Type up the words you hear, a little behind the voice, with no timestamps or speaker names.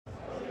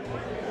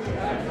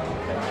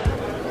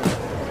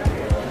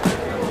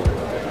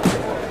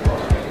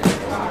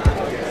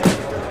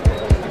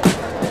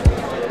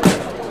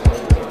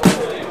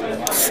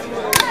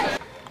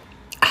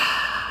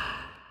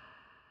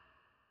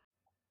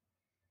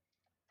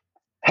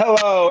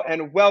Hello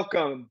and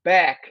welcome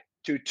back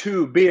to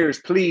Two Beers,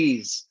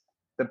 Please,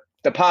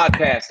 the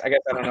podcast. I guess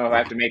I don't know if I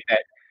have to make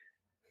that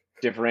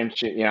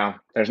differentiate.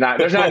 There's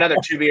not another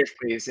Two Beers,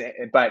 Please,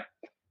 but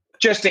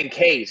just in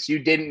case you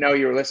didn't know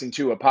you were listening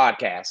to a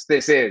podcast,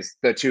 this is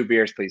the Two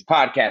Beers, Please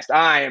podcast.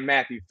 I am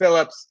Matthew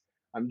Phillips.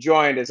 I'm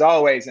joined as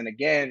always and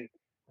again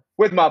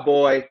with my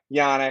boy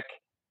Yannick.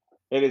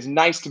 It is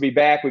nice to be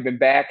back. We've been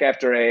back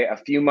after a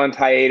few month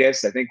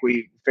hiatus. I think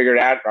we figured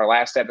out our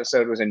last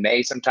episode was in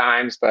May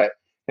sometimes, but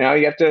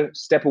you have to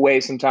step away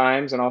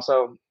sometimes, and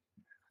also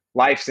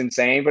life's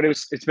insane. But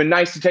it's been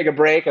nice to take a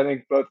break. I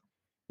think both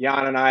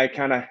Jan and I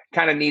kind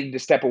of needed to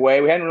step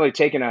away. We hadn't really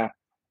taken a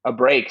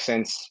break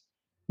since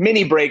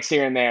mini breaks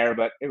here and there,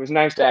 but it was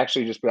nice to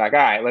actually just be like, all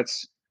right,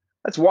 let's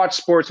watch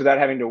sports without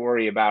having to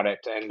worry about it.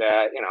 And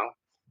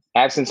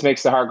absence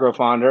makes the heart grow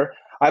fonder.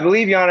 I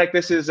believe, Yannick,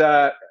 this is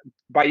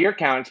by your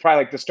count, it's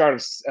probably like the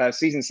start of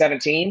season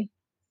 17.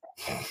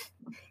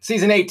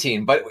 Season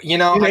 18, but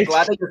I'm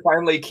glad that you're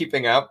finally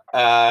keeping up.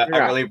 I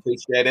really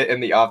appreciate it.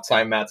 In the off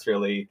time, Matt's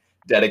really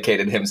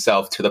dedicated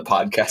himself to the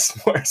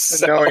podcast more.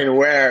 So.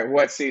 Knowing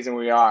what season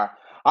we are.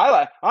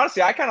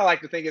 Honestly, I kind of like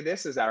to think of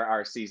this as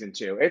our season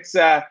 2. It's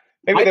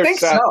maybe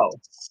there's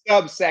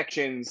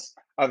subsections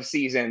of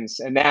seasons,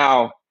 and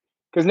now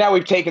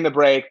we've taken the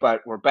break,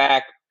 but we're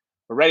back.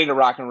 We're ready to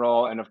rock and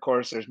roll, and of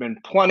course, there's been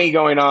plenty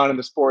going on in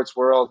the sports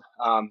world,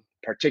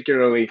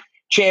 particularly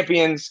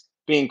champions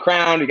being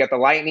crowned. You got the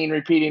Lightning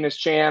repeating as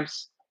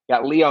champs. You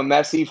got Leo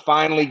Messi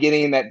finally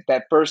getting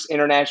that first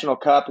international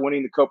cup,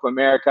 winning the Copa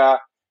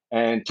America.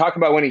 And talk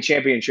about winning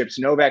championships.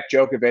 Novak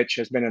Djokovic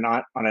has been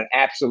on an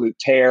absolute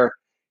tear.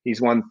 He's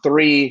won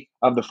 3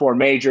 of the 4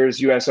 majors.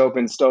 U.S.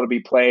 Open still to be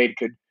played.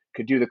 Could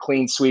do the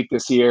clean sweep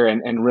this year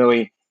and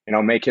really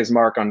make his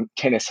mark on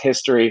tennis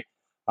history.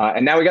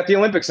 And now we got the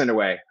Olympics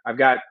underway. I've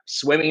got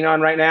swimming on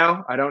right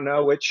now. I don't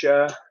know which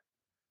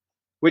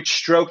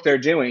stroke they're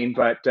doing,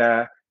 but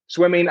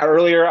swimming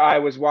earlier, I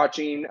was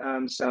watching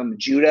some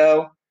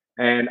judo,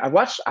 and I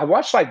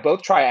watched like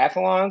both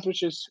triathlons,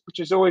 which is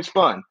always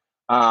fun.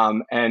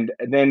 And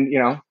then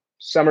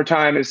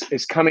summertime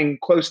is coming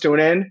close to an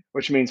end,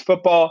 which means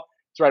football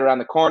is right around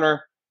the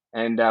corner,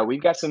 and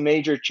we've got some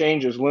major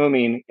changes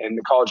looming in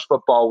the college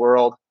football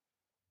world.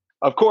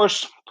 Of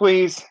course,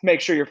 please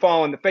make sure you're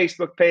following the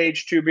Facebook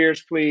page, Two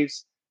Beers,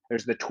 Please.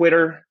 There's the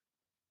Twitter,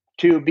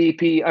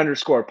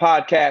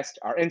 2BP_podcast,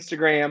 our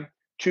Instagram,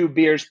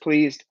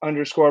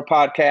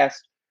 2beerspleased_podcast,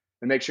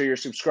 and make sure you're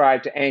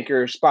subscribed to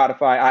Anchor,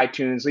 Spotify,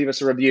 iTunes. Leave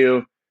us a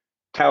review.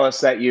 Tell us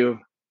that you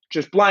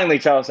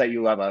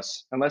love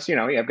us, unless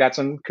you've got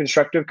some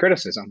constructive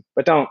criticism.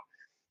 But don't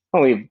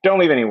leave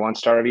any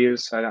 1-star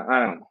reviews. We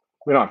don't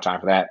have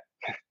time for that.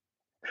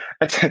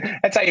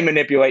 That's how you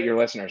manipulate your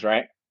listeners,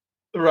 right?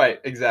 Right,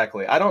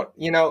 exactly. I don't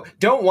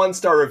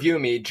 1-star review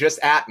me, just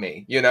at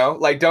me,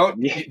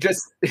 don't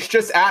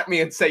just at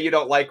me and say you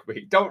don't like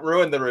me. Don't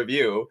ruin the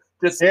review.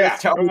 Just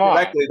tell me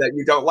directly that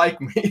you don't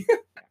like me.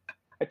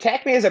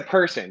 Attack me as a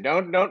person.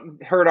 Don't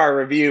hurt our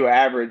review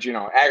average,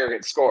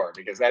 aggregate score,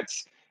 because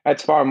that's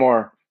far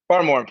more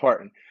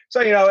important. So,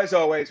 as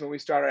always, when we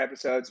start our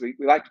episodes, we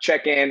like to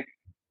check in,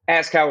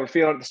 ask how we're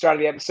feeling at the start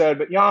of the episode.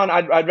 But Jan,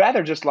 I'd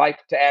rather just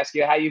like to ask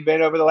you how you've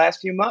been over the last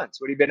few months.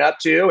 What have you been up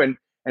to,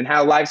 and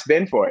how life's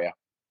been for you?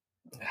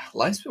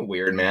 Life's been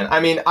weird, man.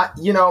 I mean,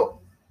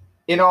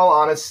 in all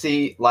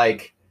honesty,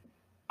 like,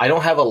 I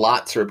don't have a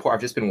lot to report.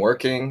 I've just been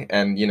working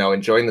and,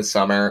 enjoying the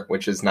summer,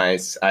 which is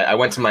nice. I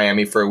went to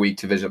Miami for a week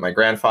to visit my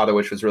grandfather,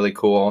 which was really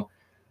cool.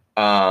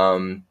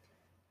 And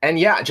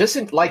yeah,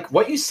 just like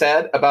what you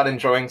said about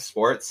enjoying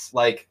sports,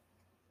 like,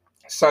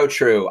 so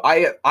true.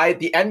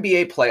 The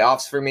NBA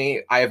playoffs for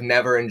me, I have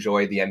never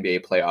enjoyed the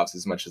NBA playoffs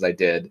as much as I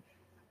did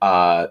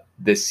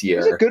this year.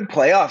 It was a good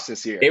playoffs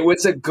this year. It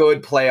was a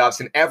good playoffs,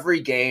 and every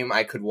game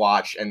I could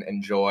watch and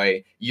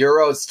enjoy.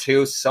 Euros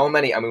too, so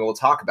many. I mean, we'll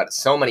talk about it.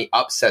 So many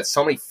upsets,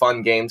 so many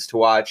fun games to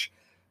watch.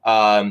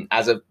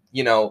 As a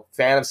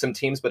fan of some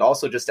teams, but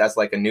also just as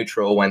like a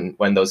neutral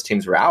when those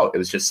teams were out, it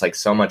was just like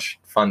so much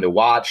fun to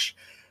watch.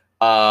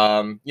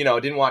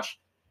 Didn't watch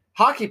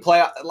hockey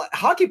playoffs.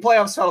 Hockey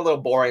playoffs felt a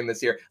little boring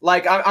this year.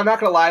 Like I'm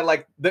not gonna lie,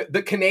 like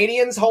the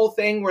Canadians' whole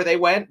thing where they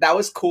went, that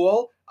was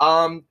cool.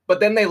 But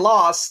then they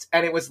lost,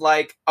 and it was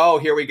like, oh,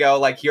 here we go.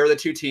 Like, here are the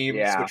 2 teams,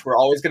 which were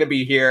always going to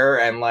be here,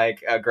 and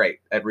like, great.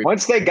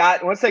 Once they got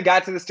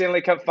to the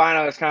Stanley Cup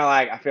final, it's kind of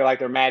like, I feel like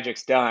their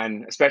magic's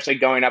done. Especially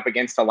going up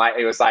against the Light,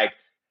 it was like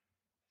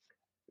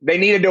they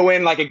needed to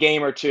win like a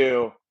game or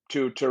two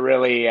to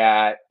really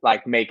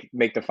like make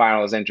the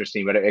finals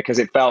interesting. But because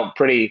it felt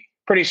pretty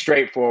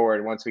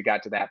straightforward once we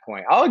got to that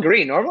point. I'll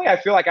agree. Normally, I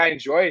feel like I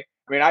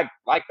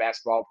like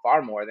basketball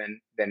far more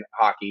than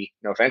hockey.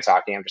 No offense,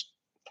 hockey. I'm just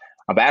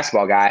a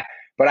basketball guy,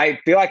 but I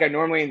feel like I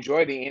normally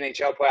enjoy the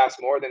NHL playoffs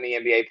more than the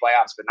NBA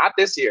playoffs, but not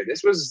this year.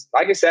 This was,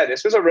 like I said,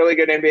 this was a really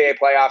good NBA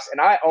playoffs.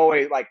 And I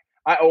always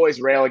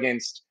rail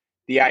against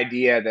the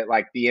idea that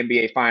like the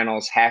NBA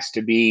finals has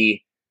to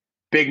be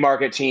big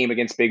market team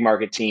against big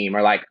market team,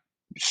 or like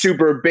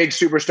super big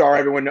superstar.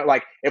 Everyone,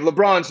 like if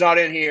LeBron's not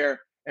in here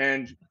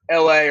and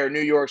LA or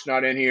New York's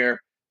not in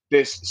here,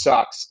 this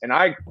sucks. And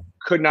I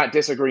could not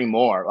disagree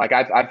more. Like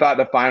I thought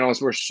the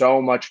finals were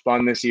so much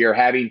fun this year,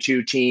 having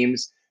two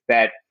teams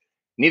that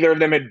neither of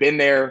them had been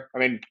there. I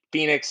mean,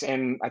 Phoenix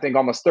in I think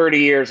almost 30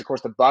 years. Of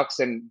course, the Bucks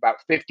in about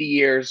 50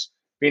 years.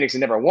 Phoenix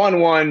had never won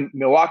one.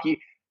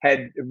 Milwaukee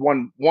had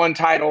won one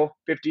title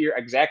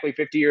exactly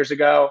 50 years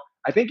ago.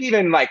 I think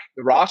even like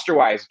roster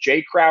wise,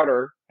 Jay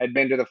Crowder had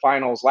been to the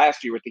finals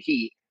last year with the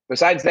Heat.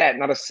 Besides that,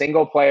 not a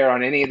single player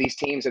on any of these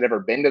teams had ever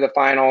been to the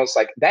finals.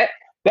 Like that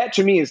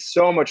to me is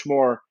so much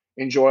more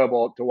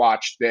enjoyable to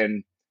watch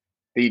than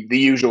the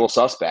usual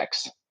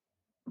suspects.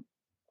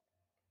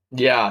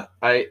 Yeah,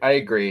 I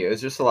agree. It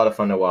was just a lot of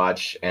fun to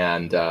watch,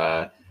 and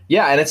and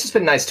it's just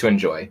been nice to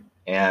enjoy.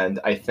 And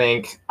I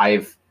think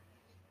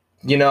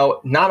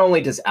not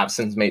only does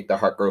absence make the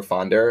heart grow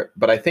fonder,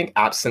 but I think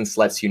absence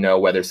lets you know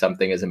whether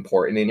something is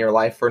important in your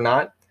life or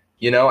not.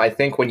 I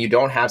think when you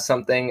don't have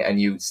something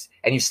and you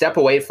step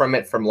away from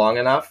it from long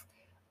enough,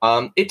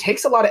 it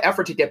takes a lot of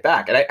effort to get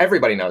back. And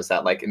everybody knows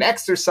that, like in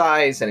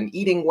exercise and in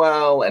eating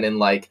well and in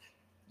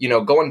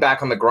going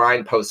back on the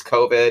grind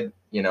post-COVID.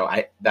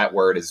 That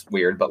word is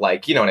weird,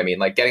 but you know what I mean?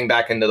 Like getting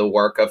back into the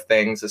work of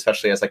things,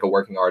 especially as like a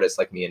working artist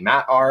like me and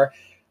Matt are,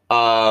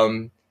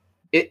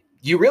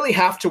 you really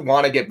have to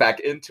want to get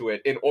back into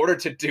it in order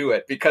to do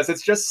it, because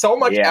it's just so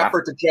much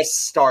effort to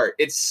just start.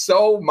 It's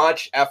so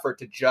much effort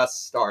to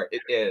just start.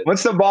 It is.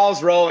 Once the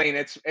ball's rolling,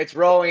 it's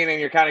rolling and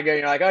you're kind of going,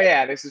 you're like, oh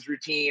yeah, this is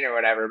routine or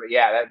whatever. But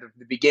yeah,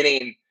 the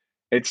beginning,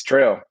 it's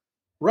true.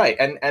 Right.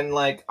 And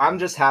like, I'm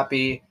just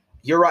happy.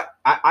 You're right.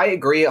 I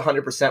agree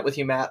 100% with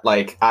you, Matt.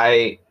 Like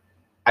I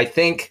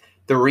think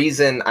the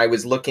reason I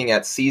was looking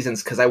at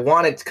seasons, because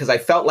I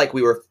felt like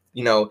we were,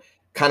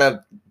 kind of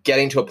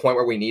getting to a point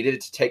where we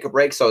needed to take a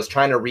break. So I was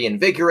trying to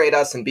reinvigorate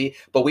us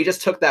but we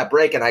just took that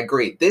break, and I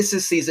agree. This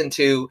is season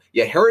 2.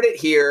 You heard it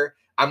here.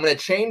 I'm going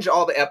to change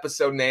all the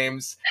episode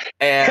names,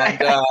 and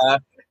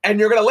and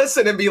you're going to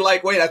listen and be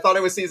like, wait, I thought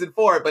it was season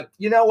 4, but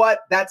you know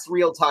what? That's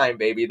real time,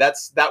 baby. That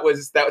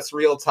was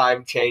real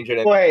time changing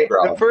it. Wait,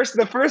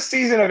 the first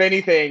season of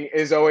anything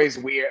is always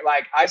weird.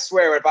 Like I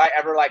swear, if I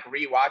ever like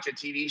rewatch a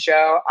TV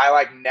show, I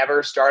like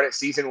never start at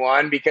season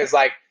 1, because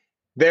like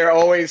they're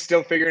always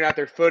still figuring out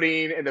their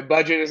footing and the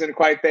budget isn't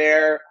quite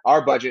there.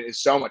 Our budget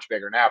is so much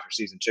bigger now for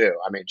season 2.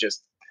 I mean,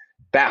 just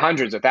that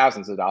hundreds of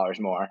thousands of dollars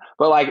more.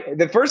 But like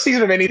the first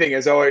season of anything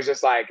is always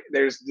just like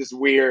there's this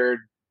weird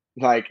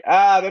like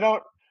they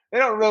don't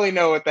really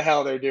know what the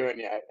hell they're doing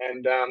yet.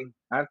 And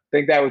I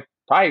think that was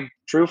probably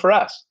true for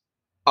us.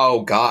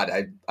 Oh God,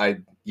 I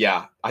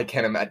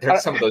can't imagine.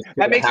 There's some of those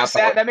that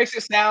makes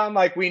it sound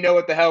like we know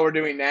what the hell we're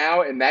doing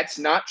now, and that's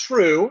not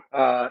true.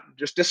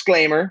 Just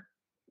disclaimer.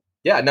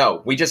 Yeah,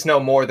 no, we just know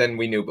more than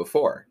we knew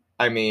before.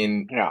 I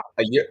mean,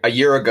 a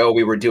year ago,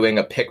 we were doing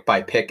a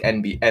pick-by-pick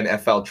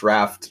NFL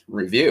draft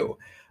review.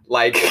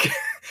 Like,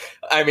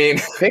 I mean...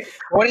 Pick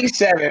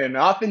 27,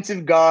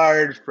 offensive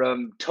guard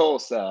from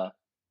Tulsa.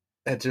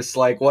 Just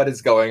like, what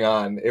is going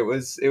on? It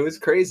was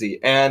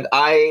crazy. And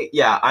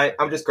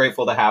I'm just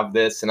grateful to have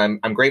this. And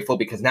I'm grateful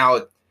because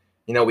now,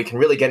 we can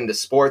really get into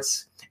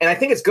sports. And I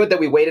think it's good that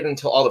we waited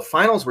until all the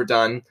finals were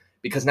done,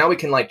 because now we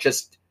can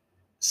just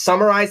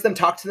summarize them,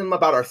 talk to them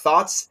about our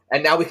thoughts,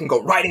 and now we can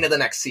go right into the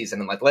next season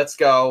and let's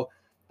go.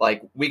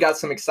 Like, we got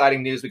some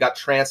exciting news. We got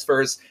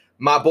transfers.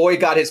 My boy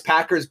his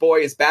Packers boy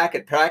is back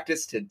at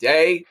practice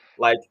today.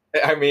 Like,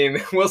 I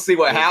mean, we'll see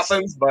what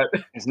happens, but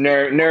it's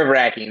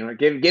nerve-wracking.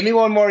 Give me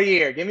one more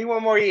year. Give me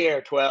one more year,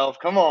 12.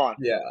 Come on.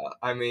 Yeah,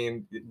 I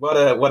mean, what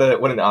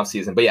an off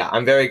season. But yeah,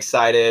 I'm very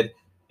excited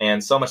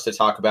and so much to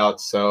talk about.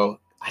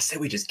 So I say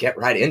we just get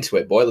right into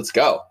it, boy. Let's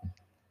go.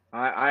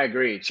 I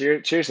agree.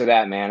 Cheers to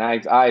that, man.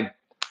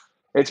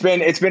 It's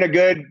been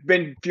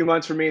a few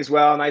months for me as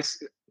well. And I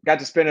got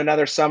to spend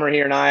another summer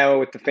here in Iowa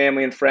with the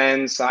family and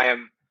friends. I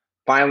am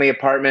finally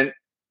apartment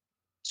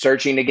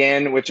searching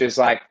again, which is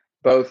like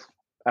both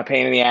a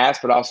pain in the ass,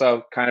 but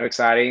also kind of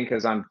exciting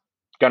because I'm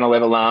going to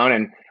live alone,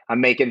 and I'm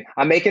making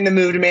the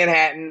move to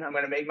Manhattan. I'm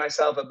going to make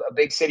myself a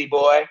big city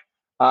boy.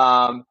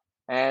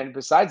 And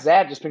besides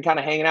that, just been kind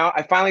of hanging out.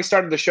 I finally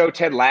started the show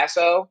Ted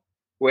Lasso,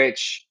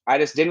 which I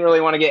just didn't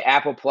really want to get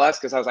Apple Plus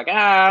because I was like,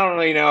 I don't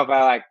really know if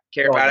I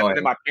care about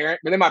it. But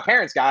then my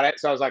parents got it,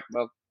 so I was like,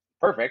 well,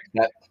 perfect.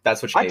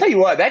 That's what you need. I tell you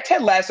what, that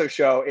Ted Lasso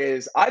show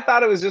is. I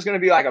thought it was just going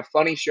to be like a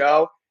funny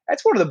show.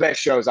 That's one of the best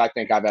shows I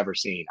think I've ever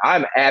seen.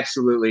 I'm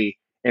absolutely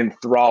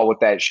enthralled with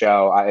that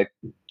show. I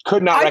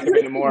could not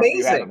recommend it more if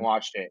you haven't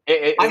watched it.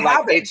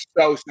 It's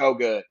so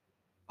good.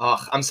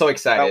 Oh, I'm so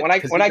excited. When I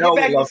get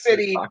back to the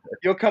city,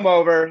 you'll come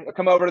over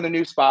to the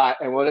new spot,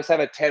 and we'll just have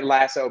a Ted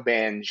Lasso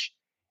binge.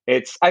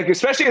 It's like,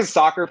 especially as a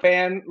soccer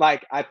fan,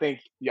 like I think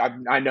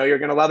I know you're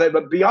gonna love it.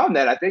 But beyond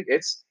that, I think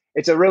it's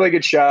a really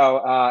good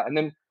show. And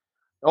then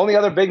the only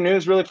other big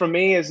news really from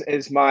me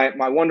is my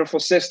wonderful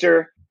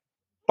sister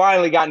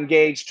finally got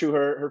engaged to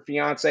her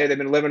fiance. They've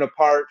been living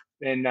apart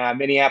in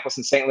Minneapolis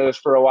and St. Louis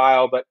for a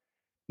while, but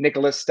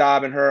Nicholas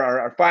Staub and her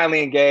are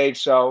finally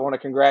engaged. So I want to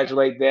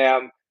congratulate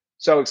them.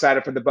 So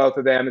excited for the both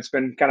of them. It's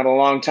been kind of a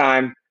long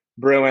time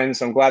brewing,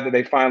 so I'm glad that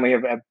they finally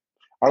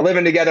are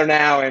living together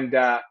now. And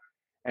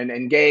and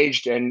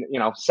engaged, and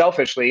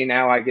selfishly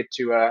now I get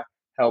to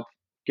help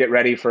get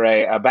ready for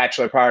a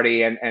bachelor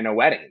party and a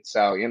wedding.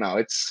 So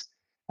it's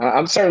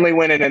I'm certainly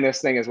winning in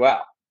this thing as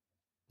well.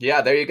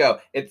 Yeah, there you go.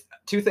 It's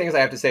two things I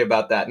have to say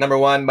about that. Number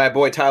one, my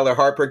boy Tyler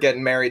Harper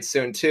getting married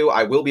soon too.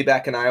 I will be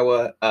back in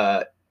Iowa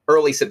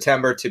early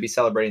September to be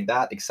celebrating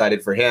that.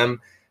 Excited for him.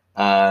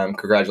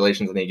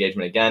 Congratulations on the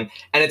engagement again.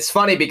 And it's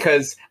funny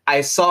because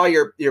I saw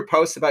your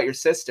post about your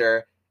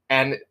sister,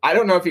 and I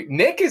don't know if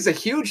Nick is a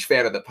huge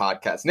fan of the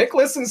podcast. Nick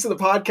listens to the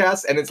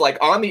podcast and it's like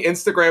on the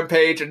Instagram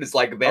page and it's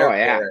like there. Oh,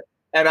 yeah. There.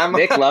 And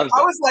Nick loves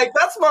I was like,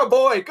 that's my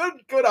boy.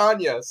 Good on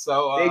you.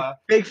 So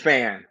big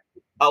fan.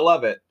 I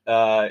love it.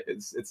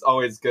 It's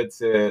always good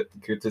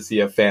to see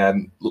a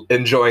fan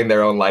enjoying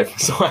their own life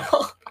as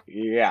well.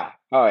 Yeah.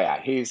 Oh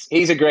yeah. He's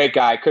a great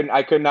guy.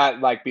 I could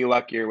not be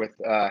luckier with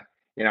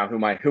who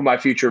my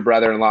future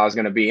brother-in-law is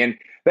going to be. And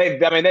they've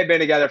been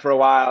together for a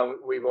while.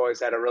 We've always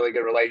had a really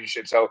good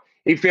relationship. So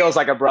he feels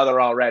like a brother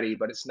already.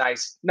 But it's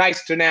nice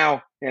to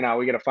now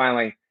we got to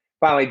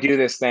finally do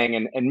this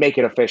thing and make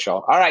it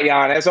official. All right,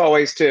 Jan. As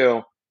always,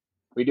 too,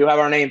 we do have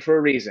our name for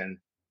a reason.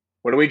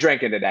 What are we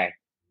drinking today?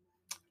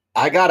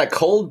 I got a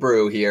cold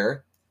brew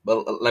here,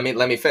 but let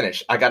me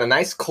finish. I got a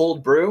nice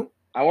cold brew.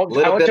 I won't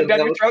jump down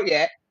your throat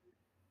yet.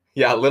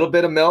 Yeah, a little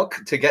bit of milk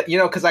to get,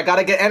 because I got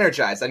to get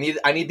energized. I need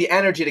the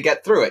energy to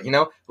get through it,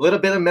 a little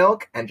bit of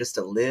milk and just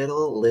a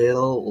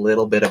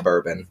little bit of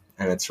bourbon.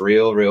 And it's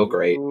real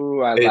great.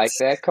 Ooh, I like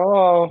that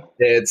call.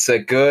 It's a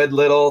good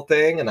little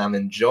thing and I'm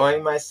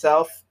enjoying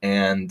myself.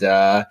 And,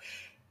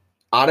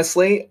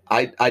 honestly,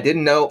 I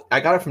didn't know. I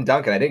got it from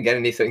Dunkin'. I didn't get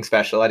anything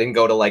special. I didn't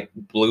go to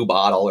Blue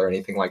Bottle or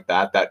anything like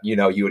that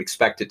you would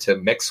expect it to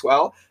mix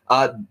well.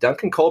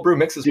 Dunkin' cold brew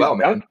mixes well,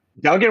 man.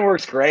 Dunkin'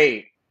 works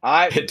great.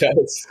 It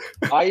does.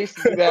 I used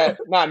to do that.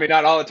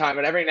 Not all the time,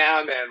 but every now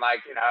and then,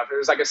 if it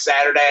was a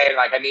Saturday and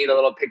I need a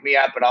little pick me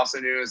up, but also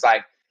knew it was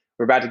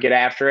we're about to get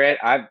after it.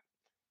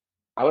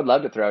 I would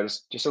love to throw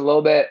just a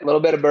little bit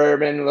of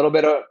bourbon, a little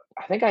bit of.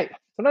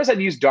 Sometimes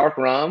I'd use dark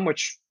rum,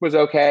 which was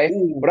okay.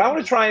 Ooh. What I want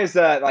to try is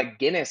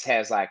Guinness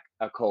has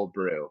a cold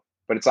brew,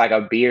 but it's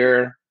a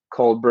beer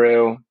cold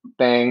brew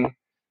thing,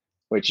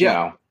 which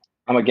I'm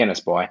a Guinness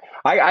boy.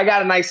 I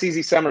got a nice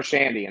easy summer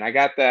shandy, and I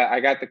got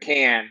the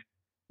can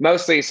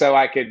mostly so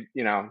I could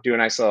do a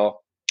nice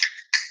little.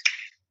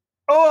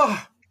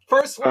 Oh,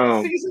 first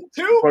one, season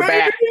 2.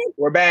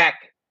 We're back.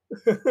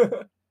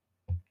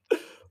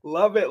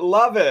 Love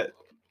it.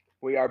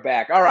 We are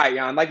back. All right,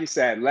 Jan. Like you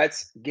said,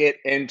 let's get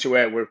into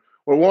it. We're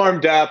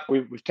warmed up.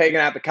 We've taken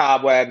out the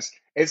cobwebs.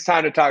 It's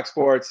time to talk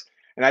sports.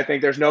 And I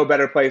think there's no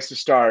better place to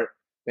start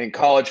than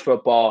college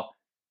football.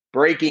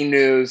 Breaking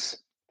news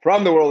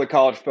from the world of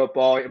college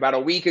football. About a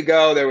week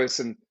ago, there was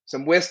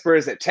some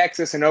whispers that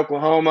Texas and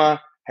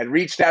Oklahoma had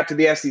reached out to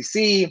the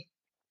SEC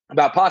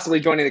about possibly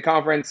joining the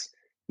conference.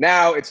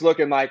 Now it's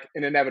looking like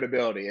an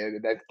inevitability.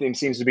 That thing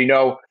seems to be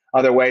no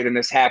other way than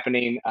this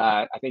happening.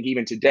 I think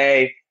even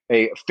today,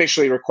 they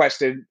officially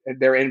requested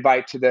their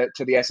invite to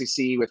the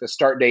SEC with a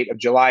start date of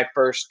July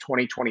 1st,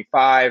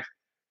 2025.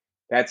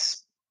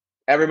 That's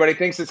everybody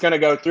thinks it's going to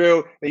go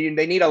through. They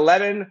need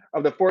 11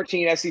 of the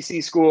 14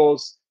 SEC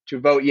schools to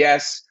vote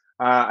yes.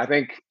 I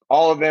think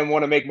all of them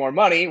want to make more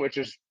money, which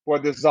is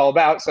what this is all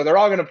about. So they're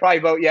all going to probably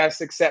vote yes,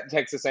 except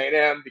Texas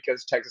A&M,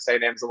 because Texas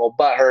A&M is a little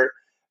butthurt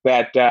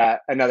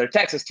that another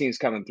Texas team's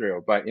coming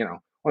through. But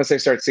once they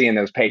start seeing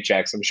those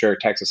paychecks, I'm sure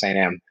Texas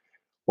A&M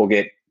will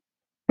get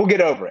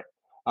over it.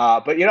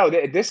 But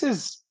this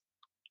is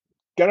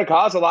going to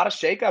cause a lot of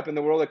shakeup in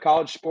the world of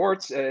college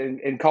sports,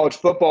 and college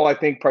football, I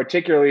think,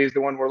 particularly is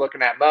the one we're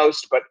looking at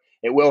most. But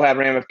it will have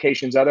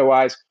ramifications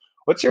otherwise.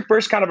 What's your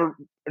first kind of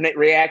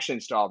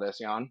reactions to all this,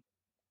 Jan?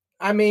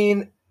 I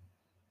mean,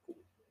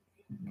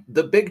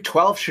 the Big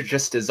 12 should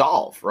just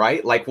dissolve,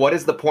 right? What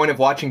is the point of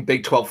watching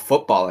Big 12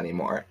 football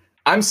anymore?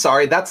 I'm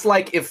sorry, that's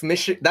like if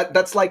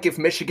that's like if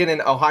Michigan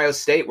and Ohio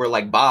State were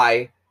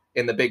bye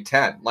in the Big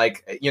 10.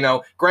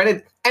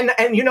 Granted,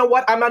 and you know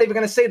what? I'm not even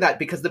going to say that,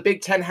 because the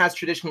Big 10 has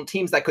traditional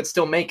teams that could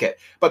still make it.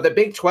 But the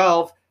Big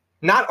 12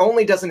 not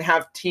only doesn't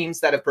have teams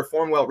that have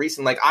performed well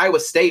recently,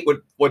 Iowa State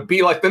would be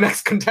the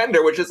next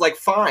contender, which is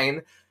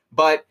fine.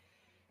 But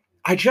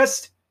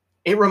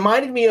it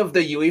reminded me of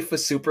the UEFA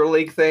Super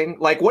League thing.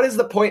 What is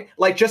the point?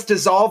 Just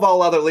dissolve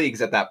all other leagues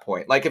at that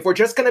point. If we're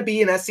just going to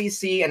be an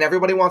SEC and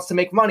everybody wants to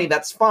make money,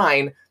 that's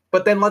fine.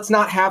 But then let's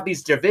not have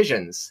these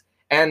divisions.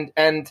 And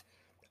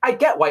I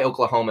get why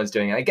Oklahoma is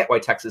doing it. I get why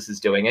Texas is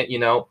doing it.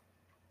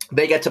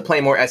 They get to play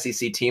more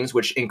SEC teams,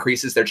 which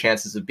increases their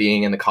chances of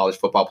being in the college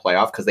football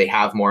playoff because they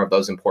have more of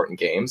those important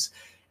games.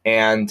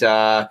 And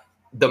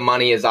the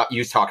money is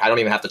you talk. I don't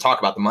even have to talk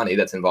about the money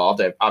that's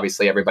involved.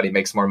 Obviously, everybody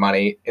makes more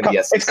money in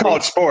the SEC. It's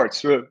college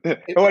sports.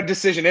 What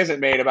decision isn't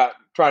made about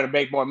trying to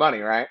make more money,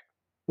 right?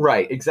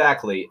 Right,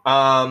 exactly.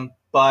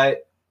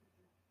 But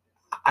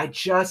I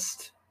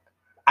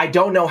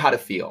don't know how to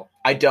feel.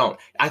 I don't.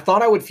 I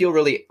thought I would feel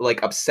really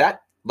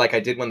upset, like I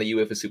did when the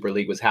UEFA Super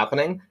League was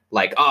happening.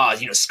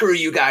 Screw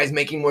you guys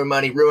making more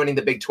money, ruining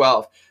the Big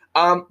 12.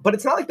 But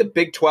it's not like the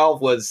Big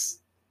 12 was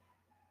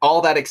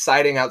all that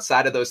exciting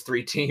outside of those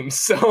three teams.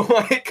 So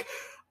like,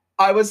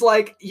 I was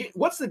like,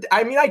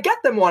 I get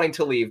them wanting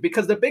to leave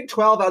because the Big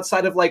 12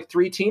 outside of like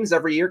three teams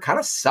every year kind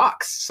of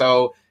sucks.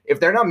 So if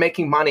they're not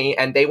making money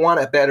and they want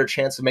a better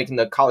chance of making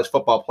the college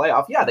football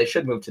playoff, yeah, they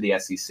should move to the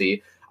SEC.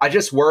 I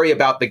just worry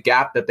about the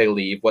gap that they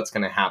leave, what's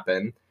going to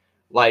happen.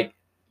 Like,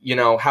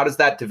 how does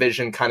that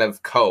division kind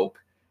of cope?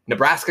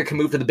 Nebraska can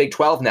move to the Big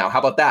 12 now. How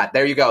about that?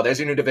 There you go. There's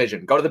your new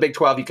division. Go to the Big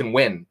 12. You can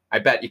win. I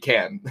bet you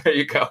can. There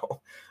you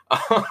go.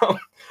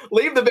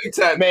 Leave the Big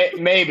 10.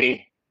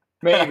 Maybe.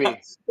 Maybe,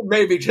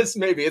 just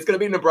maybe. It's going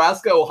to be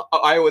Nebraska,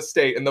 Iowa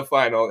State in the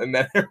final, and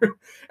then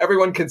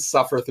everyone can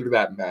suffer through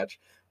that match.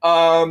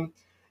 I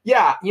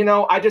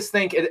just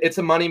think it's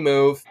a money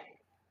move,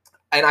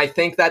 and I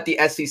think that the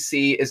SEC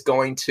is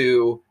going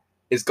to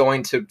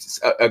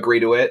agree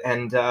to it,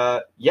 and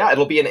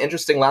it'll be an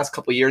interesting last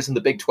couple of years in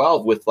the Big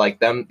 12 with like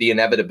the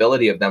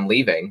inevitability of them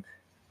leaving.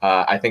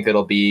 I think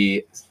it'll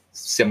be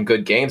some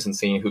good games and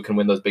seeing who can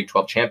win those Big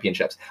 12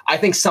 championships. I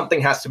think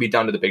something has to be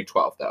done to the Big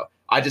 12, though.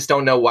 I just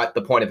don't know what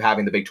the point of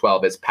having the Big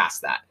 12 is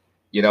past that.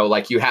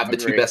 Like you have the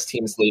two best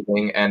teams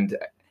leaving, and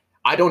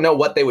I don't know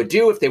what they would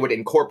do if they would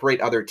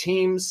incorporate other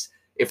teams,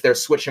 if they're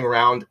switching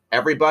around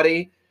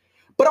everybody.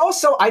 But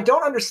also, I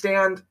don't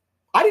understand.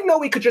 I didn't know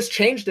we could just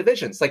change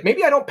divisions. Like,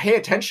 maybe I don't pay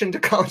attention to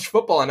college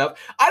football enough.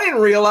 I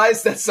didn't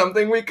realize that's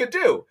something we could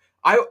do.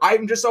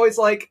 I'm just always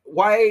like,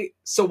 why?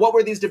 So what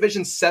were these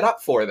divisions set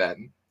up for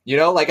then?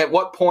 Like at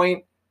what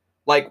point,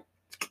 like,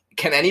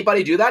 can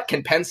anybody do that?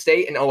 Can Penn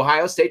State and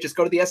Ohio State just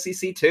go to the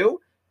SEC too?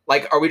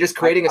 Like, are we just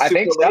creating a I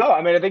think so.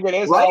 I mean, I think it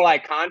is right? all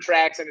like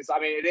contracts, and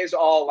it is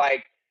all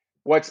like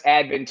what's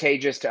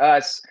advantageous to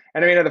us.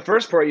 And I mean, in the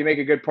first part, you make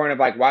a good point of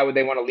like, why would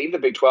they want to leave the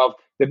Big 12?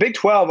 The Big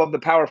 12 of the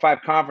Power 5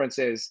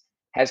 conferences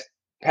has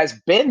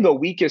been the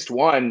weakest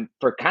one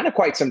for kind of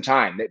quite some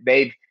time.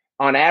 They've,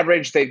 on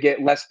average, they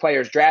get less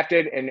players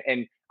drafted,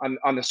 and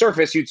on the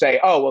surface, you'd say,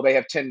 oh, well, they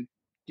have 10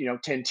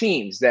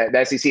 teams.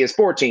 The SEC is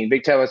 14.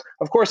 Big 12 is,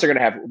 of course, they're going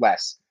to have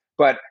less.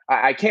 But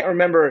I can't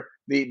remember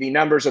the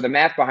numbers or the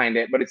math behind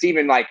it, but it's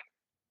even like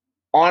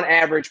on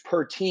average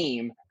per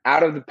team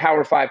out of the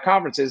Power 5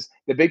 conferences,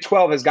 the Big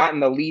 12 has gotten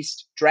the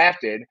least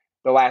drafted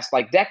the last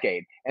like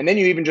decade. And then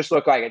you even just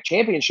look like at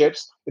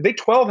championships, the Big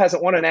 12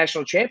 hasn't won a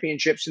national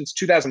championship since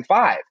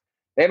 2005.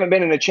 They haven't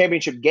been in a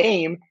championship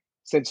game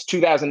since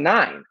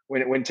 2009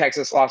 when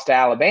Texas lost to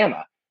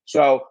Alabama.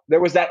 So there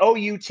was that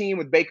OU team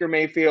with Baker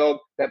Mayfield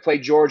that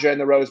played Georgia in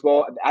the Rose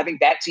Bowl. I think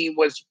that team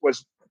was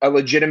a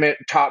legitimate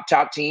top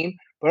team.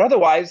 But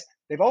otherwise,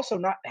 they've also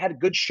not had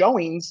good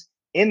showings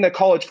in the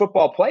college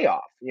football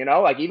playoff.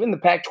 Like even the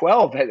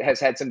Pac-12 has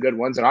had some good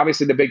ones. And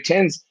obviously the Big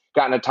Ten's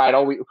gotten a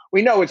title.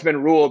 We know it's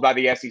been ruled by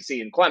the SEC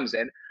and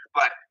Clemson,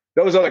 but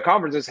those other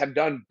conferences have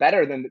done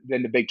better than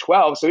the Big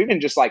 12. So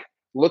even just like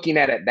looking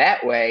at it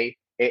that way,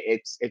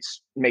 it's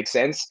makes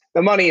sense.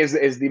 The money is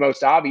the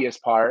most obvious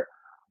part.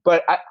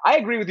 But I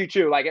agree with you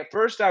too. Like at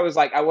first I was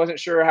like, I wasn't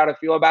sure how to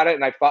feel about it.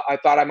 And I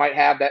thought I might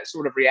have that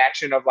sort of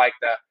reaction of like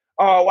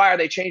oh, why are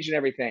they changing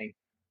everything?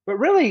 But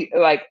really,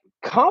 like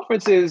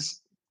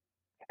conferences,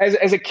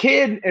 as a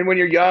kid and when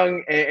you're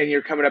young and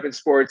you're coming up in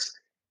sports,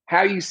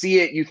 how you see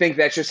it, you think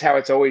that's just how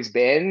it's always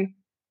been.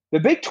 The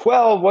Big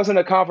 12 wasn't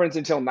a conference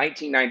until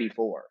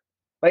 1994.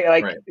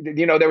 Right.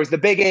 There was the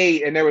Big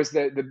 8 and there was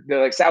the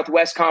like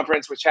Southwest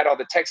Conference, which had all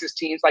the Texas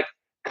teams. Like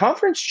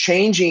conference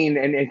changing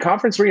and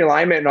conference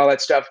realignment and all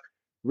that stuff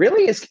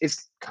really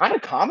is kind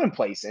of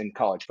commonplace in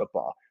college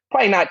football.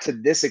 Probably not to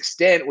this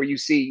extent where you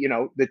see,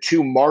 the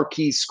two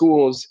marquee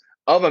schools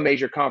of a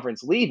major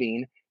conference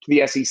leaving to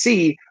the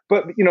SEC.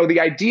 But, the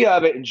idea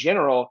of it in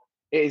general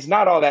is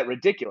not all that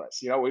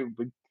ridiculous.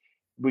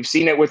 We've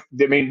seen it with,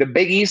 the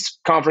Big East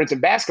Conference in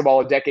basketball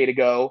a decade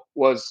ago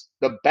was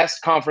the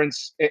best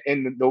conference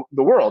in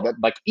the world,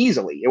 like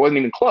easily. It wasn't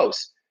even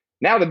close.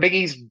 Now the Big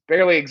East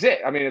barely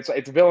exists.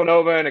 It's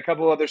Villanova and a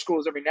couple other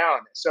schools every now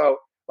and then. So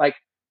like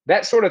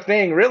that sort of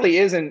thing really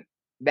isn't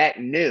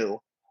that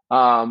new.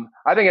 I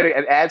think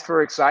it adds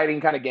for exciting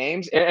kind of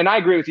games. And I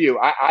agree with you.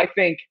 I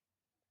think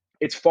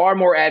it's far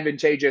more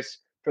advantageous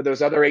for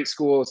those other 8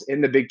 schools in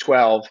the Big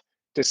 12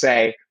 to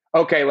say,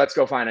 okay, let's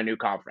go find a new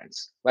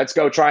conference. Let's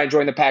go try and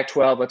join the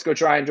Pac-12. Let's go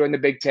try and join the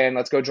Big 10.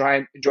 Let's go try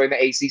and join the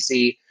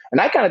ACC. And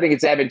I kind of think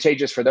it's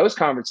advantageous for those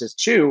conferences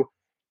too.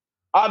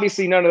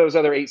 Obviously, none of those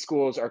other 8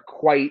 schools are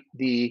quite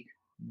the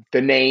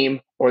name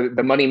or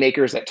the money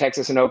makers that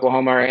Texas and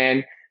Oklahoma are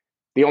in.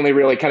 The only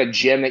really kind of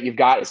gem that you've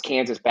got is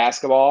Kansas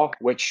basketball,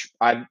 which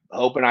I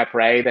hope and I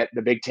pray that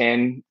the Big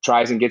Ten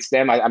tries and gets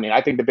them.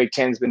 I think the Big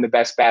Ten's been the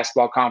best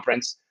basketball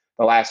conference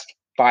the last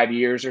 5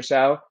 years or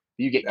so.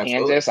 You get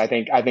Absolutely. Kansas, I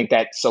think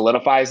that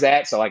solidifies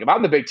that. So like if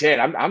I'm the Big Ten,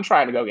 I'm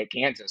trying to go get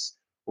Kansas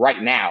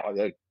right now.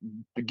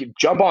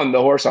 Jump on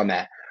the horse on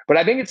that. But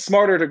I think it's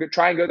smarter to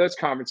try and go those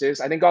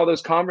conferences. I think all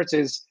those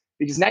conferences,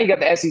 because now you got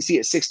the SEC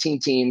at 16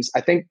 teams.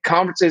 I think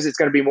conferences, it's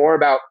going to be more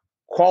about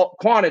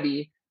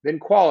quantity than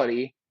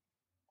quality.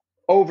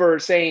 Over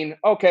saying,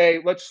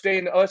 okay, let's stay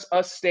in us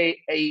stay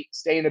 8,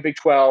 stay in the Big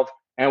 12,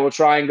 and we'll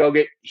try and go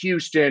get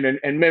Houston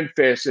and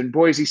Memphis and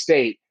Boise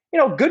State.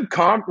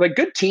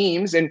 good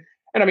teams. And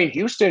I mean,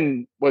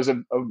 Houston was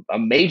a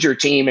major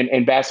team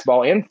in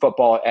basketball and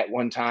football at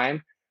one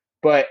time.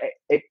 But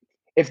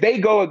if they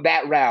go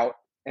that route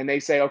and they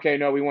say, okay,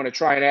 no, we want to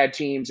try and add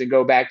teams and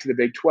go back to the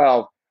Big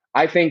 12,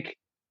 I think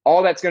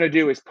all that's going to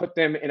do is put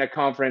them in a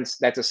conference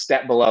that's a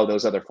step below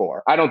those other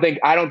four. I don't think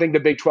the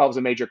Big 12 is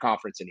a major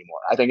conference anymore.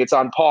 I think it's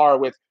on par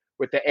with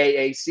the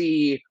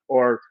AAC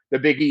or the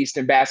Big East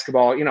in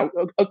basketball.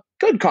 A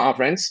good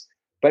conference,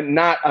 but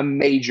not a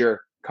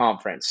major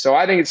conference. So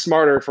I think it's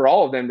smarter for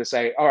all of them to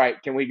say, all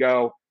right, can we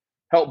go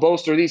help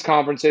bolster these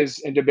conferences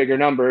into bigger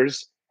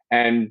numbers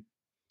and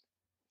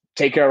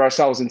take care of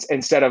ourselves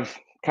instead of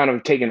kind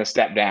of taking a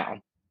step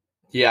down.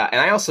 Yeah,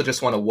 and I also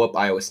just want to whoop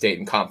Iowa State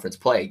in conference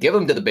play. Give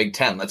them to the Big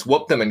Ten. Let's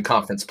whoop them in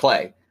conference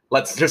play.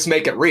 Let's just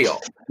make it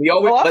real.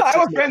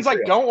 Iowa fans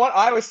don't want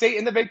Iowa State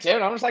in the Big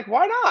Ten. I'm just like,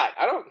 why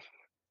not?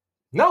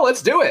 No,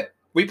 let's do it.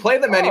 We play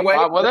them anyway.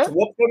 Let's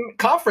whoop them in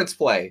conference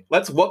play.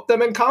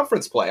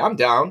 I'm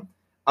down.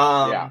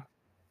 Yeah.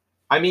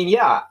 I mean,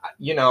 yeah,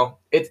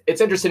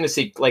 it's interesting to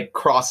see like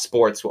cross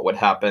sports what would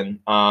happen.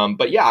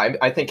 But yeah,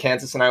 I think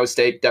Kansas and Iowa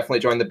State definitely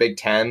join the Big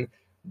Ten.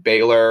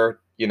 Baylor,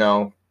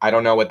 I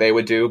don't know what they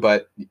would do,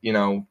 but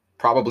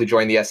probably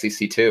join the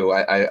SEC too.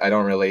 I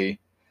don't really.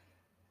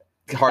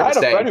 Hard to say.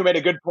 I had a friend who made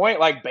a good point.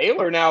 Like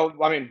Baylor now,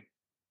 I mean,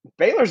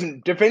 Baylor's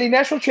defending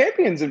national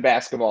champions in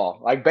basketball.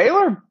 Like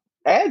Baylor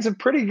adds a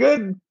pretty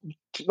good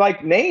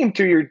name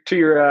to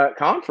your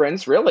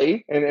conference,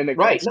 really, in the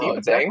grand scheme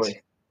of things.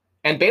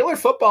 And Baylor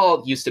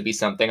football used to be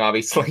something,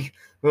 obviously,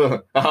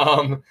 but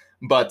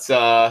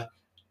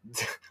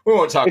we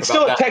won't talk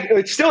about that.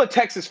 It's still a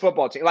Texas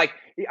football team. Like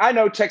I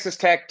know Texas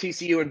Tech,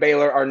 TCU, and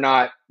Baylor are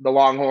not the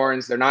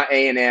Longhorns. They're not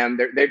A&M.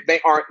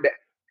 They aren't.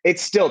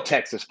 It's still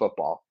Texas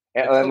football,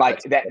 and like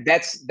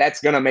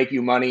that's going to make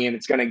you money, and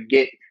it's going to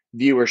get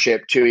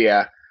viewership to you.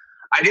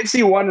 I did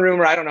see one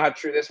rumor. I don't know how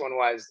true this one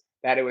was.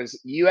 That it was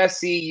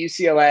USC,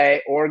 UCLA,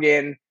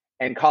 Oregon,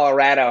 and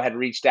Colorado had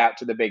reached out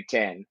to the Big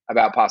Ten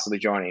about possibly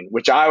joining,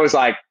 which I was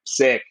like,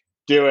 sick.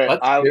 Do it.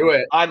 Do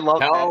it. I love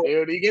that,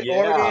 dude. You get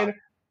Oregon.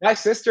 My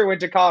sister went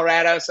to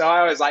Colorado, so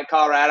I was like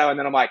Colorado. And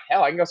then I'm like,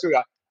 hell, I can go through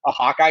a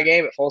Hawkeye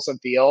game at Folsom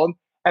Field.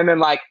 And then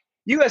like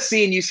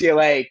USC and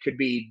UCLA could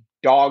be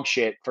dog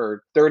shit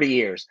for 30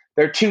 years.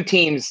 They're two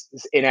teams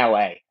in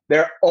LA.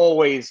 They're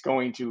always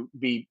going to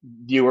be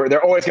viewer.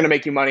 They're always going to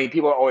make you money.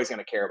 People are always going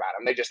to care about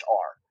them. They just are.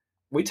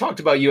 We talked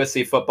about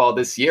USC football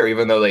this year,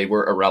 even though they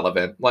were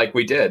irrelevant. Like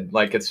we did.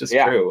 Like it's just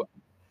true.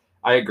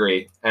 I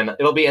agree. And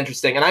it'll be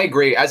interesting. And I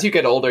agree. As you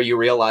get older, you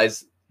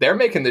realize they're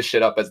making this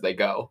shit up as they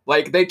go.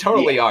 Like they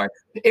totally are.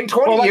 In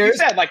 20 years.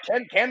 You said, like,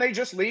 can they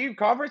just leave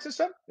conference and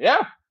stuff?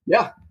 Yeah.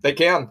 Yeah, they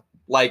can.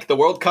 Like the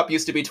World Cup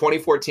used to be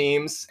 24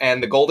 teams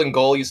and the golden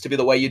goal used to be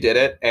the way you did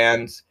it.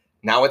 And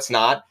now it's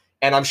not.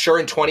 And I'm sure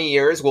in 20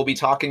 years, we'll be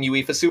talking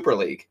UEFA Super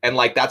League. And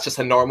like, that's just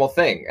a normal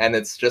thing. And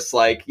it's just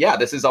like, yeah,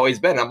 this has always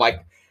been. I'm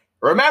like,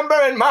 remember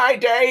in my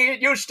day,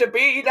 it used to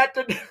be that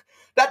the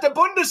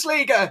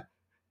Bundesliga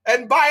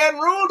and Bayern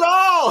ruled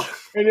all.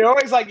 And you're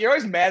always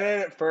mad at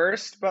it at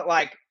first, but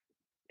like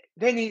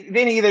then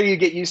either you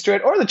get used to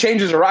it or the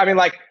changes are. I mean,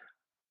 like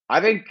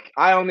I think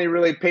I only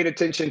really paid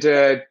attention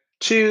to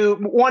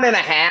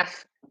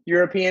 1.5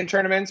 European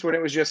tournaments when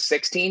it was just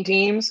 16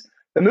 teams.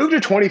 The move to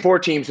 24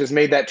 teams has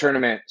made that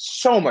tournament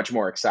so much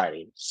more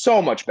exciting,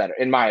 so much better,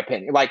 in my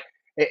opinion. Like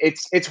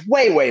it's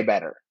way, way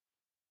better.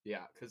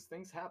 Yeah, because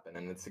things happen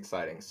and it's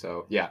exciting.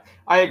 So yeah,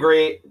 I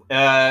agree.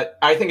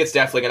 I think it's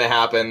definitely going to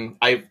happen.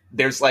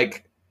 There's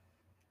like,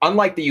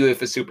 unlike the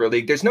UEFA Super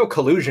League, there's no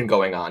collusion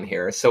going on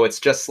here. So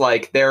it's just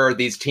like there are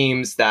these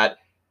teams that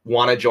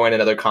want to join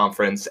another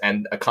conference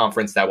and a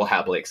conference that will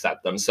happily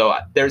accept them. So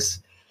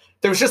there's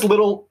just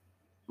little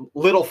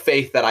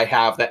faith that I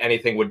have that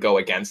anything would go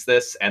against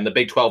this, and the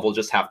Big 12 will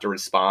just have to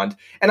respond.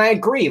 And I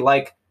agree,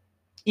 like,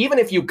 even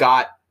if you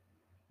got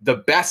the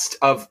best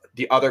of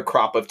the other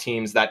crop of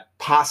teams that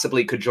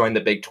possibly could join the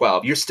Big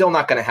 12, you're still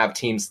not going to have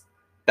teams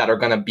that are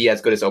going to be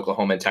as good as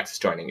Oklahoma and Texas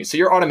joining you. So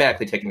you're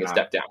automatically taking a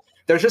step down.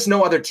 There's just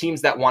no other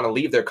teams that want to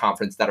leave their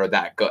conference that are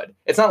that good.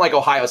 It's not like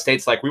Ohio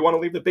State's like, we want to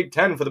leave the Big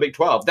 10 for the Big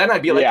 12. Then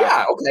I'd be like,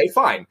 yeah okay,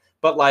 fine.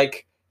 But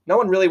like, no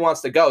one really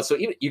wants to go. So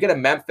even, you get a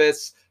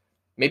Memphis,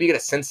 maybe you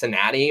get a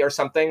Cincinnati or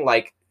something,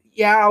 like,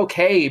 yeah,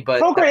 okay, but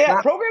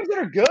programs that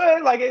are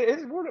good. Like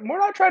we're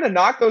not trying to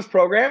knock those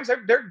programs.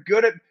 They're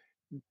good at,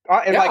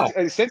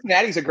 like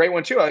Cincinnati's a great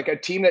one too. Like a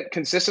team that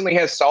consistently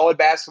has solid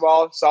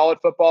basketball, solid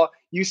football.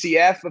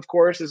 UCF, of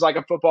course, is like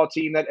a football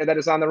team that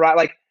is on the right.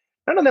 Like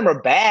none of them are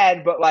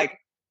bad, but like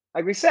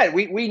we said,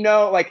 we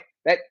know like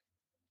that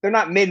they're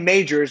not mid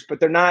majors, but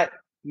they're not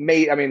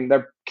I mean,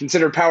 they're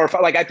considered Power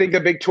 5. Like I think the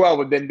Big 12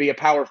 would then be a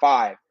Power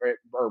 5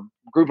 or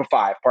Group of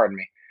 5, pardon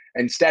me,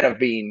 instead of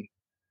being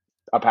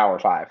a Power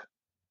 5.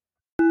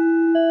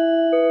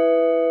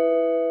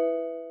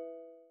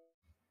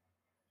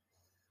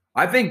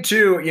 I think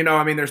too,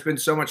 I mean, there's been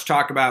so much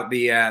talk about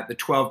the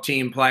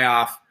 12-team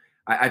playoff.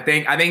 I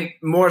think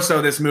more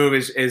so this move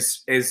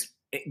is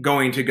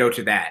going to go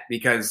to that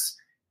because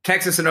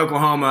Texas and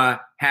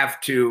Oklahoma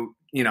have to,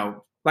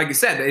 like you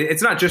said,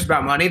 it's not just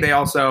about money. They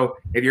also,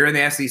 if you're in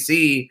the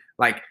SEC,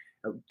 like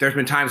there's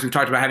been times we've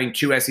talked about having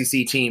 2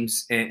 SEC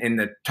teams in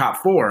the top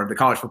 4 of the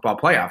college football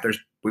playoff.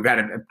 We've had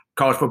a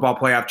college football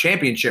playoff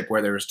championship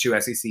where there was 2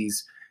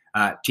 SEC's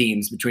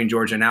teams between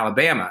Georgia and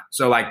Alabama.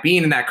 So like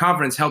being in that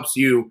conference helps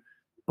you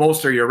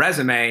bolster your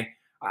resume.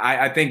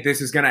 I think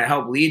this is going to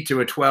help lead to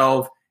a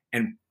 12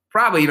 and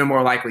probably even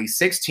more likely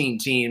 16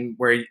 team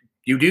where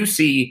you do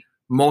see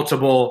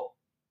multiple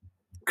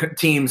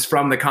teams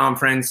from the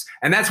conference.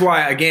 And that's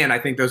why, again, I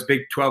think those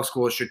Big 12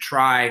 schools should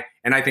try.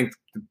 And I think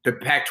the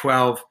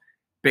Pac-12,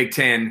 Big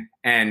 10,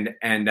 and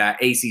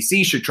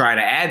ACC should try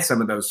to add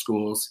some of those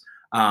schools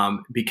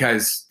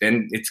because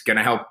then it's going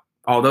to help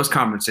all those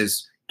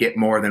conferences get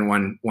more than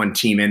one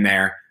team in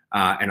there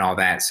and all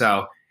that.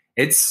 So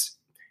it's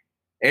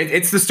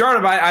the start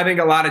of, I think,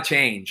 a lot of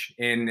change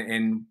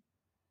in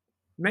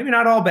maybe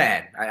not all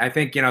bad. I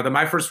think,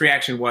 my first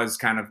reaction was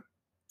kind of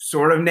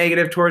sort of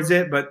negative towards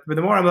it, but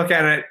the more I look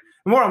at it,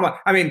 the more I'm like,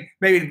 I mean,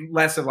 maybe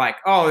less of like,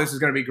 oh, this is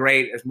going to be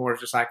great. It's more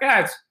just like,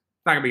 it's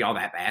not going to be all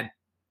that bad.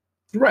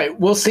 Right.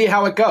 We'll see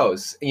how it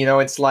goes.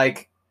 It's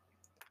like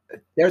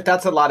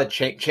that's a lot of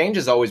change. Change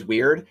is always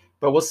weird,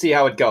 but we'll see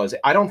how it goes.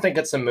 I don't think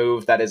it's a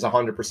move that is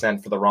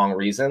 100% for the wrong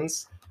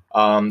reasons.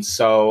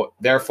 So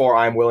therefore,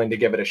 I'm willing to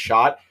give it a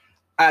shot.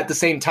 At the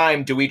same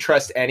time, do we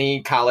trust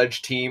any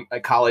college team, a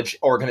college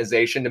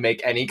organization to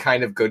make any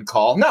kind of good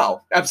call?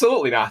 No,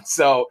 absolutely not.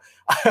 So,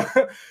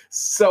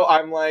 so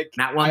I'm like,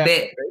 not one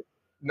bit.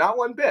 Not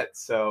one bit.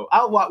 So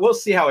we'll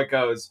see how it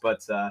goes.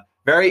 But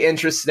very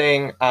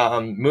interesting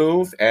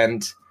move.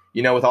 And,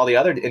 with all the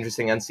other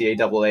interesting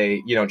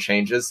NCAA,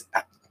 changes,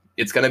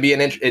 it's going to be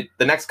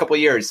the next couple of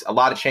years, a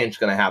lot of change is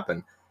going to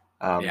happen.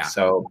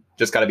 So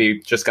just got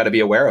to be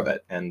aware of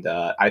it. And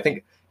I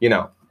think,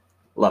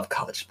 love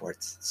college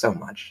sports so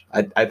much.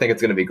 I think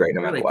it's going to be great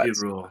no matter what.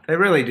 They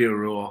really do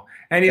rule.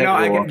 And,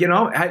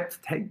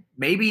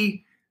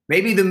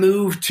 maybe the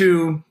move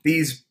to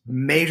these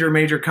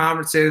major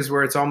conferences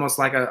where it's almost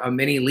like a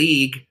mini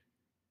league.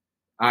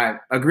 I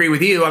agree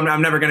with you.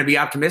 I'm never going to be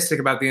optimistic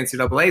about the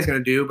NCAA is going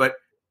to do, but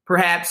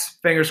perhaps,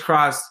 fingers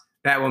crossed,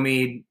 that will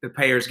mean the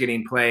players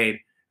getting paid.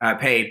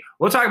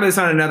 We'll talk about this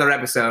on another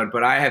episode,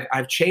 but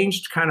I've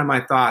changed kind of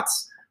my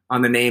thoughts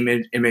on the name,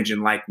 image,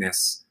 and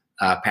likeness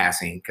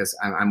passing because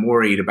I'm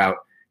worried about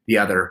the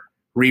other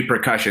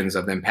repercussions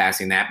of them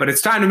passing that. But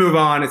it's time to move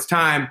on. It's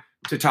time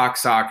to talk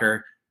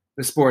soccer,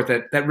 the sport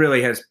that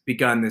really has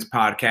begun this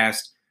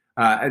podcast.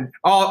 And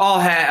all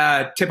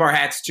tip our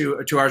hats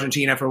to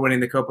Argentina for winning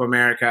the Copa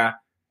America.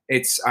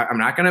 I'm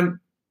not going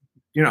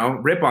to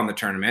rip on the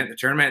tournament. The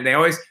tournament, they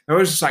always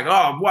just like,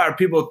 oh, why do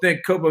people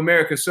think Copa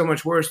America is so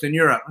much worse than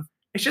Europe?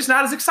 It's just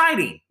not as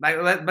exciting. Like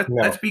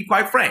let's be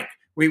quite frank.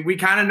 We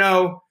kind of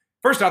know.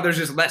 First off, there's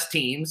just less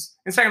teams,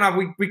 and second off,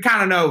 we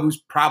kind of know who's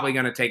probably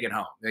going to take it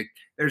home.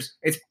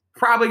 It's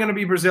probably going to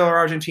be Brazil or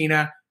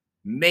Argentina,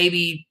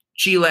 maybe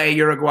Chile,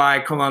 Uruguay,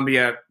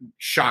 Colombia.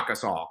 Shock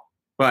us all,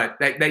 but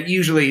that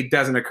usually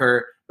doesn't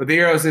occur. But the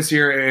Euros this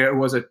year, it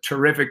was a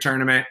terrific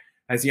tournament,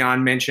 as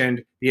Jan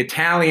mentioned. The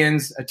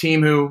Italians, a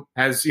team who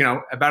has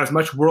about as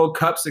much World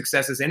Cup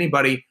success as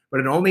anybody, but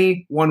it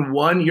only won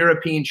one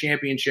European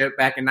championship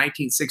back in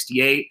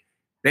 1968.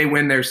 They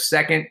win their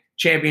second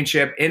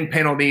championship in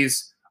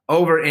penalties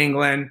over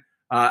England,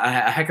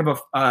 a heck of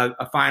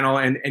a final.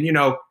 And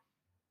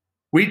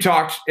we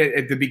talked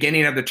at the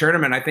beginning of the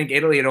tournament. I think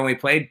Italy had only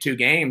played 2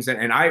 games.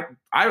 And I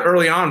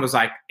early on was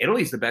like,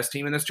 Italy's the best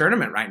team in this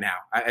tournament right now.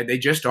 They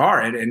just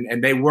are.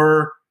 And they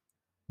were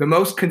the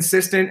most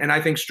consistent and I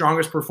think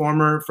strongest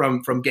performer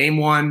from game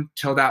 1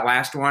 till that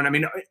last one. I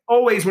mean,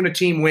 always when a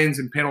team wins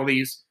in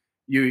penalties,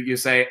 you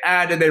say,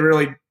 did they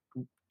really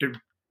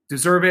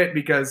deserve it?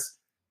 Because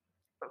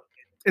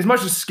as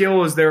much as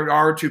skill as there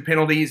are to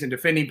penalties and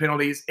defending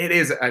penalties, it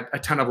is a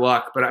ton of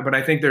luck. But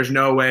I think there's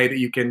no way that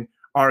you can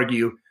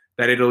argue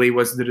that Italy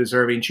was the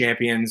deserving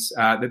champions.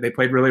 That they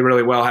played really,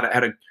 really well.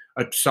 Had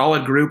a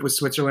solid group with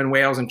Switzerland,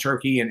 Wales, and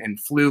Turkey, and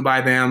flew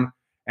by them.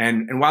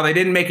 And while they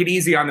didn't make it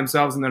easy on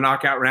themselves in the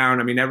knockout round,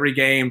 I mean, every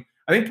game,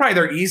 I think probably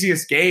their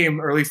easiest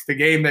game, or at least the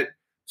game that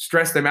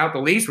stressed them out the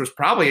least, was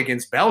probably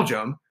against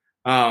Belgium.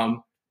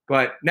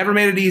 But never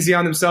made it easy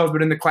on themselves.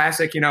 But in the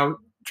classic,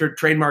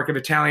 trademark of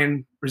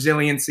Italian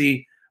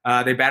resiliency,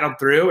 they battled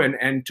through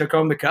and took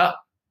home the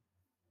cup.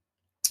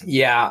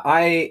 Yeah,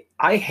 I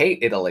hate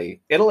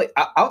Italy.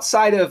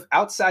 Outside of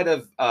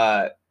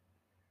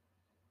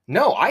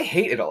no, I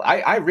hate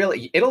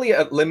Italy. Italy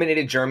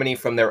eliminated Germany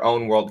from their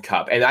own World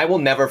Cup, and I will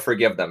never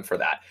forgive them for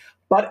that.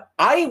 But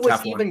I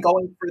was even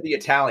going for the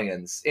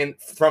Italians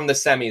from the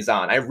semis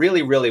on. I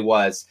really, really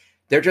was.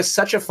 They're just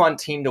such a fun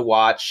team to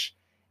watch.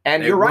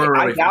 And you're right.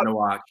 Really fun to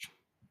watch.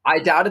 I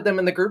doubted them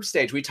in the group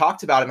stage. We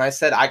talked about it, and I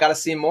said I got to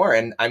see more.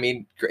 And I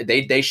mean,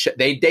 they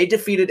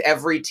defeated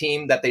every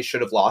team that they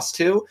should have lost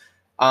to,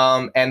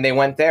 and they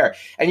went there.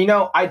 And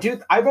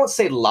I won't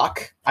say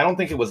luck. I don't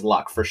think it was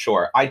luck for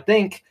sure. I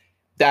think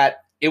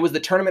that it was the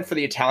tournament for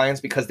the Italians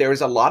because there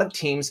was a lot of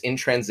teams in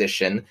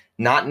transition,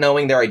 not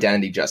knowing their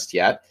identity just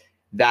yet.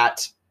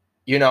 That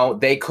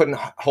they couldn't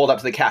hold up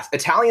to the cast.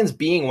 Italians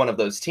being one of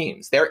those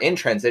teams, they're in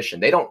transition.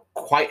 They don't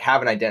quite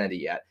have an identity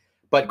yet.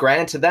 But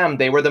granted to them,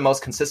 they were the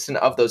most consistent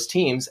of those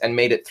teams and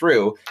made it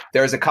through.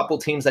 There's a couple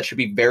teams that should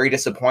be very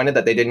disappointed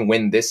that they didn't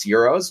win this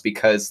Euros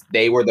because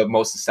they were the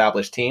most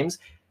established teams.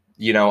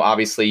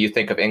 Obviously you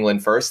think of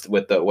England first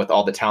with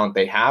all the talent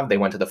they have. They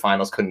went to the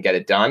finals, couldn't get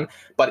it done.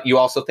 But you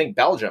also think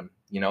Belgium,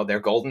 their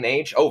golden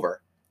age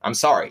over. I'm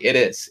sorry, it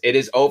is. It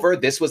is over.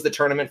 This was the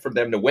tournament for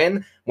them to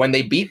win. When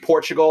they beat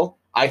Portugal,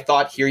 I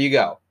thought, here you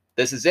go.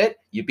 This is it.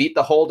 You beat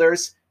the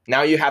holders.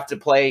 Now you have to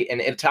play an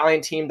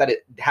Italian team that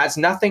it has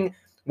nothing.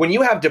 When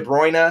you have De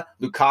Bruyne,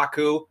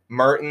 Lukaku,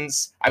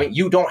 Mertens,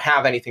 you don't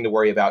have anything to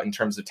worry about in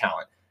terms of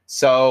talent.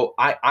 So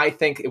I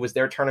think it was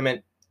their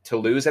tournament to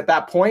lose at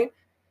that point.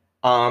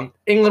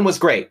 England was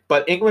great,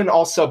 but England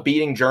also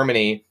beating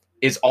Germany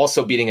is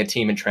also beating a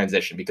team in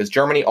transition because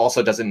Germany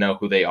also doesn't know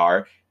who they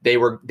are.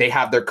 They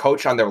have their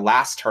coach on their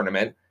last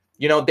tournament.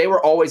 They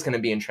were always going to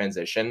be in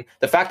transition.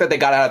 The fact that they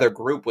got out of their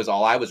group was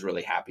all I was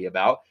really happy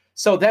about.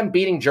 So them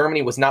beating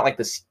Germany was not like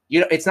this.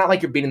 It's not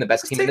like you're beating the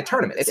best team in the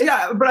tournament.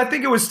 But I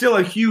think it was still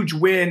a huge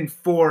win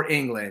for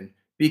England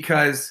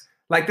because,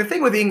 like, the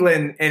thing with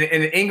England and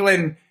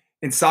England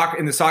in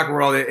the soccer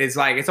world is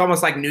like it's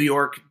almost like New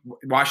York,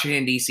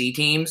 Washington D.C.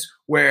 teams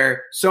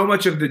where so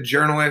much of the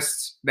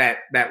journalists that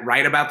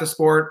write about the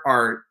sport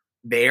are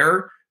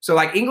there. So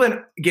like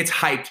England gets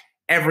hyped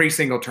every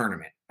single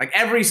tournament. Like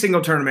every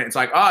single tournament, it's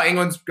like, oh,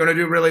 England's going to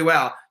do really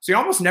well. So you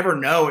almost never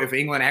know if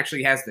England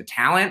actually has the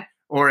talent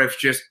or if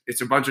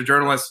it's a bunch of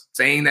journalists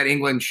saying that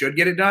England should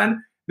get it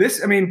done.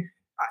 And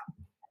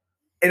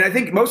I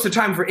think most of the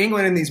time for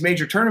England in these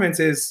major tournaments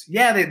is,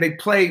 they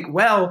play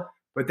well,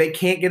 but they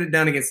can't get it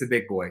done against the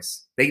big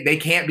boys. They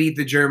can't beat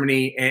the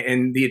Germany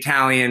and the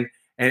Italian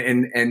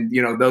and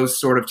those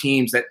sort of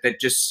teams that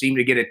just seem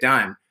to get it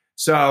done.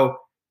 So,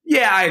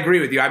 I agree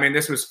with you.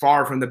 This was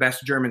far from the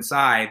best German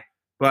side,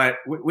 but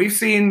we've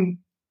seen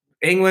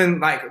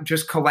England like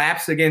just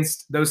collapse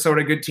against those sort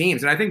of good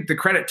teams. And I think the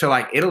credit to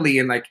like Italy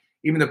and like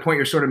even the point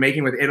you're sort of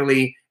making with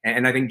Italy,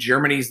 and I think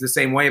Germany's the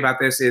same way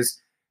about this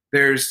is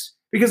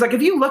because like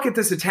if you look at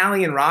this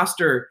Italian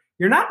roster,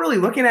 you're not really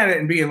looking at it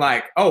and being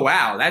like, oh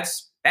wow,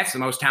 that's the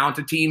most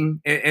talented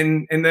team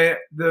in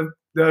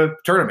the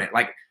tournament.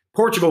 Like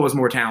Portugal was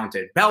more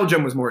talented,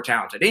 Belgium was more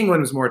talented,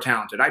 England was more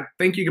talented. I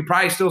think you could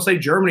probably still say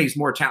Germany's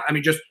more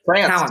talented. Just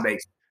talent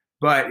based.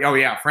 But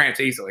France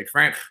easily.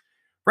 France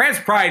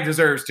probably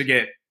deserves to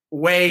get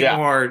way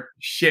more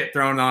shit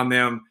thrown on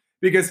them.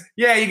 Because,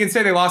 you can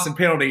say they lost in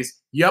penalties.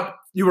 Yep,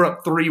 you were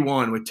up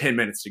 3-1 with 10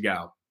 minutes to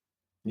go.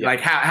 Yep.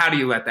 Like, how do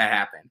you let that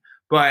happen?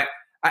 But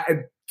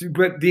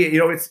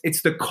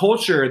it's the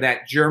culture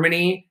that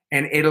Germany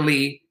and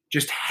Italy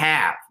just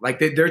have. Like,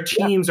 their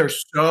teams are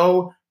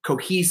so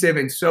cohesive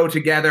and so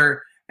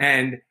together.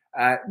 And,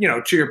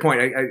 to your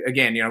point,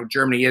 again,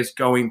 Germany is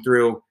going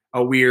through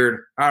a weird,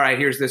 all right,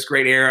 here's this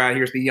great era.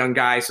 Here's the young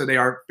guys. So they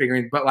are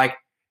figuring, but like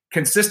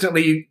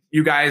consistently,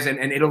 you guys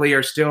and Italy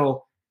are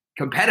still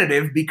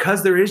competitive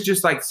because there is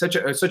just like such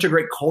a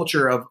great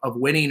culture of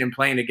winning and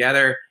playing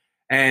together.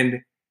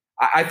 And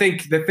I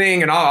think the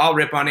thing, and I'll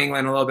rip on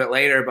England a little bit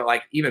later, but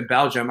like even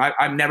Belgium,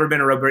 I've never been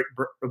a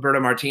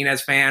Roberto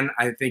Martinez fan.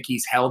 I think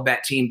he's held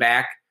that team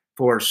back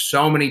for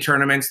so many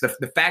tournaments.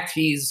 The fact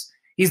he's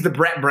the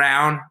Brett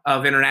Brown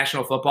of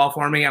international football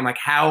for me. I'm like,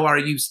 how are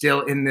you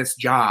still in this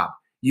job?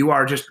 You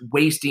are just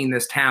wasting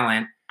this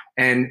talent.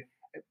 And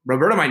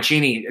Roberto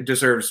Mancini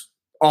deserves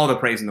all the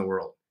praise in the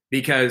world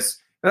because,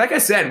 like I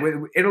said, with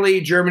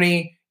Italy,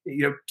 Germany,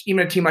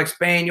 even a team like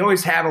Spain, you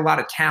always have a lot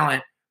of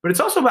talent, but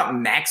it's also about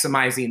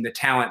maximizing the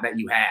talent that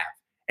you have.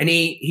 And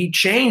he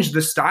changed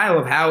the style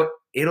of how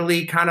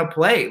Italy kind of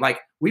play. Like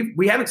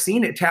we haven't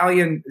seen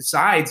Italian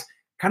sides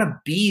kind of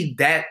be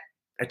that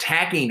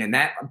attacking and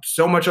that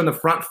so much on the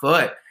front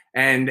foot.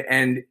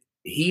 And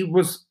he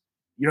was,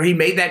 he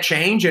made that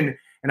change. And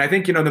I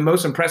think, the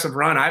most impressive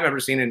run I've ever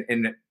seen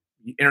in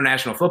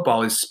international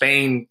football is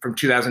Spain from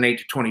 2008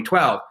 to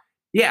 2012.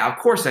 Yeah, of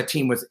course that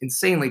team was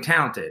insanely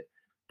talented,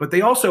 but they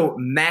also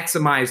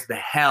maximized the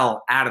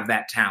hell out of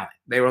that talent.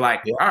 They were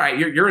like, all right,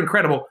 you're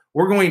incredible.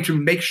 We're going to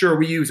make sure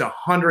we use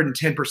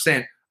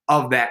 110%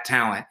 of that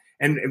talent.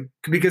 And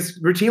because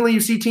routinely you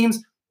see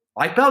teams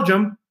like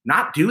Belgium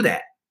not do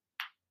that.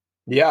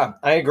 Yeah,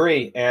 I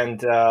agree.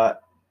 And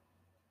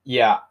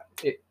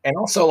and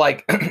also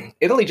like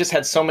Italy just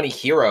had so many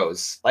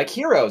heroes. Like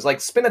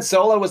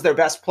Spinazzola was their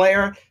best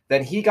player.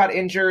 Then he got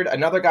injured.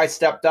 Another guy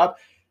stepped up.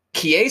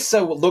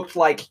 Chiesa looked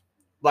like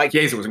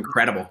Chiesa was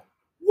incredible.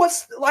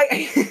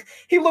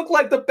 He looked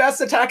like the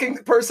best attacking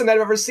person I've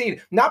ever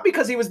seen. Not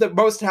because he was the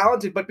most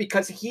talented, but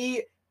because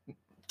he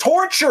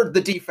tortured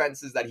the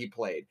defenses that he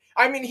played.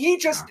 He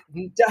just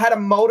had a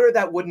motor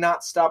that would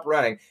not stop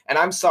running. And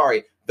I'm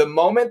sorry, the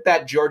moment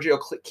that Giorgio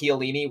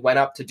Chiellini went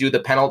up to do the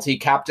penalty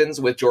captains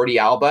with Jordi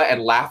Alba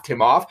and laughed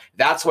him off,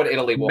 that's what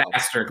Italy won.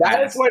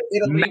 That is what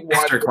Italy won.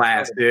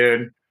 Masterclass,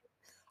 dude.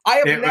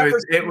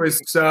 It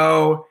was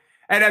so,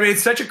 and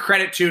it's such a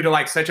credit to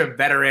like such a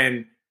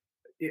veteran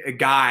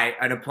guy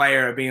and a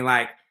player of being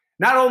like,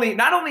 not only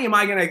am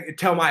I going to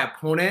tell my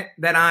opponent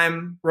that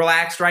I'm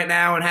relaxed right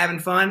now and having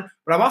fun,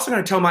 but I'm also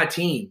going to tell my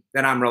team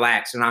that I'm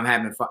relaxed and I'm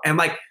having fun. And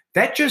like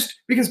that, just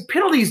because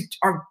penalties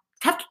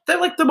they're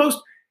like the most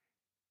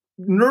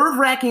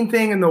nerve-wracking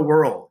thing in the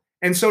world.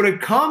 And so to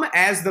come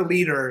as the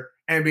leader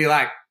and be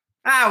like,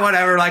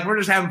 whatever, like we're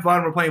just having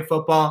fun, we're playing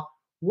football.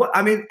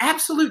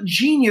 Absolute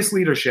genius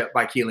leadership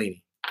by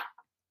Chiellini.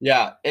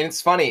 Yeah, and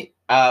it's funny.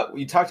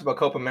 You talked about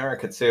Copa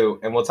America too,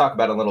 and we'll talk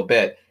about it in a little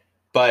bit.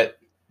 But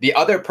the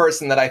other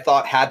person that I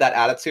thought had that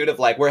attitude of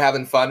like, we're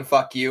having fun,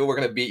 fuck you, we're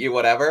going to beat you,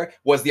 whatever,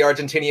 was the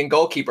Argentinian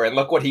goalkeeper. And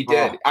look what he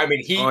did. I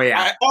mean,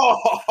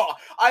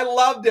 I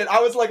loved it. I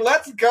was like,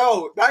 let's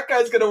go. That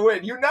guy's going to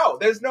win.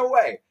 There's no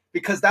way.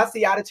 Because that's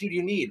the attitude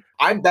you need.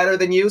 I'm better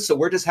than you, so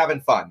we're just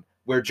having fun.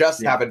 We're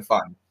just having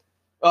fun.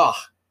 Oh,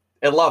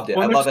 I loved it.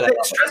 Well, I love it.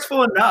 It's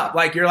stressful enough.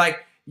 Like, you're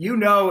like,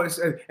 and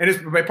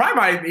it probably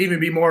might even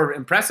be more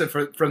impressive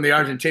from the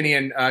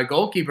Argentinian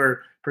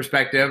goalkeeper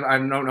perspective. I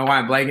don't know why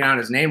I'm blanking on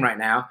his name right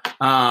now.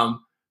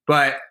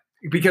 But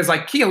because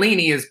like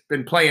Chiellini has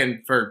been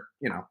playing for,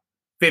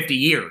 50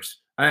 years.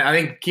 I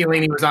think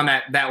Chiellini was on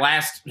that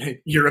last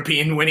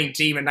European winning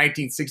team in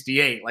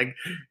 1968. Like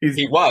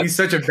he's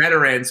such a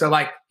veteran. So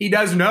like he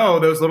does know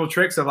those little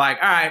tricks of like,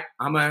 all right,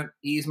 I'm going to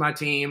ease my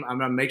team. I'm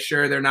going to make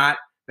sure they're not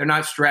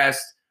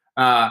stressed.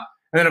 And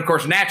then of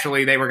course,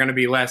 naturally they were going to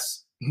be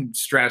less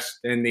stressed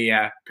in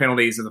the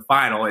penalties of the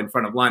final in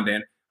front of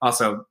London.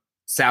 Also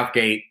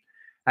Southgate.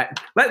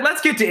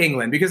 Let's get to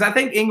England, because I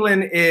think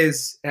England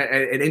is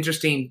an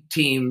interesting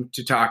team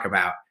to talk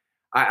about.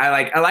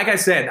 Like I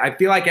said, I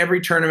feel like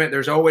every tournament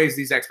there's always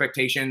these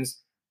expectations.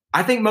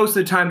 I think most of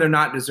the time they're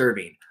not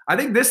deserving. I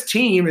think this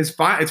team is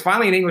fine. It's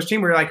finally an English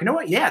team where you're like, you know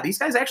what? Yeah, these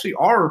guys actually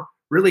are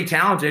really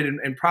talented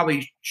and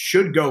probably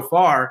should go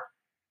far.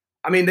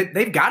 I mean,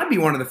 they've got to be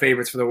one of the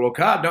favorites for the World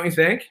Cup, don't you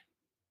think?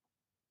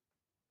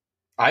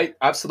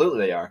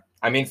 Absolutely they are.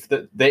 I mean,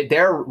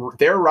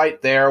 they're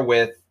right there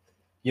with,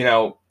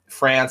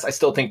 France. I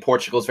still think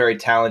Portugal is very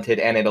talented,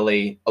 and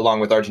Italy,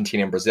 along with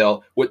Argentina and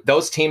Brazil.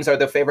 Those teams are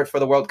the favorite for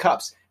the World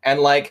Cups. And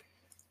like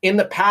in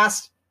the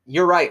past,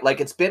 you're right.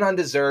 Like it's been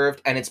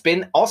undeserved, and it's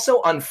been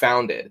also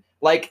unfounded.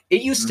 Like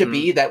it used to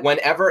be that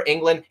whenever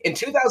England in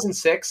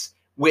 2006,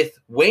 with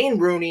Wayne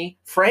Rooney,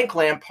 Frank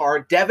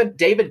Lampard, David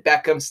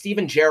Beckham,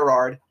 Steven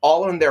Gerrard,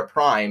 all in their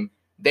prime,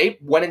 they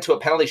went into a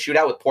penalty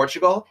shootout with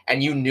Portugal,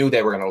 and you knew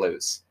they were going to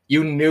lose.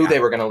 You knew they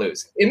were going to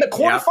lose in the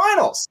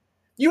quarterfinals.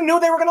 You knew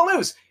they were going to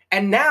lose.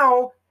 And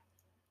now,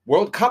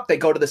 World Cup, they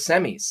go to the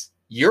semis.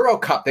 Euro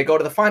Cup, they go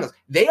to the finals.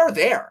 They are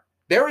there.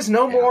 There is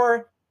no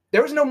more.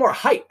 There is no more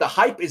hype. The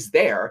hype is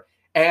there.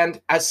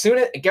 And as soon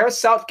as Gareth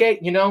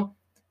Southgate,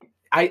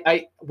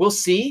 I we'll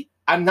see.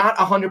 I'm not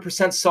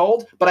 100%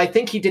 sold, but I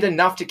think he did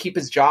enough to keep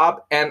his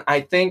job. And I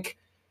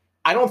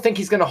don't think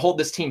he's going to hold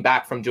this team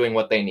back from doing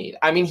what they need.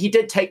 I mean, he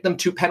did take them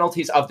to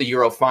penalties of the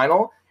Euro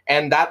final,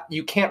 and that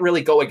you can't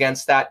really go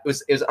against that. It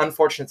was an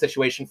unfortunate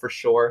situation for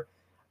sure.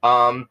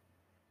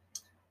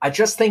 I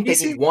just think they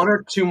need one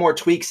or two more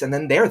tweaks, and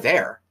then they're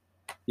there.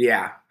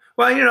 Yeah.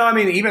 Well,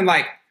 even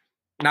like,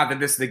 not that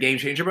this is the game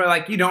changer, but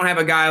like you don't have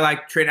a guy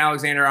like Trent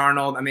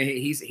Alexander-Arnold. I mean,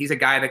 he's a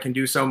guy that can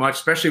do so much,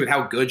 especially with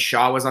how good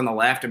Shaw was on the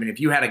left. I mean, if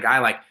you had a guy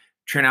like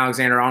Trent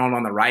Alexander-Arnold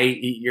on the right,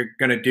 you're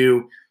going to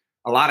do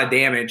a lot of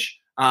damage.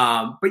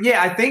 But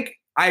yeah, I think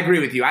I agree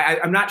with you.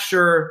 I'm not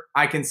sure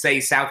I can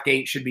say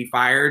Southgate should be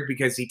fired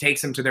because he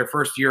takes them to their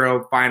first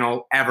Euro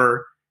final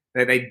ever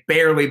that they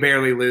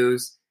barely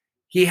lose.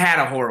 He had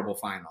a horrible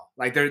final.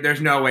 Like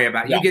there's no way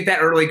about it. Yeah. You get that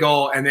early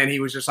goal, and then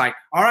he was just like,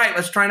 all right,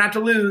 let's try not to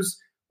lose,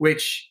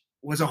 which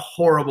was a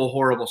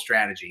horrible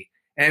strategy.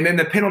 And then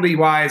the penalty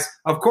wise,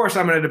 of course,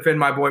 I'm going to defend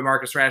my boy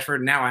Marcus Rashford.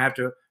 And now I have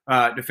to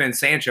defend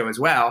Sancho as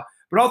well.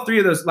 But all three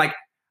of those, like,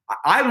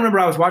 I remember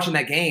I was watching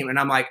that game, and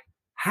I'm like,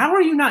 how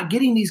are you not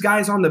getting these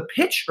guys on the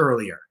pitch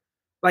earlier?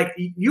 Like,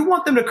 you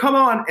want them to come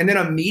on and then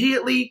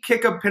immediately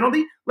kick a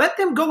penalty? Let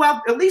them go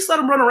out. At least let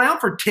them run around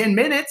for 10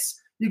 minutes.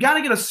 You got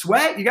to get a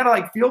sweat. You got to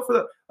like feel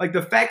for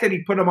the fact that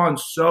he put them on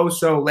so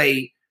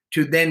late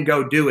to then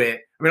go do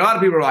it. I mean, a lot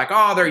of people are like,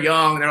 oh, they're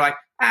young. And they're like,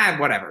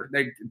 whatever.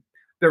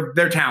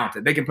 They're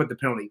talented. They can put the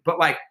penalty. But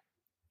like,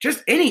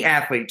 just any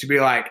athlete to be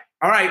like,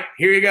 all right,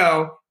 here you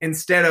go,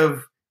 instead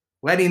of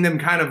letting them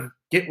kind of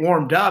get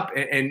warmed up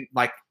and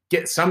like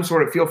get some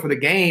sort of feel for the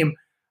game,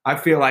 I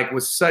feel like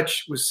was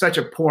such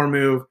a poor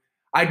move.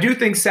 I do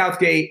think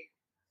Southgate.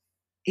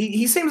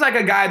 He seems like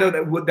a guy, though,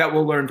 that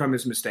will learn from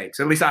his mistakes.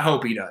 At least I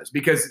hope he does,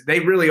 because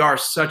they really are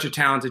such a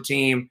talented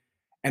team,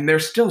 and they're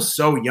still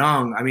so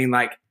young. I mean,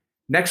 like,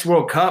 next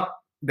World Cup,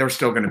 they're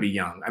still going to be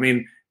young. I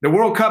mean, the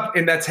World Cup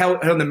that's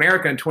held in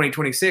America in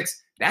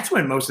 2026, that's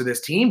when most of this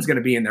team's going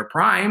to be in their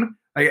prime.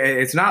 Like,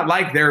 it's not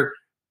like they're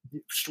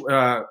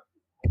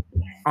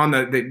on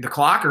the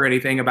clock or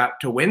anything about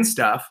to win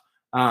stuff.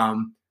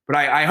 But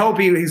I hope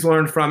he's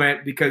learned from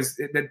it, because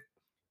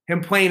him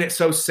playing it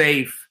so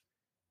safe,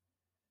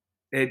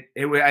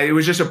 it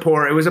was just a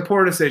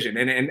poor decision,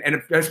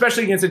 and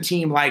especially against a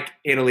team like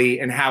Italy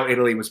and how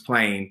Italy was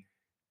playing,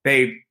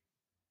 they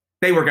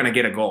they were going to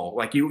get a goal.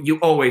 Like you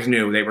always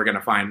knew they were going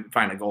to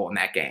find a goal in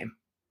that game.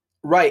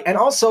 Right. And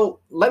also,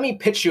 let me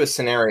pitch you a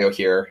scenario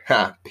here.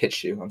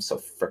 Pitch you. I'm so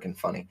freaking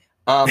funny.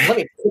 Let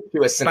me pitch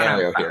you a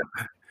scenario here.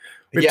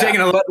 We've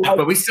taken a little,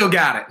 but we still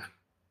got it.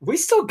 We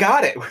still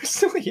got it. We're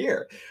still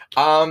here.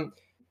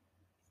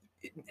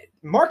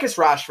 Marcus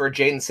Rashford,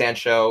 Jadon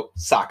Sancho,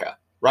 Saka,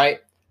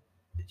 right?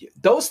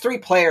 Those three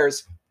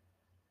players.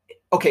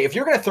 Okay, if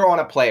you're going to throw on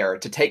a player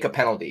to take a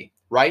penalty,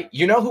 right?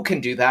 You know who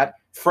can do that?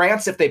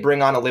 France, if they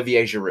bring on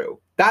Olivier Giroud.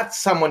 That's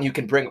someone you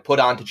can put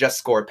on to just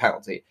score a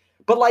penalty.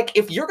 But like,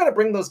 if you're going to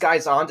bring those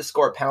guys on to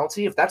score a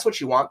penalty, if that's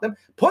what you want them,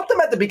 put them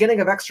at the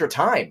beginning of extra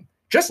time.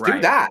 Just do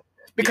that.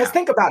 Because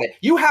think about it.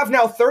 You have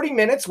now 30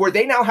 minutes where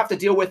they now have to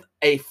deal with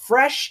a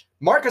fresh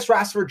Marcus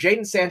Rashford,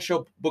 Jadon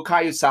Sancho,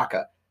 Bukayo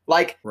Saka.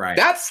 Like,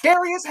 that's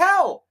scary as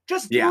hell.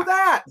 Just do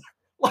that.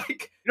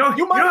 Like, you know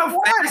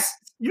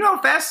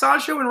how fast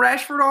Sancho and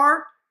Rashford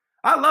are?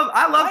 I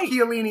love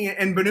Chiellini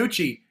and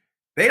Bonucci.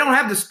 They don't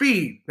have the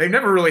speed. They've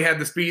never really had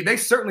the speed. They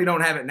certainly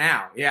don't have it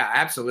now. Yeah,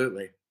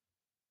 absolutely.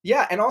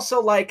 Yeah, and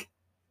also, like,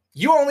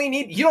 you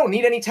don't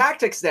need any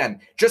tactics then.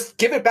 Just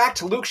give it back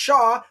to Luke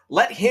Shaw.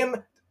 Let him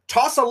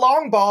toss a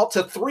long ball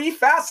to three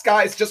fast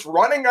guys just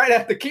running right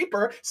at the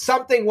keeper.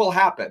 Something will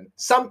happen.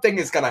 Something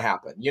is going to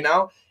happen, you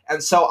know?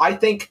 And so I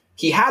think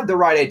he had the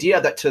right idea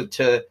that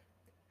to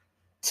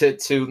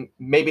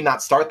maybe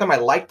not start them. I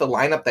like the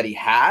lineup that he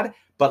had,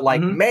 but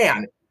like,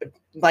 man,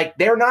 like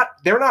they're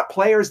not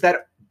players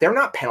that they're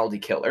not penalty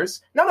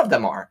killers. None of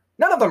them are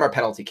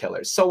penalty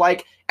killers. So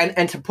like,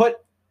 and to put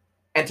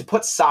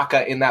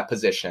Saka in that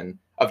position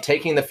of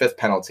taking the fifth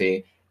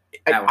penalty,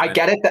 I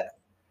get it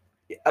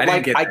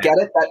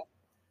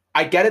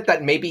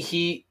that maybe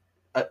he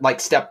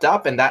stepped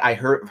up, and that I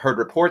heard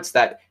reports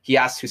that he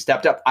asked who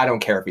stepped up. I don't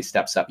care if he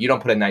steps up. You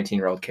don't put a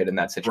 19-year-old kid in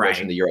that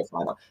situation in the Euro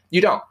final.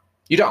 You don't.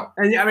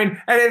 And I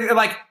mean,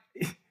 like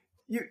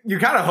you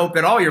kind of hope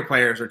that all your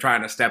players are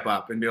trying to step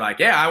up and be like,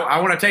 yeah, I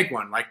want to take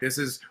one. Like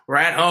we're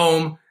at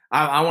home.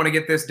 I want to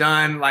get this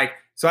done. Like,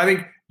 so I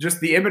think just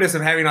the impetus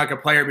of having like a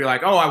player be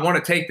like, oh, I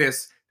want to take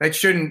this, that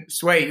shouldn't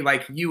sway.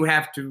 Like you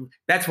have to,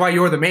 that's why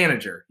you're the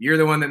manager. You're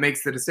the one that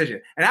makes the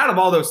decision. And out of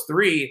all those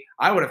three,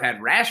 I would have had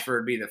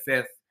Rashford be the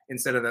fifth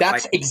instead of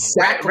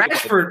exactly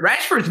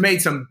Rashford's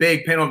made some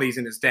big penalties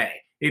in his day.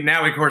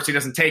 Now, of course, he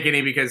doesn't take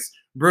any because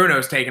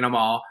Bruno's taking them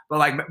all. But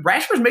like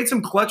Rashford's made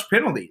some clutch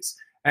penalties.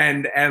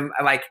 And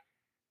like,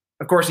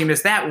 of course, he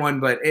missed that one,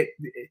 but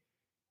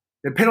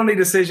the penalty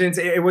decisions,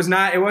 it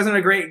wasn't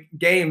a great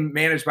game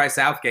managed by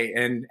Southgate,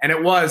 and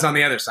it was on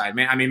the other side.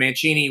 Man, I mean,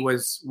 Mancini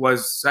was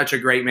such a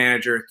great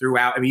manager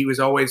throughout. I mean, he was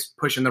always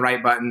pushing the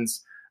right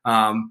buttons,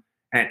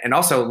 and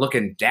also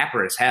looking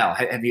dapper as hell.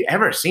 Have you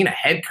ever seen a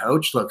head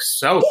coach look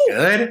so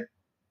good?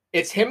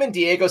 It's him and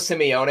Diego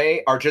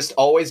Simeone are just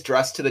always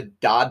dressed to the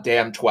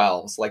goddamn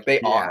 12s. Like they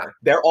are.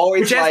 They're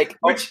always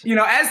which, you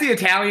know, as the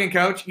Italian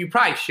coach, you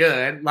probably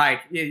should.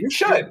 Like you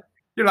should.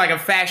 You're like a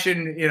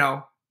fashion, you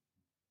know,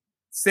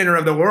 center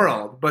of the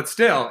world, but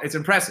still, it's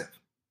impressive.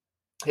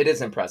 It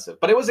is impressive.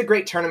 But it was a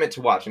great tournament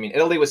to watch. I mean,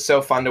 Italy was so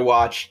fun to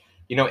watch.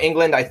 You know,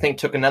 England, I think,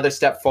 took another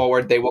step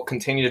forward. They will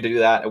continue to do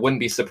that. I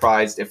wouldn't be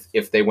surprised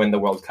if they win the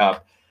World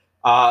Cup.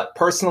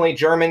 Personally,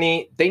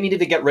 Germany, they needed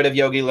to get rid of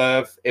Jogi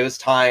Löw. It was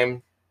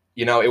time.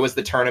 You know, it was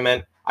the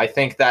tournament. I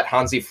think that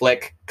Hansi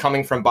Flick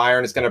coming from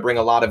Bayern is going to bring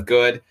a lot of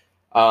good.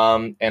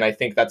 And I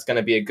think that's going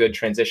to be a good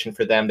transition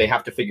for them. They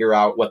have to figure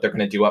out what they're going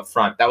to do up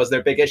front. That was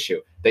their big issue.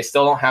 They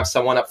still don't have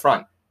someone up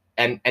front.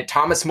 And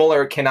Thomas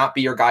Muller cannot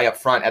be your guy up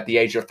front at the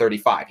age of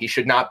 35. He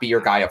should not be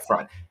your guy up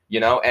front, you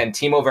know? And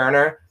Timo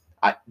Werner,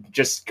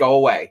 just go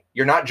away.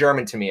 You're not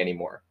German to me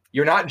anymore.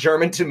 You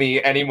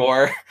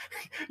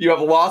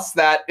have lost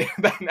that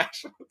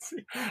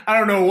nationality. I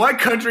don't know what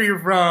country you're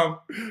from,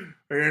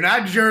 but you're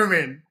not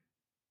German.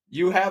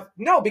 You have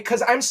no,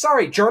 because I'm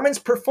sorry, Germans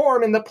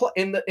perform in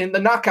the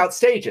knockout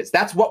stages.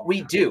 That's what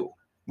we do.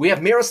 We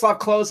have Miroslav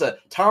Klose,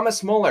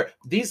 Thomas Muller.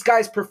 These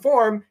guys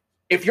perform.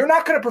 If you're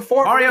not going to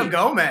perform, Mario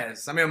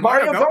Gomez. I mean,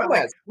 Mario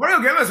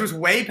Gomez was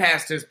way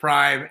past his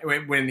prime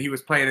when he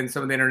was playing in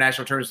some of the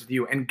international tournaments with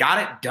you and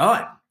got it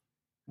done.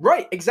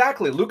 Right,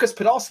 exactly. Lucas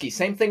Podolski,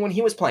 same thing when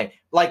he was playing.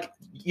 Like,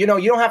 you know,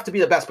 you don't have to be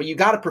the best, but you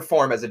got to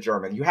perform as a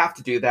German. You have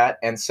to do that.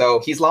 And so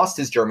he's lost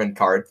his German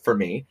card for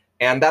me.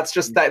 And that's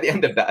just the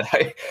end of that.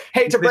 I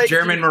hate to break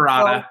German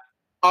Murata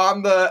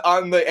on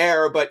the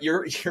air, but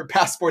your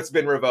passport's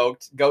been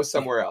revoked. Go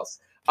somewhere else.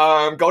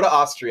 Go to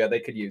Austria.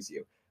 They could use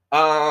you.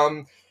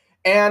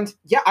 And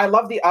yeah, I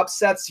love the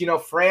upsets. You know,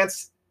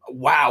 France,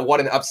 wow,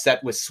 what an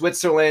upset with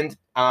Switzerland.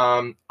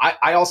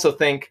 I also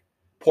think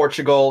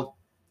Portugal,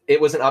 it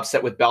was an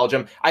upset with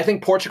Belgium. I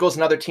think Portugal's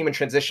another team in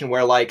transition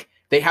where like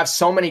they have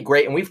so many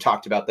great, and we've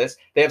talked about this,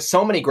 they have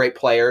so many great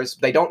players.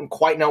 They don't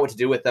quite know what to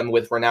do with them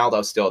with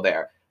Ronaldo still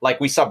there. Like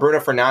we saw Bruno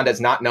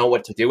Fernandes not know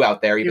what to do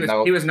out there, even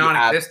though he was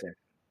non-existent.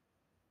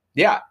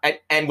 Yeah.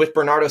 And with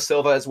Bernardo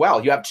Silva as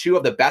well. You have two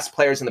of the best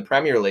players in the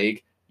Premier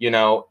League, you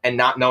know, and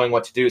not knowing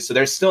what to do. So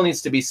there still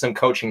needs to be some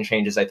coaching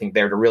changes, I think,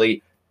 there to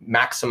really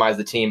maximize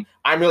the team.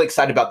 I'm really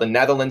excited about the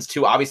Netherlands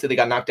too. Obviously, they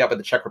got knocked out by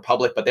the Czech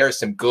Republic, but there are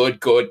some good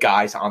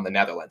guys on the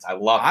Netherlands. I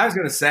love it. I was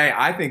going to say,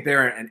 I think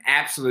they're an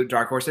absolute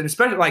dark horse, and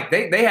especially like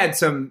they had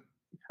some.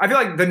 I feel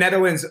like the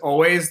Netherlands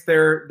always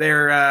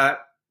the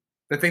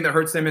thing that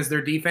hurts them is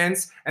their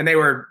defense, and they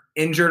were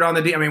injured on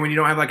the. I mean, when you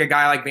don't have like a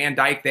guy like Van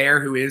Dijk there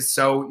who is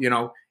so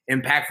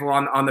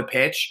impactful on the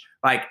pitch,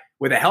 like.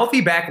 With a healthy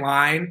back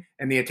line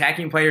and the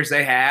attacking players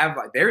they have,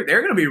 like they're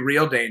going to be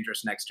real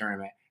dangerous next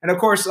tournament. And of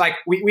course, like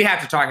we have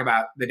to talk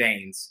about the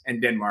Danes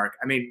and Denmark.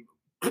 I mean,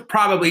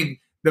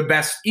 probably the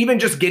best, even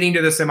just getting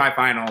to the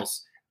semifinals,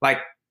 like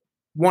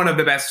one of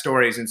the best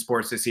stories in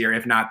sports this year,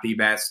 if not the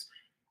best.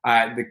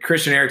 The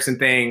Christian Eriksen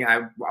thing,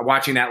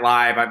 watching that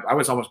live, I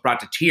was almost brought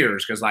to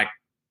tears because like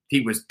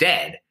he was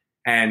dead,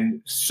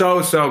 and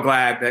so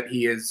glad that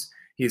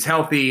he's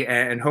healthy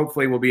and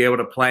hopefully will be able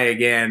to play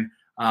again.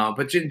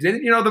 But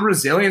the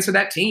resilience of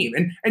that team,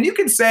 and you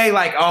can say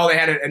like, oh, they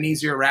had an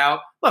easier route.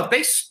 Look,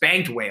 they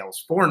spanked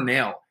Wales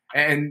 4-0,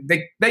 and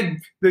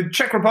the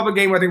Czech Republic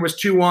game I think was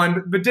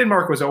 2-1, but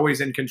Denmark was always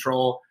in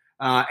control.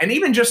 And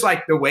even just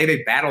like the way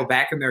they battled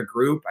back in their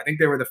group, I think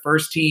they were the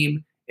first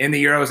team in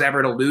the Euros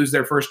ever to lose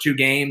their first 2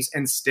 games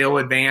and still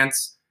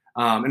advance.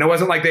 And it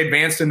wasn't like they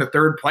advanced in the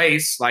 3rd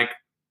place like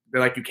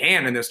you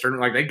can in this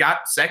tournament. Like they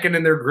got second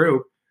in their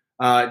group.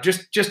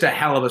 Just a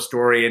hell of a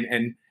story,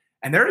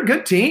 and they're a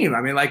good team.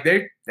 I mean, like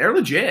they're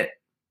legit.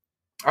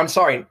 I'm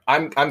sorry.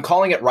 I'm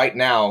calling it right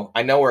now.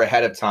 I know we're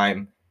ahead of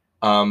time.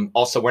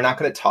 Also, we're not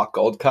going to talk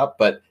Gold Cup,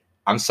 but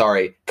I'm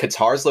sorry.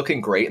 Qatar's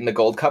looking great in the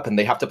Gold Cup, and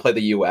they have to play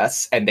the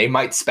U.S., and they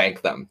might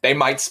spank them. They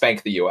might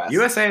spank the U.S.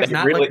 USA has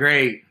not looked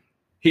great.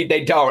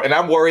 They don't, and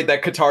I'm worried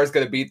that Qatar is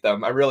going to beat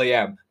them. I really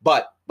am.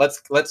 But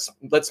let's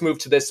move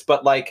to this.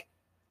 But like,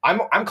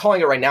 I'm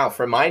calling it right now.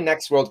 For my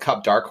next World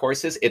Cup dark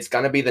horses, it's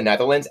going to be the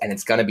Netherlands and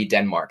it's going to be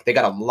Denmark. They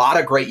got a lot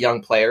of great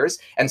young players.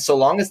 And so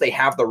long as they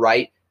have the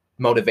right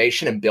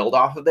motivation and build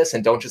off of this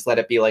and don't just let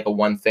it be like a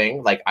one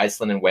thing like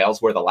Iceland and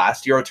Wales were the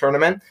last Euro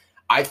tournament,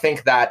 I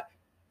think that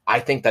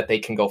they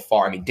can go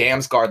far. I mean,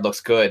 Damsgaard looks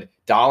good.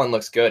 Dahlen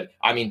looks good.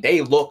 I mean, they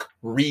look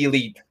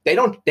really – they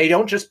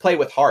don't just play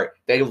with heart.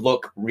 They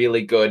look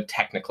really good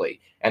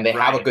technically. And they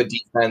have a good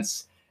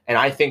defense. And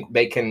I think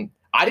they can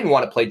 – I didn't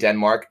want to play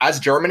Denmark. As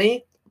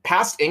Germany –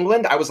 past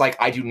England, I was like,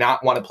 I do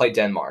not want to play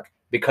Denmark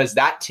because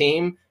that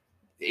team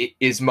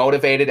is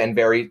motivated and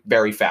very,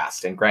 very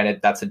fast. And granted,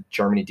 that's a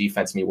Germany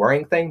defense me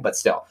worrying thing, but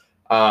still,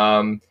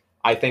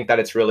 I think that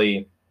it's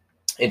really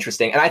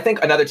interesting. And I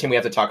think another team we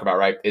have to talk about,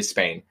 right, is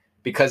Spain,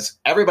 because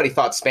everybody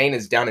thought Spain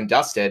is down and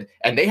dusted,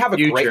 and they have a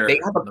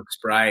looks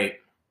bright.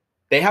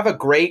 They have a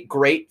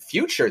great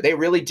future. They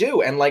really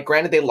do. And like,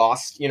 granted, they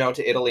lost,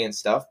 to Italy and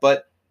stuff,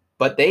 but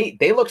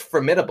they looked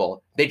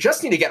formidable. They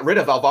just need to get rid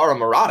of Alvaro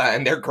Morata,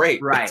 and they're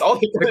great. Right. That's all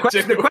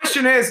the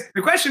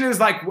question is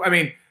like, I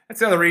mean,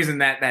 that's the other reason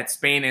that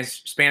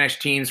Spanish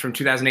teams from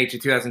 2008 to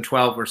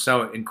 2012 were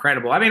so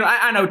incredible. I mean,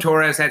 I know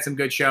Torres had some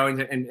good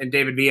showings, and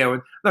David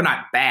Villa, they're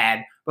not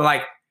bad, but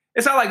like,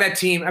 it's not like that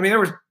team. I mean,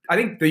 I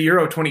think the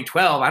Euro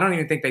 2012, I don't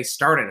even think they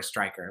started a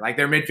striker. Like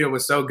their midfield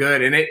was so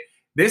good, and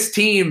this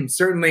team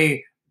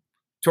certainly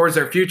towards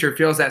their future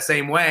feels that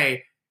same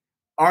way.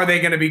 Are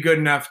they going to be good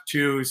enough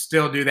to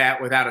still do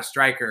that without a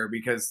striker?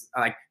 Because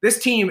like this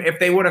team, if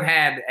they would have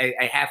had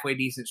a halfway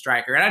decent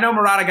striker, and I know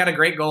Morata got a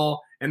great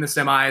goal in the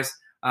semis.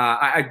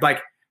 I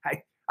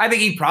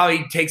think he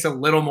probably takes a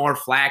little more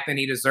flack than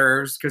he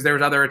deserves because there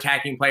was other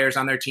attacking players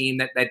on their team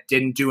that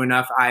didn't do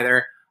enough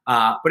either.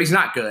 But he's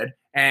not good.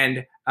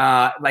 And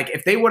like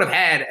if they would have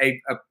had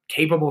a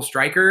capable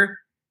striker,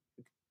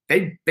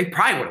 they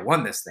probably would have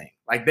won this thing.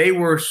 Like they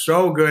were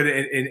so good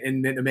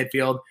in the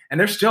midfield, and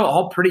they're still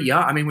all pretty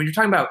young. I mean, when you're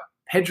talking about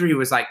Pedri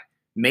was like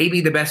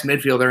maybe the best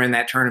midfielder in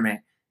that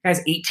tournament. The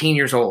guy's 18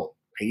 years old,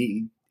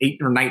 8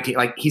 or 19.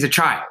 Like he's a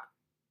child.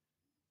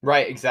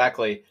 Right,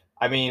 exactly.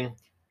 I mean,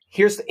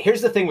 here's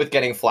the thing with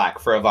getting flack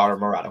for Alvaro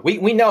Morata.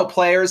 We know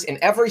players in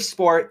every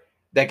sport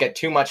that get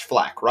too much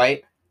flack,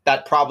 right?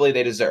 That probably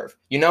they deserve.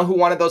 You know who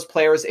one of those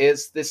players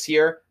is this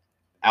year?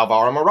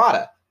 Alvaro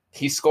Morata.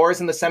 He scores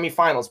in the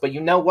semifinals, but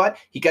you know what?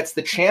 He gets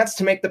the chance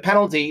to make the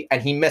penalty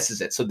and he misses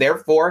it. So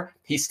therefore,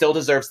 he still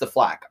deserves the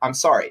flack. I'm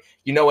sorry.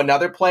 You know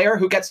another player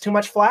who gets too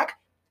much flack?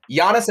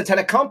 Giannis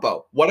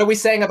Antetokounmpo. What are we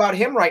saying about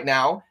him right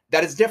now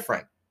that is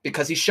different?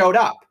 Because he showed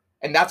up.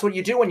 And that's what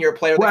you do when you're a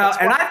player. Well,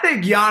 and I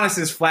think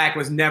Giannis's flack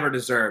was never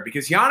deserved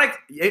because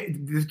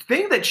the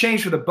thing that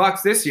changed for the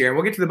Bucks this year, and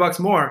we'll get to the Bucks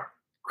more,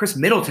 Chris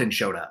Middleton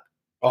showed up.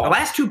 Oh. The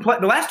last two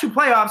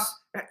playoffs,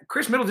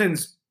 Chris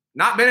Middleton's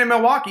not been in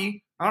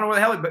Milwaukee. I don't know what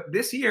the hell, but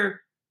this year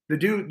the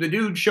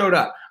dude showed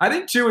up. I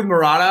think too with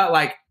Morata,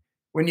 like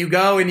when you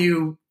go and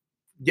you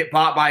get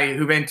bought by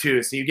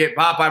Juventus, and you get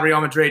bought by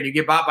Real Madrid, and you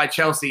get bought by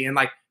Chelsea, and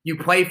like you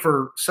play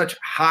for such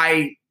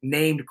high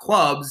named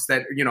clubs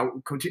that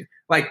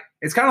like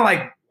it's kind of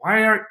like,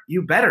 why aren't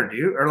you better,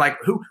 dude? Or like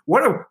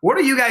what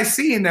are you guys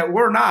seeing that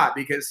we're not?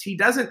 Because he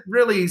doesn't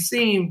really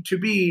seem to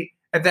be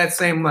at that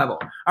same level.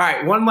 All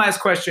right, one last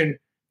question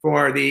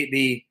for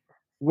the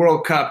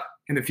World Cup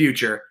in the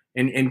future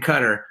in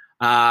Qatar.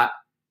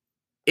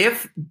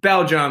 if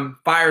Belgium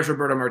fires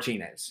Roberto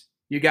Martinez,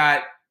 you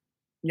got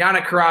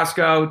Yannick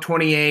Carrasco,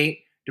 28.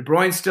 De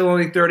Bruyne's still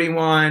only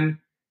 31.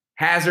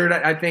 Hazard,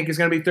 I think, is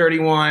going to be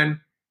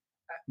 31.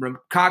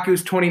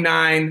 Kaku's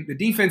 29. The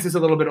defense is a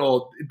little bit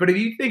old. But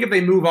if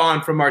they move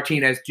on from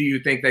Martinez, do you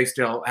think they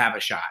still have a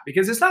shot?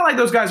 Because it's not like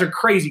those guys are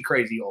crazy,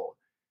 crazy old.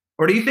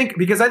 Or do you think –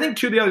 because I think,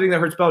 too, the other thing that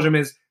hurts Belgium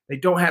is they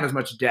don't have as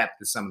much depth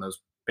as some of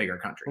those bigger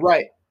countries.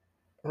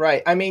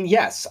 Right. I mean,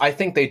 yes, I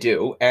think they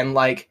do. And,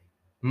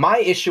 my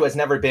issue has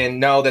never been,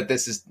 that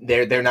this is –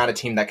 they're not a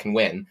team that can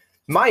win.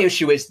 My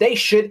issue is they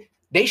should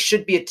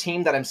be a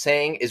team that I'm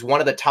saying is one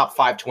of the top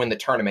 5 to win the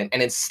tournament.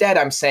 And instead,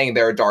 I'm saying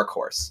they're a dark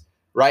horse,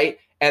 right?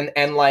 And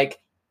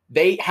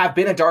they have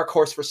been a dark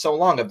horse for so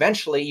long.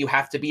 Eventually, you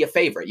have to be a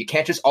favorite. You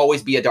can't just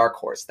always be a dark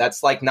horse.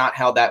 That's not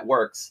how that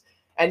works.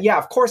 And yeah,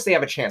 of course they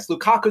have a chance.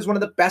 Lukaku is one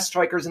of the best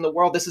strikers in the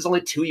world. This is only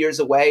 2 years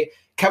away.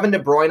 Kevin De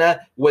Bruyne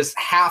was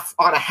half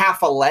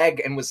a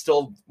leg and was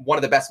still one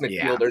of the best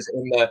midfielders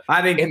in the.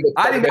 I think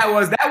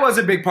that was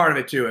a big part of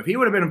it too. If he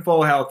would have been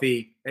full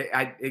healthy,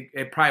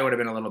 it probably would have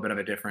been a little bit of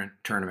a different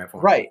tournament for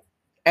him. Right.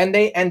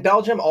 And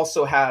Belgium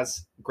also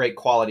has great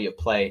quality of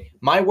play.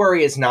 My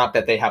worry is not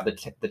that they have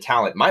the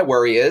talent. My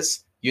worry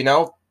is,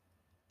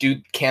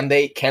 can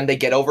they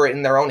get over it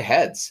in their own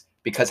heads?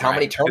 Because how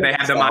many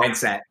tournaments do they have the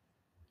mindset?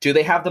 Do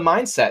they have the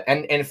mindset?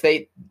 And if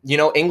they,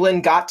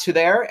 England got to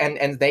there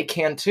and they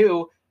can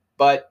too,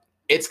 but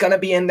it's going to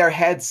be in their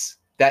heads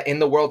that in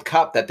the World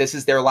Cup, that this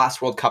is their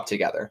last World Cup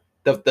together,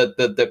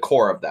 the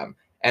core of them.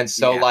 And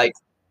so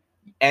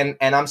and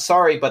I'm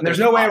sorry, but there's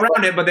no way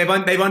around it, but they've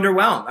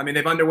underwhelmed. I mean,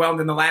 they've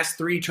underwhelmed in the last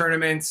 3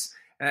 tournaments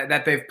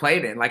that they've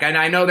played in.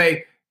 I know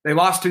they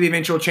lost to the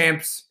eventual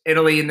champs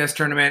Italy in this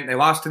tournament. They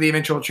lost to the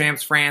eventual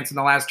champs France in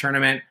the last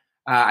tournament.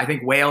 I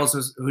think Wales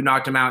was who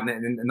knocked them out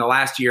in the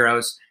last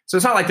Euros. So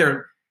it's not like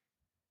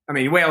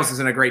Wales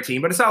isn't a great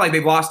team, but it's not like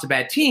they've lost to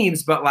bad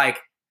teams, but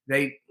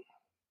they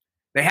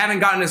haven't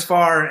gotten as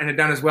far and have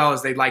done as well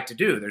as they'd like to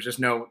do. There's just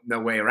no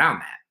way around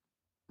that.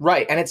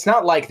 Right. And it's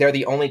not like they're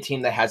the only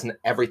team that has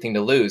everything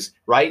to lose,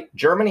 right?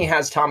 Germany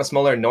has Thomas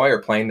Muller and Neuer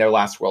playing their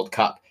last World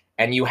Cup.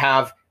 And you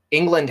have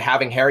England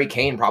having Harry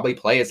Kane probably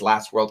play his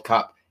last World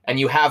Cup.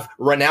 And you have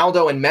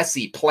Ronaldo and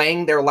Messi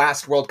playing their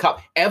last World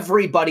Cup.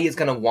 Everybody is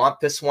going to want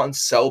this one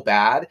so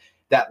bad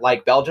that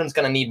Belgium's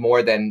going to need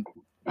more than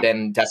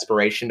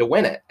desperation to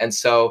win it. And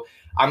so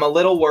I'm a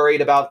little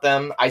worried about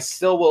them. I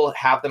still will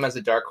have them as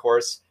a dark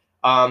horse.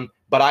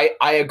 But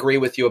I agree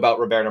with you about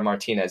Roberto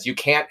Martinez. You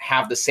can't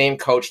have the same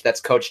coach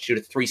that's coached you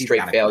to 3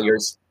 straight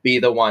failures be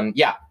the one.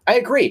 Yeah, I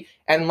agree.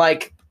 And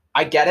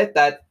I get it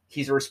that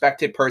he's a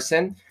respected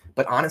person.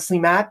 But honestly,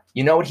 Matt,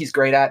 you know what he's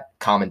great at?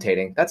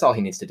 Commentating. That's all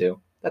he needs to do.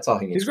 That's all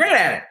he needs. He's great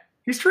at it.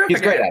 He's terrific.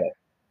 He's great at it.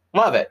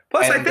 Love it.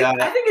 Plus, I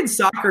think in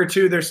soccer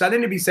too, there's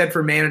something to be said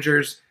for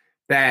managers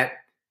that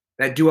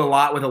do a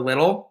lot with a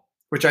little,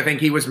 which I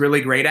think he was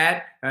really great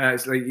at.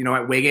 At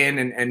Wigan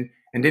and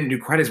didn't do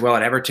quite as well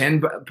at Everton,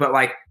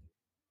 but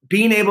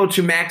being able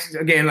to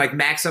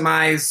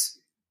maximize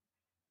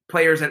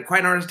players that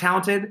quite aren't as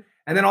talented,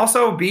 and then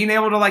also being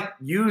able to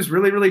use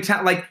really, really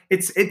talented.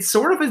 It's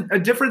sort of a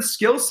different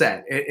skill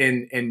set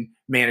in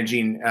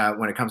managing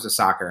when it comes to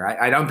soccer.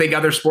 I don't think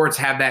other sports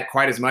have that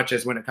quite as much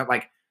as when it comes.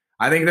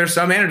 I think there's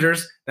some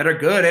managers that are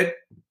good at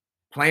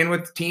playing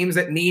with teams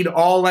that need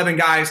all 11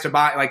 guys to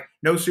buy,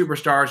 no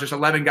superstars, just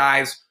 11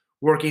 guys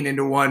working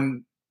into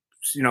one,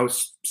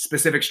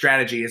 specific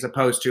strategy, as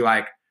opposed to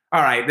all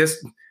right,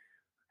 this.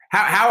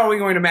 How are we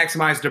going to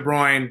maximize De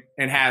Bruyne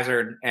and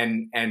Hazard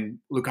and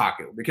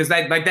Lukaku? Because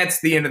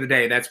that's the end of the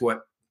day. That's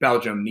what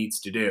Belgium needs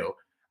to do.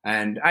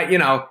 And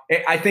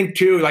I think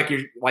too, like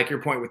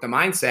your point with the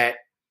mindset.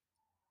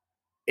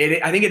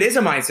 I think it is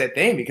a mindset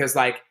thing because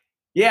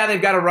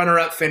they've got a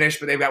runner-up finish,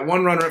 but they've got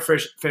one runner-up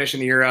finish in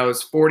the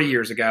Euros 40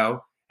 years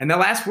ago, and the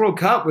last World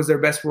Cup was their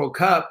best World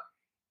Cup,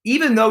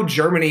 even though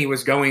Germany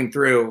was going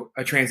through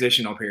a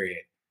transitional period.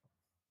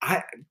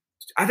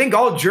 I think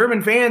all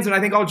German fans and I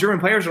think all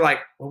German players are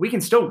well, we can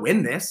still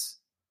win this.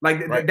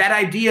 Right. That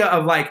idea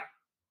of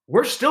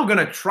we're still going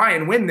to try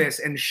and win this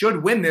and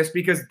should win this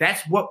because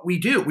that's what we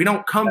do. We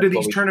don't come to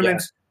these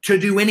tournaments to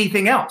do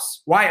anything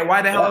else. Why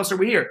the hell else are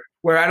we here?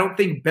 Where I don't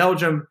think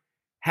Belgium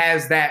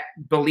has that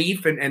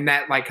belief and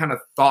that kind of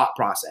thought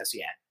process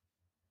yet.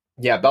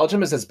 Yeah,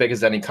 Belgium is as big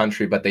as any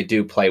country, but they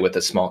do play with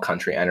a small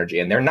country energy,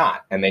 and they're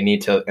not, and they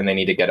need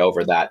to get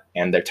over that,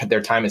 and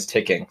their time is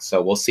ticking.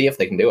 So we'll see if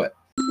they can do it.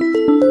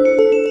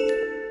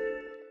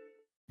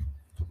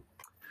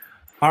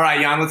 All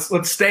right, Jan,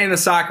 let's stay in the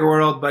soccer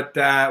world, but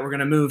we're going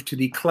to move to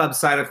the club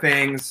side of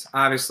things.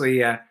 Obviously,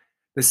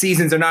 the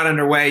seasons are not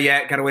underway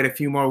yet. Got to wait a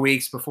few more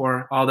weeks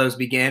before all those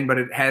begin, but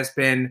it has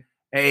been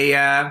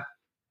an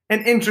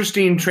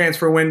interesting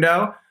transfer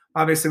window.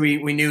 Obviously,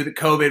 we knew that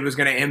COVID was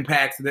going to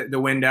impact the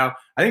window.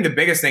 I think the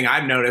biggest thing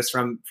I've noticed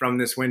from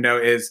this window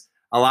is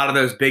a lot of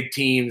those big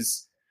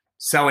teams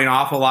selling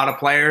off a lot of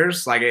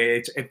players.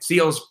 It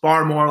feels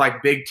far more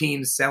like big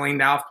teams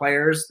selling off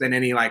players than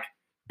any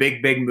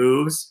big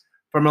moves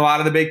from a lot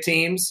of the big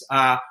teams.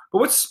 But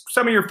what's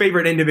some of your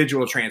favorite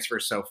individual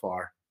transfers so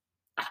far?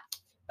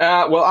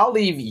 Well, I'll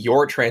leave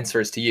your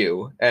transfers to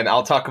you, and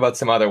I'll talk about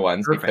some other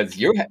ones. Perfect.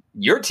 Because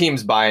your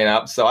team's buying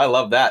up, so I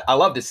love that. I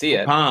love to see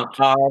it.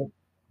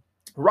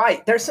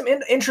 Right. There's some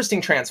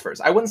interesting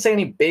transfers. I wouldn't say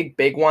any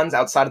big ones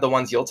outside of the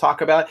ones you'll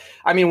talk about.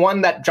 I mean,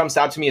 one that jumps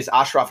out to me is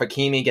Achraf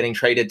Hakimi getting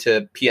traded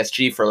to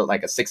PSG for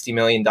like a $60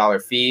 million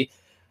fee.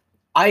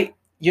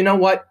 You know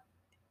what?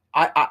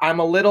 I'm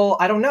a little,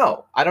 I don't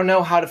know. I don't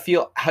know how to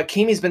feel.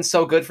 Hakimi's been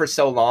so good for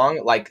so long,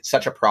 like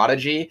such a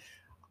prodigy,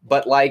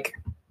 but like,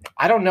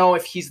 I don't know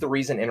if he's the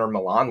reason Inter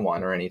Milan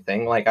won or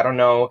anything. Like, I don't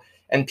know.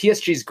 And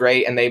PSG's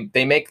great, and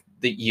they make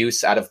the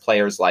use out of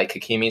players like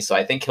Hakimi, so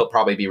I think he'll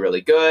probably be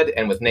really good.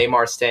 And with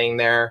Neymar staying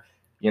there,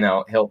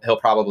 he'll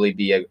probably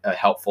be a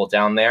helpful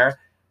down there.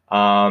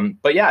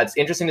 But yeah, it's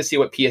interesting to see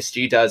what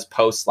PSG does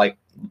post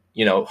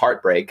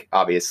heartbreak,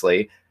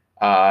 obviously,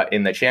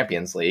 in the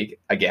Champions League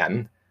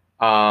again.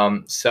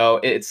 So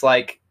it's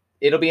like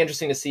it'll be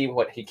interesting to see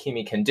what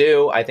Hakimi can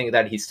do. I think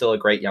that he's still a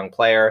great young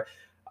player.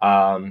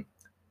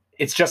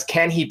 It's just,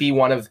 can he be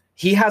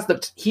he has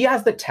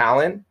the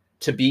talent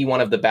to be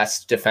one of the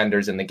best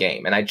defenders in the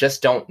game. And I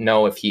just don't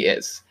know if he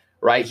is,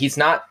 right? He's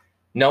not,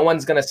 no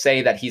one's going to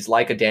say that he's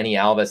like a Dani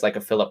Alves, like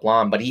a Philipp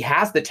Lahm, but he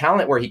has the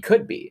talent where he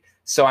could be.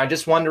 So I'm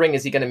just wondering,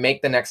 is he going to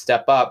make the next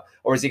step up,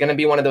 or is he going to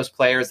be one of those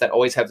players that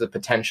always has the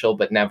potential,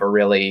 but never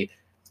really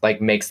like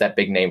makes that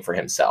big name for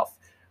himself?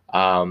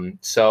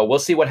 So we'll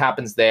see what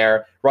happens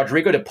there.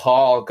 Rodrigo de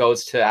Paul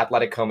goes to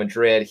Atletico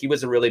Madrid. He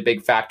was a really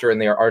big factor in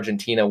their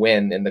Argentina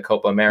win in the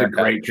Copa America.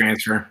 A great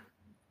transfer.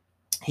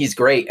 He's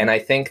great. And I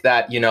think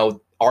that,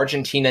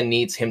 Argentina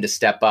needs him to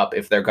step up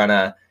if they're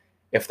gonna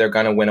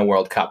win a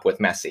World Cup with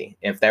Messi.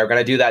 If they're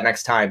gonna do that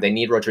next time, they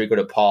need Rodrigo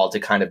de Paul to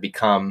kind of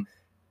become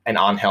an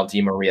Angel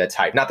Di Maria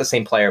type. Not the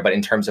same player, but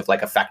in terms of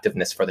like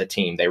effectiveness for the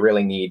team, they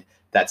really need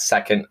that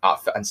second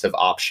offensive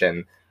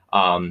option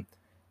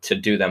to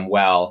do them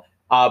well.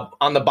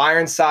 On the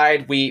Bayern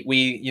side, we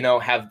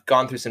have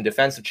gone through some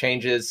defensive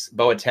changes.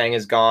 Boateng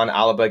is gone.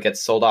 Alaba gets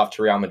sold off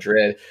to Real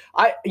Madrid.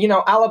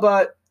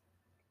 Alaba,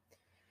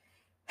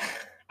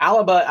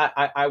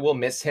 I will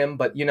miss him,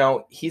 but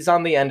he's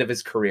on the end of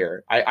his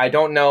career. I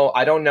don't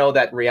know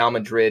that Real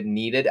Madrid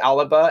needed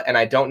Alaba, and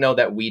I don't know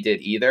that we did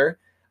either.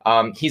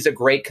 He's a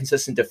great,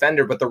 consistent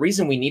defender, but the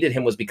reason we needed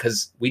him was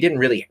because we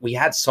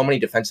had so many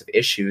defensive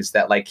issues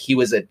that like he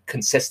was a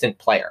consistent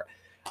player.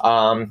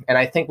 And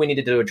I think we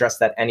needed to address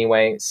that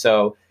anyway.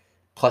 So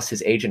plus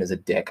his agent is a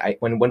dick.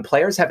 When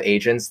players have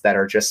agents that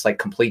are just like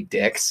complete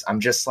dicks, I'm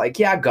just like,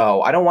 yeah,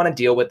 go. I don't want to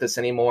deal with this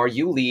anymore.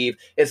 You leave.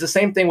 It's the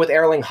same thing with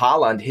Erling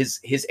Haaland.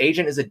 His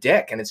agent is a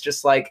dick. And it's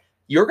just like,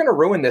 you're going to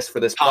ruin this for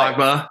this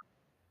player.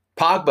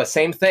 Pogba,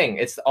 same thing.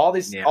 It's all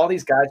these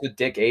guys with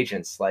dick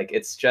agents. Like,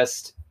 it's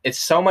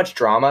so much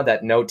drama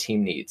that no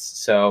team needs.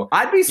 So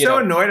I'd be so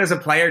annoyed as a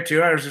player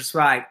too. I was just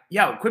like,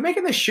 yo, quit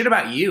making this shit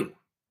about you.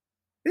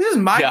 This is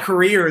my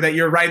career that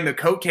you're riding the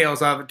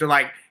coattails of to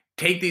like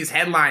take these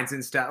headlines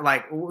and stuff.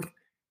 Like,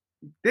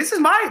 this is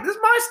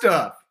my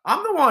stuff.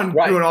 I'm the one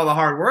doing all the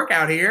hard work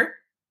out here.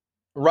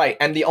 Right.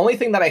 And the only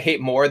thing that I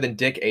hate more than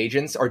dick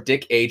agents are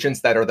dick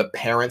agents that are the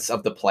parents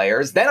of the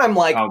players. Then I'm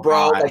like,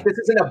 like, this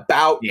isn't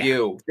about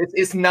you. This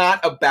is not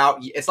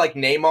about you. It's like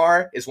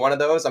Neymar is one of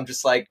those. I'm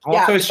just like,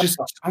 it's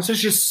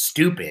just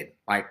stupid.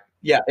 Like,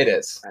 yeah, it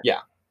is. Yeah,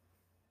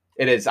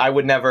 it is. I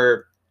would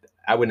never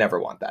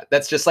want that.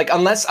 That's just like,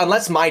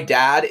 unless my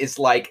dad is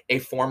like a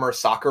former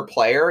soccer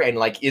player and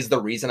like is the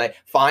reason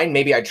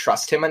maybe I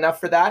trust him enough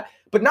for that,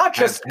 but not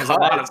just has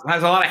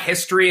a lot of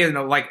history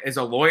and like is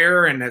a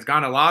lawyer and has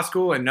gone to law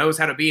school and knows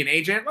how to be an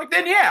agent. Like,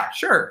 then yeah,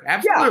 sure,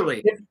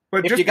 absolutely. Yeah.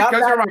 But just because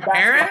you're my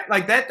parent,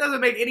 like that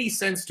doesn't make any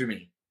sense to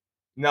me.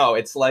 No,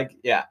 it's like,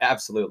 yeah,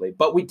 absolutely.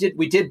 But we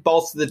did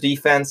bolster the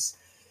defense.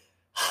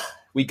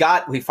 We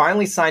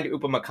finally signed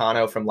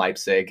Upamecano from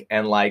Leipzig,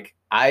 and like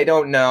I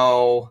don't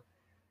know,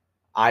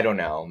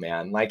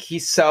 man. Like he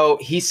so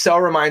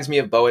reminds me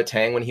of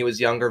Boateng when he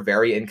was younger,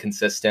 very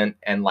inconsistent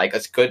and like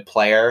a good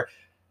player.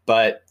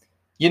 But,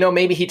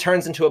 maybe he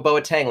turns into a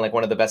Boateng, like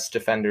one of the best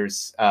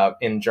defenders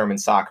in German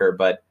soccer,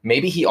 but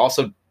maybe he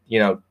also,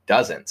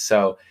 doesn't.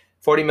 So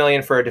 40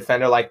 million for a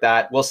defender like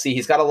that. We'll see.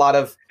 He's got a lot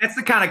of. That's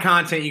the kind of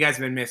content you guys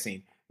have been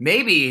missing.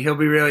 Maybe he'll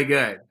be really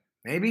good.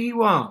 Maybe he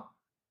won't.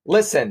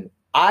 Listen,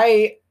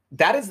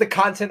 that is the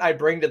content I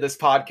bring to this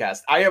podcast.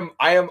 I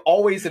am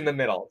always in the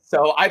middle.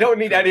 So I don't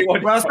need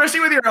anyone. Well,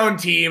 especially with your own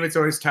team, it's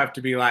always tough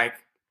to be like,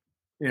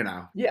 they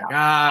got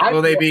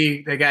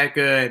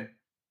good.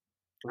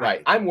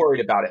 Right. I'm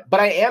worried about it, but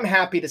I am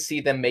happy to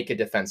see them make a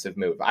defensive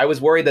move. I was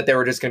worried that they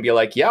were just going to be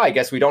like, I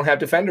guess we don't have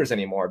defenders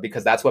anymore,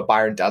 because that's what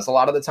Bayern does a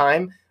lot of the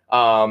time.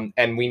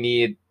 And we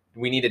need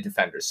a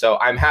defender. So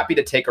I'm happy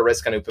to take a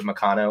risk on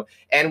Upamecano.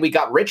 And we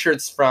got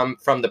Richards from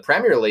the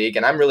Premier League,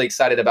 and I'm really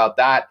excited about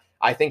that.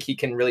 I think he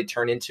can really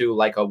turn into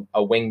like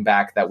a wing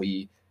back that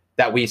we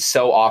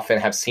so often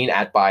have seen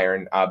at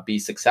Bayern be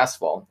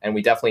successful. And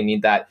we definitely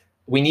need that.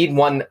 We need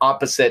one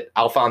opposite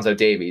Alphonso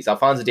Davies.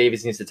 Alphonso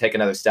Davies needs to take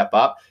another step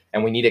up,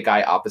 and we need a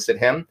guy opposite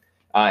him.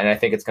 And I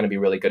think it's going to be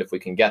really good if we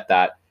can get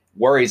that.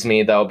 worries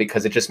me though,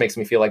 because it just makes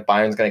me feel like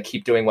Bayern's going to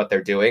keep doing what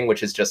they're doing,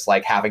 which is just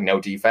like having no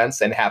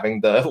defense and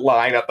having the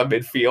line up the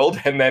midfield,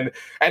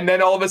 and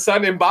then all of a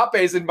sudden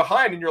Mbappe's in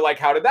behind, and you're like,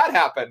 how did that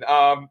happen?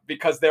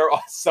 Because they're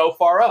so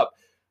far up.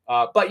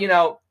 But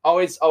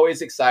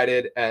always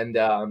excited, and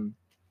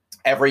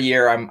every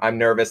year I'm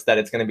nervous that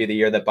it's going to be the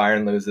year that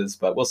Bayern loses,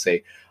 but we'll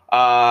see.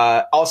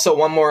 Also,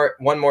 one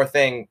more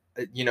thing,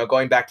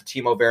 going back to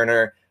Timo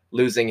Werner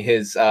losing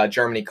his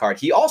Germany card,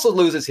 he also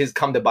loses his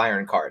come to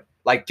Bayern card.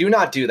 Like, do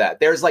not do that.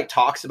 There's like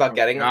talks about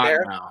getting him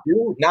there. No.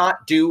 Do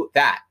not do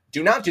that.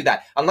 Do not do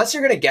that. Unless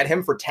you're going to get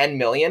him for 10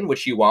 million,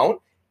 which you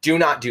won't. Do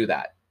not do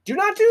that. Do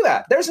not do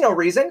that. There's no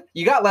reason.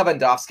 You got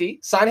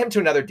Lewandowski. Sign him to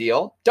another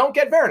deal. Don't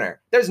get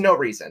Werner. There's no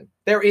reason.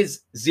 There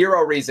is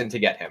zero reason to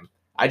get him.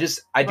 I do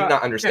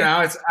not understand.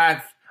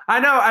 I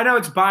know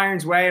it's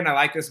Bayern's way, and I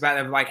like this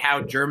about like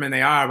how German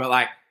they are. But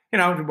like,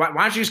 why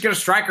don't you just get a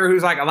striker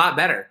who's like a lot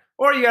better?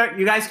 Or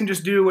you guys can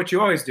just do what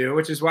you always do,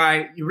 which is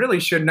why you really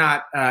should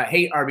not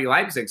hate RB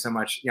Leipzig so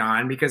much,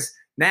 Jan, because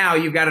now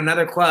you've got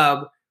another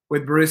club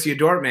with Borussia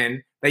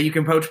Dortmund that you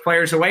can poach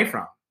players away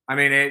from. I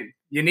mean,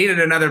 you needed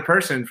another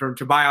person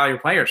to buy all your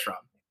players from.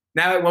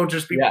 Now it won't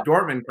just be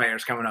Dortmund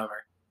players coming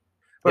over.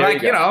 But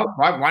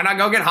why not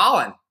go get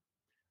Haaland?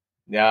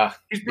 Yeah.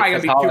 He's probably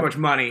going to be too much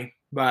money,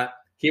 but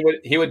he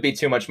would be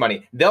too much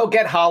money. They'll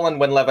get Haaland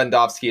when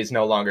Lewandowski is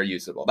no longer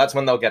usable. That's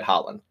when they'll get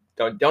Haaland.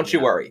 Don't you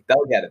worry.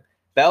 They'll get him.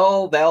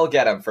 They'll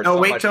get him for. He'll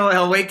wait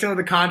till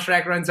the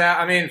contract runs out.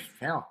 I mean,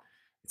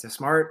 it's a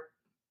smart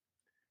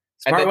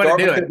way to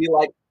do it. Be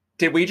like,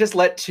 did we just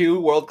let 2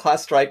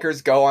 world-class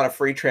strikers go on a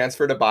free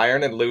transfer to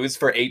Bayern and lose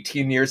for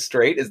 18 years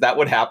straight? Is that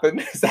what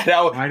happened? Is that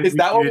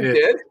what we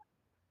did?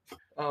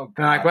 Oh,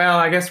 God. Like, well,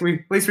 I guess at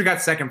least we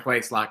got second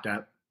place locked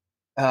up.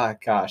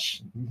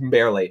 Gosh,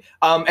 barely.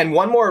 And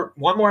one more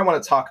I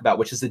want to talk about,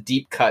 which is a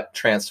deep cut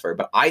transfer,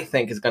 but I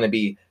think is going to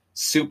be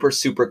super,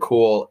 super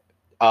cool.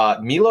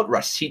 Milot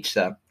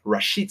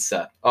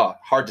Rashica. Oh,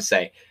 hard to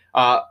say.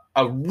 A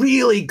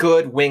really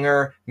good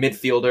winger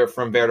midfielder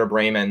from Werder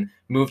Bremen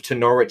moved to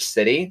Norwich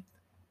City.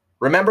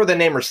 Remember the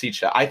name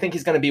Rashica. I think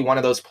he's going to be one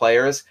of those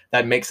players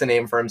that makes a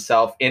name for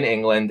himself in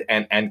England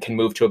and can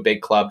move to a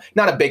big club.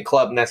 Not a big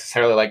club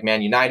necessarily like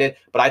Man United,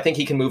 but I think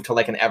he can move to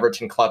like an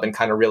Everton club and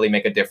kind of really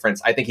make a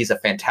difference. I think he's a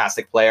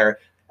fantastic player.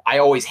 I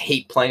always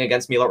hate playing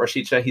against Milot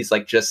Rashica.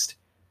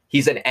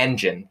 He's an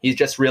engine. He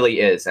just really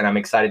is. And I'm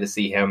excited to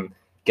see him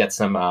get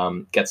some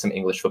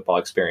English football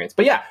experience.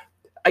 But yeah,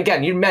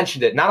 again, you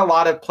mentioned it. Not a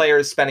lot of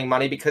players spending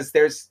money because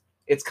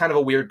it's kind of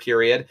a weird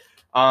period.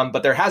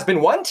 But there has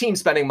been one team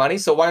spending money,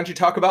 so why don't you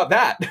talk about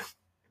that?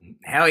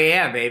 Hell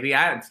yeah, baby.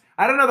 I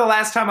don't know the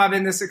last time I've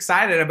been this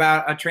excited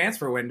about a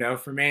transfer window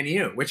for Man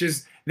U, which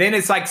is then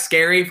it's like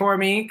scary for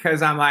me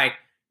because I'm like,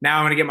 now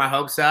I'm going to get my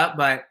hopes up.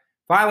 But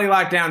finally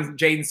locked down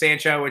Jadon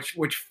Sancho,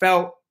 which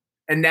felt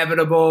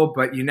inevitable,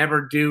 but you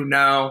never do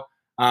know.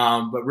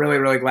 But really,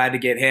 really glad to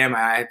get him.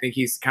 I think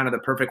he's kind of the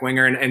perfect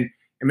winger. And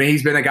I mean,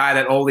 he's been a guy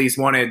that Ole's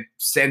wanted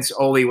since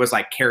Ole was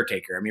like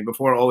caretaker. I mean,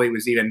 before Ole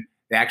was even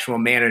the actual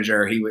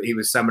manager, he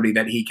was somebody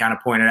that he kind of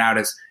pointed out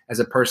as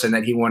a person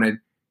that he wanted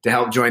to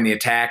help join the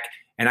attack.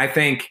 And I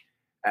think,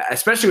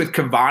 especially with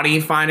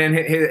Cavani finding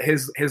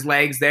his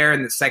legs there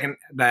in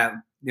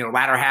the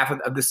latter half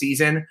of the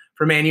season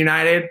for Man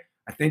United,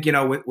 I think,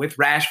 with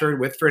Rashford,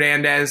 with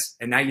Fernandes,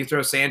 and now you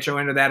throw Sancho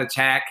into that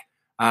attack.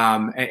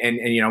 And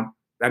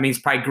that means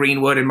probably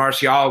Greenwood and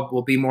Martial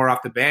will be more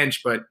off the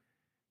bench, but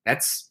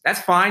that's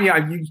fine.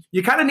 Yeah,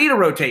 you kind of need a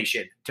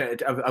rotation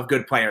of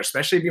good players,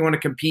 especially if you want to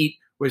compete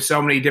with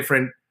so many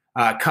different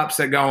cups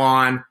that go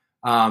on.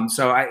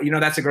 So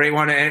that's a great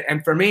one.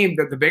 And for me,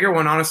 the bigger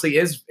one, honestly,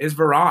 is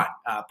Varane.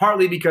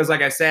 Partly because,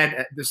 like I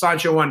said, the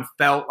Sancho one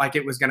felt like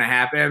it was going to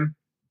happen.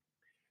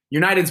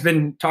 United's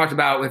been talked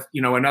about with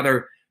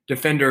another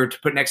defender to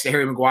put next to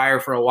Harry Maguire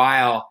for a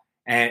while,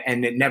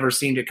 and it never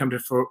seemed to come to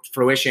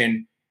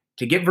fruition.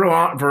 To get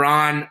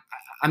Varane,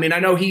 I mean, I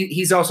know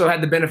he's also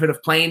had the benefit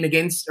of playing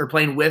against or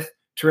playing with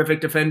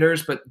terrific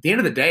defenders, but at the end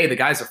of the day, the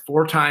guy's a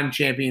 4-time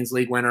Champions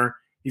League winner.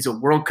 He's a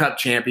World Cup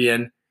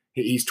champion.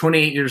 He's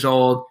 28 years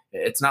old.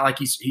 It's not like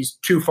he's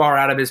too far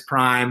out of his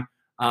prime.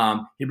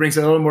 He brings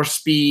a little more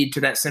speed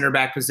to that center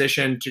back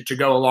position to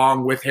go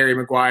along with Harry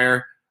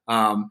Maguire.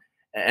 And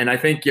I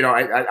think,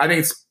 I think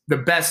it's the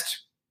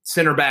best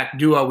center back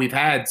duo we've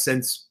had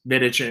since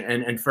Vidic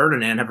and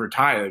Ferdinand have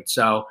retired.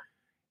 So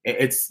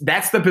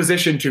that's the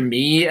position to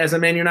me as a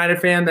Man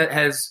United fan that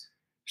has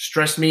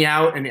stressed me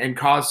out and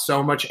caused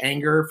so much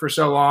anger for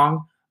so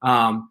long.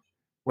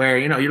 Where,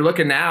 you're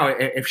looking now,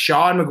 if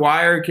Shaw and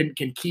Maguire can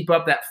keep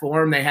up that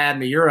form they had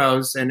in the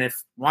Euros, and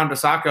if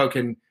Wan-Bissaka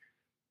can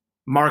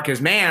mark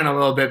his man a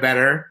little bit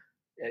better,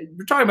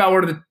 we're talking about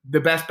one of the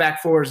best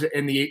back fours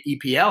in the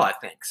EPL, I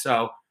think.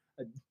 So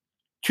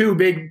 2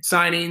 big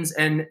signings,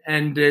 and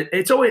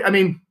it's always, I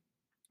mean,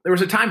 there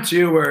was a time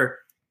too where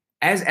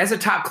as a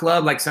top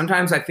club, like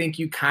sometimes I think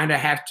you kind of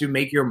have to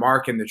make your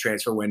mark in the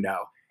transfer window.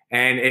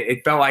 And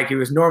it felt like it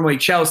was normally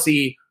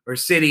Chelsea or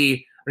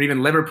City or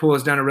even Liverpool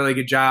has done a really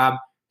good job.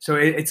 So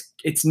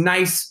it's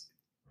nice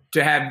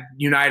to have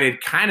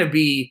United kind of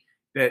be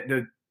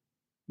the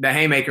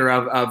haymaker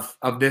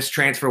of this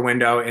transfer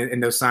window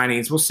and those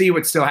signings. We'll see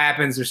what still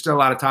happens. There's still a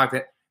lot of talk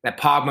that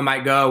Pogba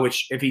might go,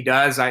 which if he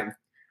does, I'm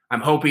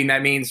hoping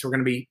that means we're going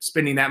to be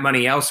spending that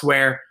money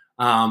elsewhere.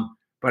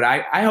 But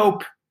I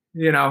hope,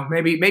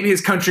 maybe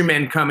his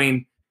countrymen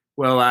coming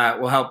will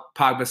help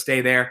Pogba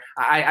stay there.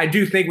 I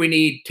do think we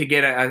need to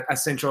get a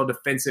central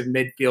defensive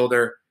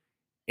midfielder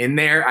in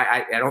there.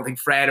 I don't think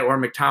Fred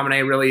or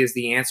McTominay really is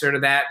the answer to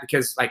that,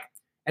 because like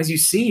as you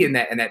see in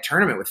that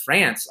tournament with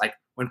France, like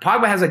when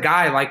Pogba has a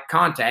guy like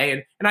Conte,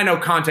 and I know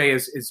Conte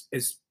is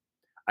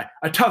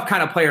a tough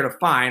kind of player to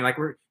find. Like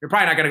you're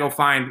probably not going to go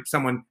find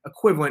someone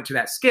equivalent to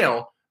that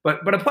skill,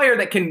 but a player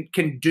that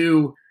can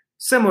do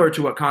similar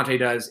to what Conte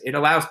does. It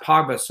allows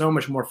Pogba so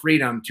much more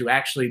freedom to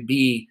actually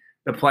be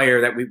the player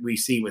that we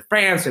see with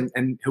France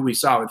and who we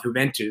saw with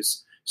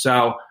Juventus.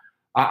 So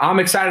I'm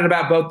excited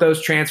about both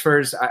those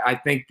transfers. I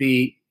think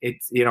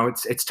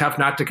it's tough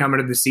not to come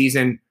into the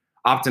season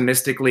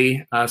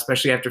optimistically,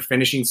 especially after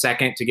finishing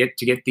second to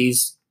get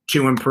these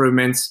two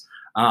improvements.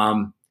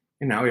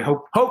 We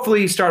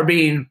hopefully start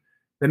being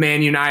the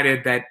Man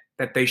United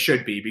that they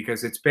should be,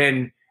 because it's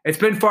been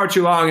far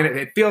too long, and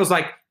it feels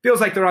like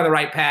they're on the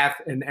right path,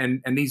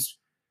 and these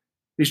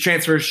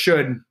transfers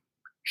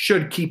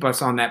should keep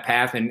us on that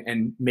path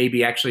and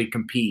maybe actually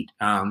compete.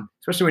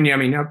 Especially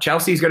when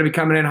Chelsea's going to be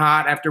coming in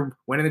hot after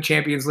winning the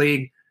Champions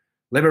League.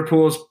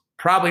 Liverpool's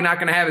probably not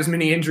going to have as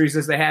many injuries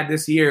as they had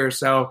this year,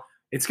 so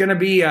it's going to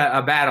be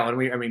a battle. And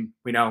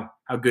we know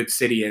how good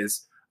City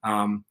is.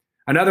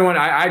 Another one,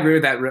 I agree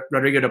with that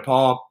Rodrigo de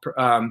Paul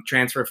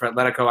transfer for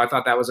Atletico. I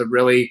thought that was a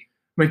really,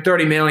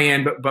 $30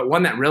 million, but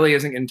one that really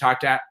isn't getting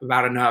talked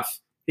about enough.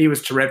 He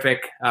was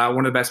terrific, one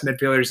of the best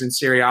midfielders in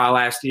Serie A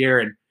last year,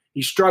 and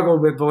he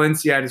struggled with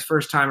Valencia at his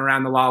first time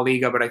around the La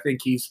Liga, but I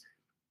think he's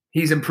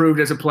improved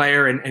as a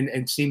player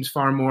and seems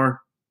far more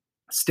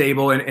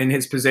stable in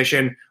his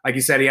position. Like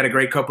you said, he had a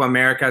great Copa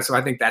America, so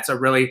I think that's a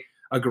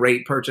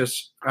great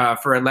purchase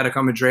for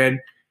Atletico Madrid.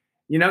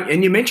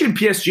 And you mentioned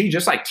PSG,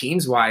 just like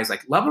teams-wise,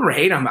 like love them or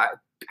hate them,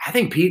 I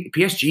think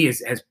PSG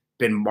has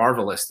been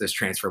marvelous this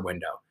transfer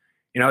window.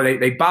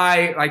 They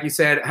buy, like you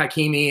said,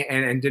 Hakimi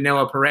and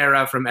Danilo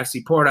Pereira from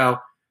FC Porto,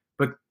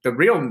 but the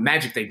real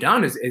magic they've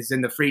done is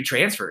in the free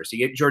transfers.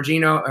 You get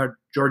Jorginho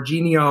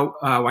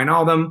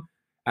Wijnaldum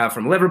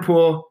from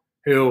Liverpool,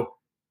 who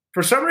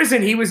for some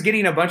reason he was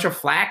getting a bunch of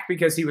flack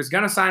because he was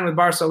going to sign with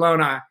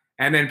Barcelona,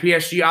 and then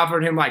PSG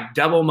offered him like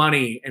double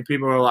money, and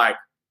people were like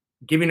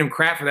giving him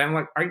crap for that. I'm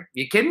like, are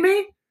you kidding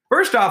me?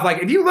 First off,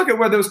 like if you look at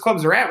where those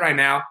clubs are at right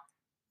now,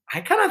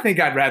 I kind of think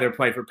I'd rather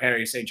play for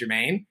Paris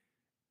Saint-Germain,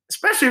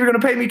 especially if you're going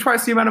to pay me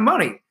twice the amount of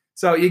money.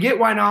 So you get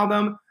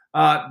Wijnaldum,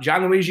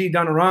 Gianluigi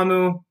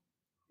Donnarumma,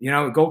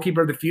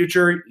 goalkeeper of the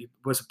future. He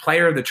was a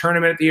player of the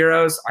tournament at the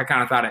Euros. I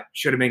kind of thought it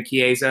should have been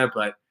Chiesa,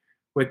 but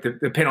with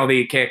the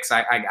penalty kicks,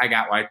 I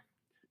got why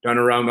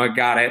Donnarumma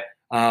got it.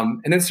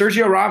 And then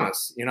Sergio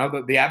Ramos,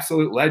 the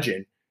absolute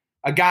legend,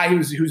 a guy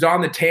who's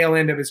on the tail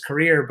end of his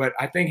career, but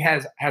I think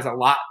has a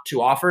lot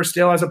to offer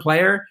still as a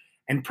player,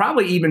 and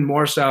probably even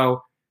more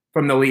so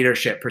from the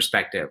leadership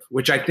perspective,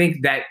 which I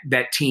think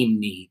that team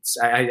needs.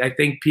 I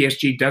think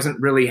PSG doesn't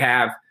really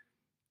have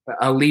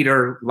a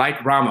leader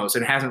like Ramos,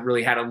 and hasn't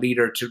really had a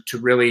leader to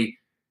really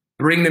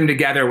bring them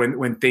together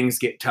when things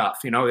get tough.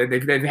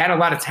 They've had a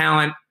lot of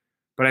talent,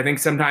 but I think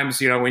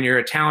sometimes, when you're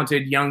a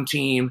talented young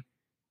team,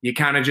 you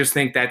kind of just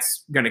think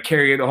that's going to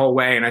carry you the whole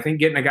way. And I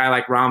think getting a guy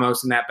like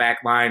Ramos in that back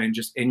line and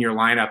just in your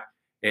lineup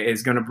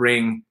is going to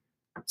bring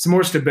some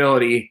more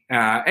stability.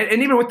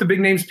 And even with the big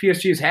names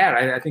PSG has had,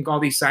 I think all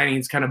these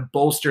signings kind of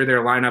bolster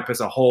their lineup as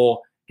a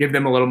whole, give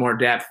them a little more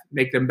depth,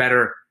 make them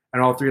better at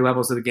all three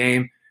levels of the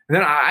game. And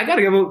then I got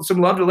to give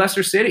some love to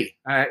Leicester City.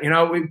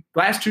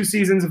 Last two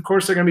seasons, of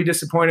course, they're going to be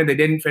disappointed. They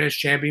didn't finish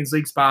Champions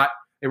League spot.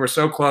 They were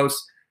so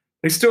close.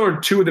 They still are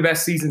two of the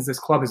best seasons this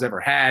club has ever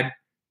had.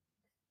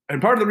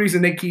 And part of the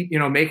reason they keep,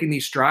 making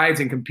these strides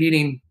and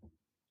competing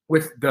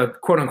with the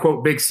quote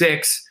unquote big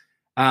six,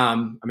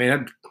 might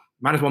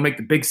as well make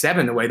the big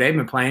seven the way they've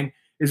been playing,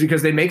 is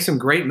because they make some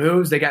great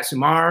moves. They got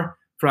Sumar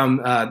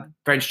from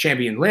French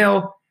champion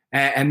Lille,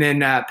 and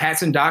then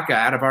Patson Daka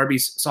out of RB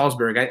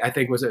Salzburg, I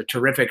think was a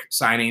terrific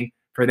signing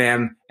for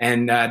them.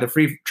 And the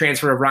free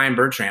transfer of Ryan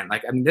Bertrand.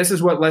 This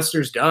is what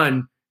Leicester's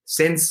done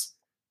since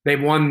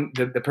they've won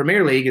the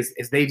Premier League is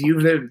they've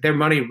used their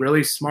money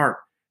really smart.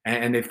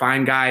 And they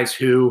find guys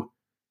who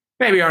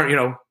maybe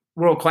aren't,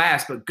 world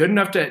class, but good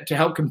enough to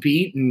help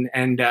compete.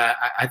 And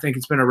I think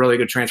it's been a really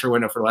good transfer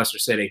window for Leicester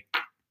City.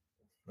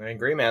 I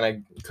agree, man.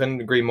 I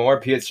couldn't agree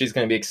more. PSG is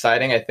going to be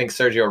exciting. I think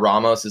Sergio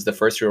Ramos is the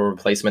first real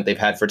replacement they've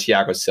had for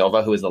Thiago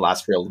Silva, who is the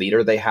last real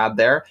leader they had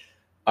there.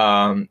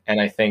 And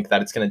I think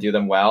that it's going to do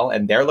them well.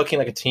 And they're looking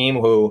like a team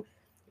who,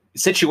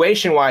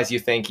 situation-wise, you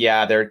think,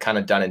 they're kind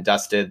of done and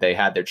dusted. They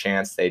had their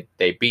chance. They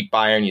beat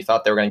Bayern. You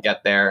thought they were going to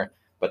get there,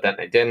 but then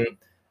they didn't.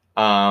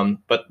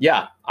 But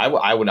yeah, I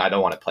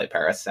don't want to play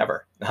Paris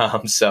ever.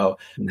 So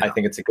no. I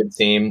think it's a good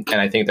team,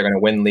 and I think they're going to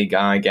win Ligue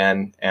 1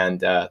 again,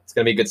 and it's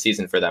going to be a good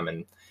season for them.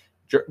 And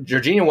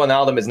Jorginho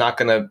Wijnaldum is not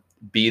going to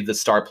be the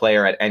star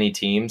player at any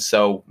team.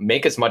 So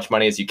make as much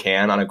money as you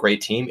can on a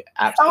great team.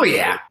 Absolutely. Oh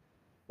yeah.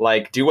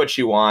 Like, do what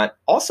you want.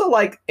 Also,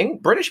 like,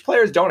 British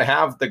players don't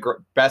have the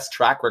best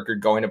track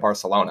record going to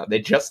Barcelona. They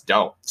just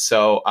don't.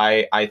 So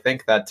I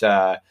think that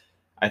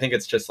I think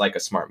it's just like a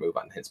smart move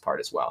on his part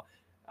as well.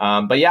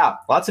 But yeah,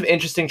 lots of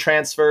interesting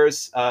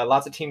transfers.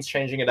 Lots of teams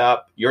changing it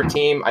up. Your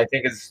team, I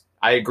think,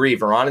 I agree.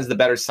 Varane is the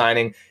better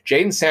signing.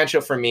 Jadon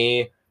Sancho, for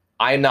me,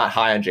 I am not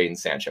high on Jadon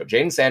Sancho.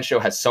 Jadon Sancho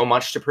has so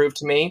much to prove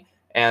to me,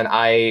 and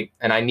I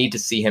need to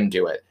see him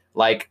do it.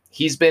 Like,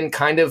 he's been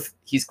kind of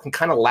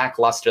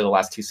lackluster the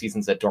last 2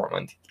 seasons at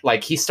Dortmund.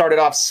 Like, he started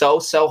off so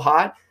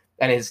hot,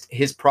 and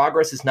his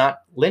progress is not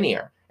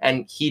linear.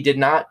 And he did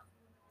not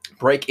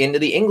break into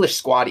the English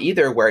squad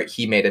either, where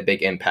he made a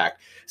big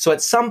impact. So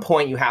at some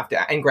point you have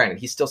to, and granted,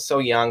 he's still so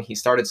young. He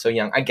started so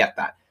young. I get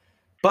that.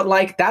 But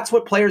like, that's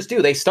what players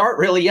do. They start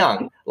really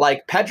young.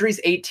 Like, Pedri's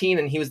 18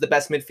 and he was the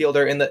best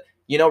midfielder in the,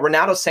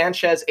 Renato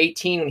Sanchez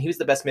 18 and he was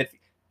the best midfielder.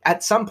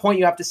 At some point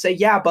you have to say,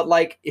 yeah, but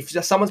like, if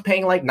someone's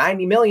paying like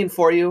 90 million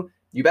for you,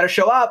 you better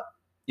show up.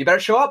 You better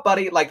show up,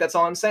 buddy. Like, that's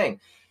all I'm saying.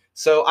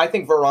 So I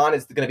think Varane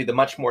is going to be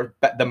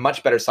the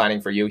much better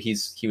signing for you.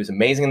 He was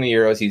amazing in the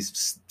Euros.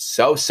 He's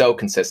so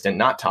consistent,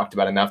 not talked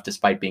about enough,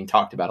 despite being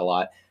talked about a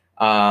lot.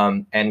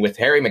 And with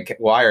Harry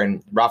Maguire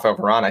and Rafael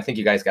Varane, I think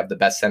you guys got the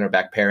best center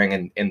back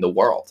pairing in the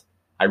world.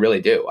 I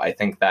really do. I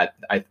think that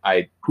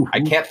I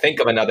can't think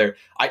of another.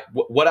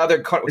 What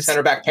other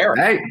center back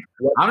pairing? Hey,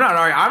 I'm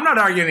not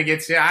arguing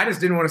against you. I just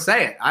didn't want to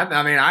say it.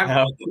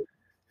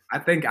 I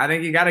think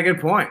you got a good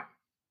point.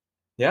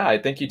 Yeah, I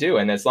think you do.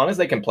 And as long as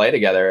they can play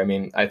together, I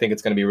mean, I think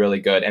it's going to be really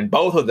good. And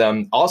both of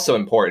them also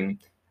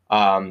important.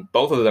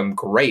 Both of them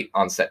great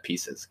on set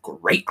pieces.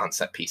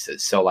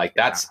 So like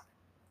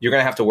you're going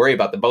to have to worry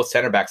about both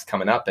center backs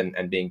coming up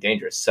and being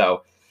dangerous.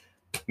 So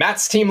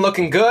Matt's team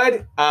looking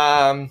good.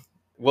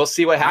 We'll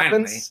see what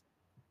happens.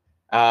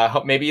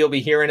 Hope maybe you'll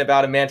be hearing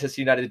about a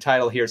Manchester United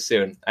title here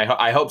soon.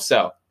 I hope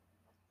so.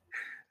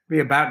 Be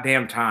about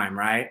damn time,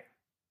 right?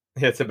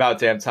 It's about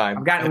damn time.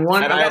 I've gotten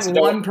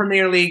one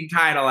Premier League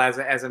title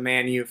as a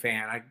Man U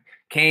fan. I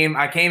came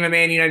a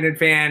Man United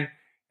fan,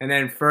 and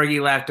then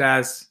Fergie left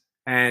us,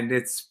 and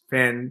it's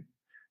been.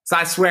 So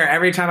I swear,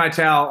 every time I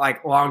tell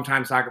like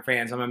longtime soccer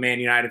fans I'm a Man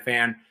United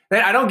fan,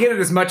 I don't get it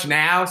as much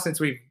now since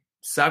we've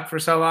sucked for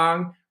so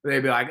long. But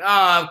they'd be like,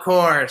 "Oh, of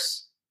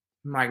course."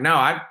 I'm like, "No,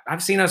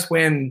 I've seen us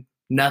win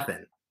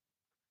nothing.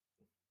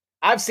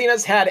 I've seen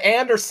us had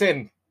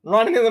Anderson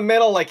running in the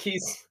middle like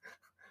he's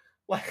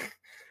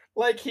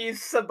like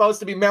he's supposed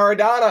to be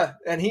Maradona,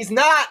 and he's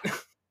not."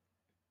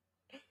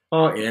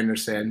 Oh,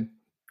 Anderson.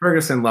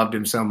 Ferguson loved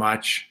him so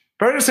much.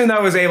 Ferguson,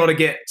 though, was able to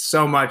get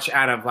so much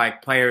out of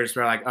like players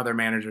where like other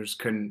managers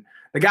couldn't.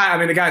 The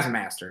guy's a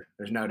master.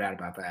 There's no doubt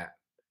about that.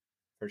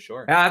 For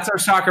sure. That's our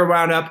soccer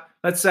roundup.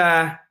 Let's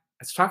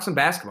talk some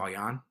basketball,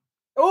 Jan.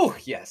 Oh,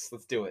 yes.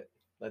 Let's do it.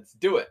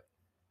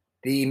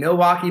 The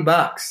Milwaukee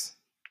Bucks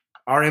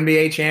are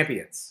NBA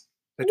champions.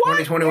 The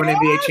 2021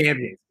 NBA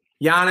champions.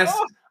 Giannis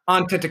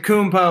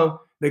Antetokounmpo,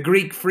 the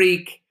Greek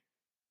Freak,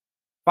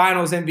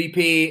 Finals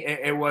MVP.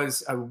 It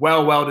was a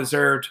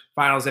well-deserved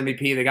Finals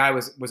MVP. The guy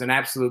was an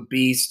absolute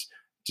beast.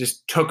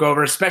 Just took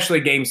over,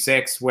 especially Game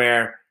 6,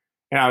 where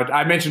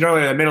I mentioned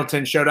earlier that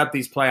Middleton showed up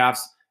these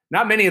playoffs.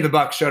 Not many of the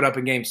Bucks showed up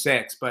in Game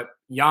 6, but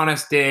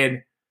Giannis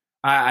did.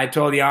 I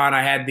told Jan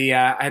I had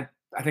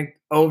I think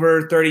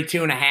over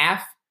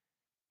 32.5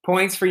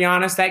 points for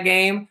Giannis that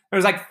game. There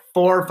was like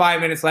 4 or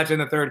 5 minutes left in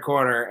the third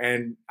quarter,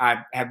 and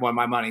I had won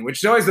my money, which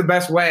is always the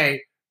best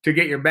way to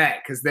get your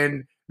bet, because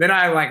then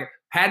I like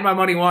had my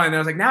money won, and I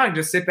was like, now I can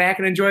just sit back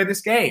and enjoy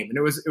this game. And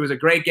it was a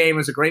great game. It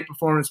was a great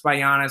performance by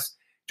Giannis.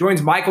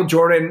 Joins Michael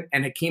Jordan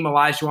and Hakeem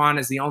Olajuwon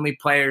as the only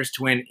players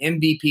to win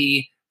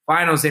MVP,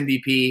 Finals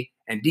MVP,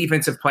 and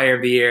Defensive Player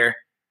of the Year.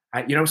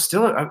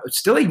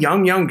 Still a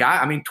young guy.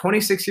 I mean,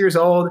 26 years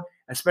old,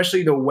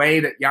 especially the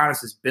way that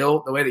Giannis is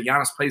built, the way that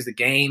Giannis plays the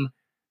game.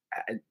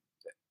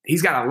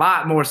 He's got a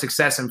lot more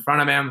success in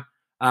front of him.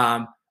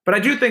 But I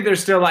do think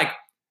there's still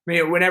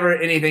whenever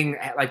anything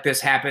like this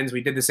happens,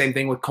 we did the same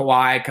thing with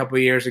Kawhi a couple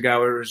of years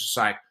ago. It was just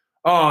like,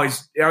 are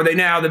they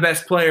now the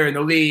best player in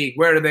the league?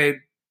 Where do they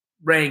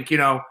rank,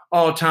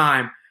 all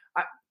time?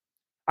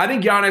 I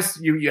think Giannis,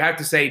 you have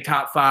to say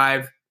top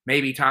 5,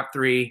 maybe top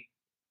 3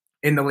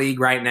 in the league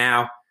right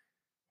now.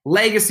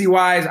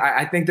 Legacy-wise,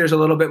 I think there's a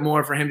little bit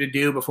more for him to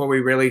do before we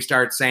really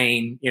start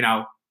saying,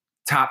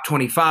 top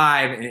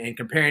 25 and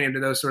comparing him to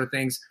those sort of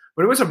things.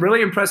 But it was a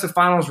really impressive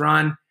finals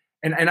run.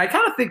 And I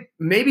kind of think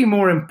maybe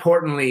more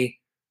importantly,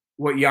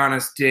 what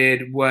Giannis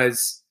did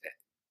was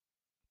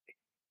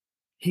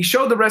he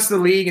showed the rest of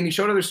the league and he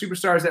showed other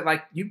superstars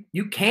that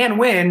you can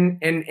win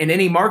in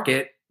any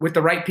market with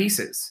the right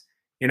pieces.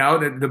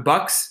 The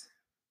Bucks,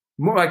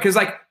 more because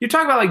you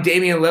talk about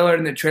Damian Lillard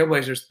and the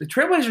Trailblazers. The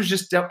Trailblazers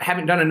just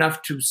haven't done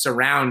enough to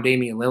surround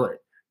Damian Lillard.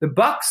 The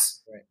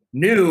Bucks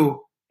knew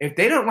if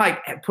they don't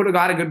put a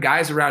lot of good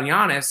guys around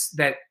Giannis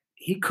that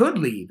he could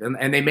leave,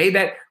 and they made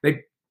that.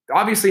 They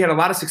obviously had a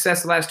lot of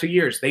success the last 2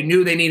 years. They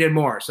knew they needed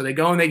more, so they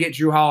go and they get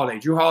Drew Holiday.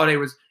 Drew Holiday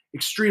was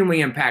extremely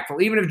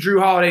impactful. Even if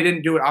Jrue Holiday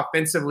didn't do it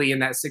offensively in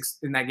that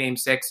game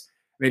 6,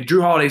 I mean,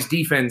 Jrue Holiday's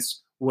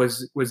defense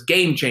was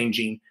game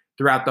changing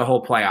throughout the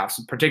whole playoffs,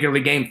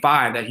 particularly game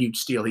 5, that huge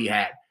steal he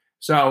had.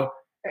 So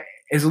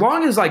as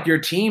long as like your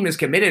team is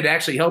committed to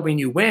actually helping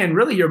you win,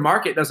 really your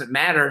market doesn't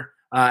matter.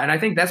 And I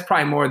think that's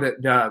probably more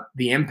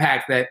the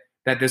impact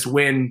that this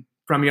win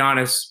from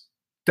Giannis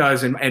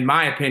does, in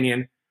my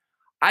opinion.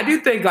 I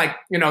do think, like,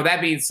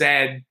 that being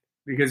said,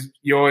 because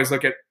you always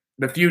look at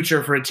the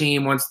future for a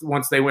team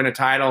once they win a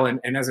title,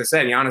 and as I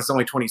said, Giannis is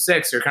only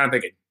 26, so you're kind of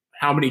thinking,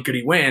 how many could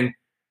he win?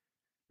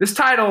 This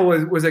title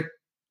was a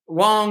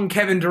long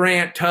Kevin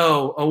Durant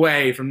toe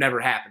away from never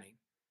happening.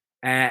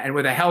 And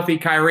with a healthy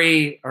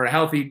Kyrie or a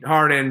healthy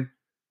Harden,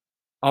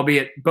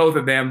 albeit both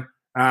of them,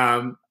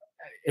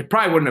 it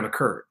probably wouldn't have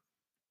occurred.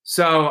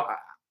 So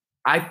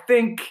I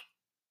think,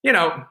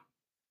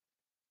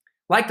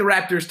 like the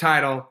Raptors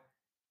title,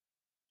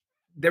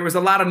 there was a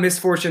lot of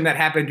misfortune that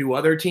happened to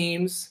other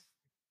teams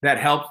that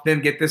helped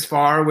them get this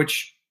far,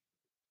 which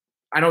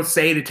I don't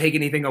say to take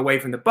anything away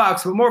from the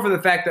Bucks, but more for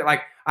the fact that,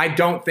 like, I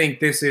don't think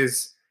this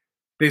is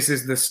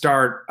the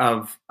start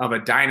of a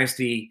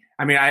dynasty.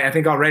 I mean, I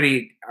think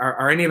already,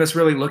 are any of us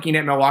really looking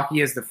at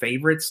Milwaukee as the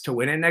favorites to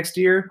win it next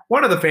year?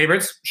 One of the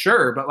favorites,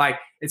 sure, but like,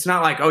 it's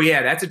not like, oh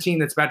yeah, that's a team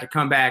that's about to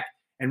come back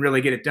and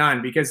really get it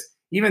done, because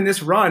even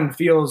this run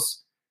feels,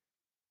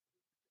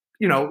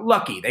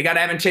 lucky. They got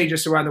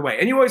advantageous around the way.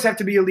 And you always have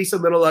to be at least a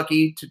little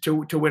lucky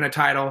to win a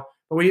title.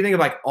 But when you think of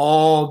like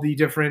all the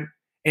different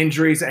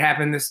injuries that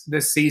happened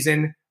this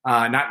season,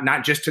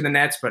 not just to the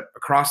Nets, but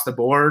across the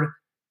board,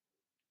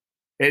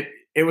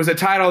 it was a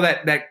title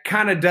that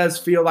kind of does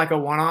feel like a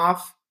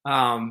one-off,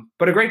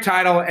 but a great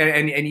title.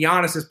 And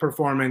Giannis's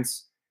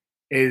performance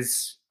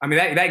is, I mean,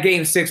 that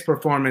game 6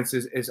 performance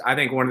is I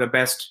think one of the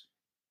best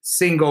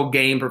single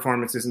game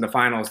performances in the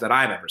finals that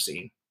I've ever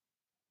seen.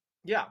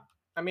 Yeah.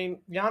 I mean,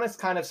 Giannis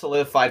kind of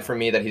solidified for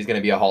me that he's going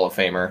to be a Hall of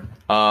Famer.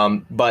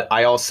 But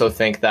I also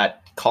think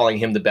that calling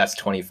him the best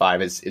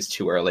 25 is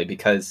too early,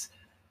 because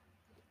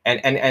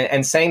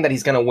and saying that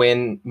he's going to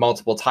win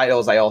multiple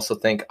titles, I also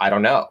think, I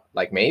don't know,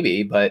 like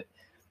maybe, but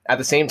at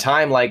the same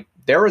time, like,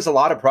 there was a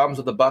lot of problems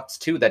with the Bucks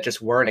too that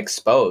just weren't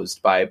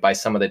exposed by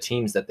some of the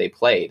teams that they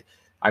played.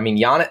 I mean,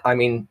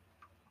 Giannis,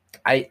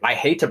 I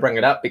hate to bring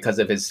it up because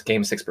of his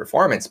game 6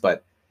 performance,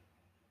 but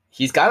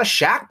he's got a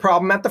Shaq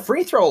problem at the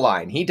free throw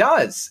line. He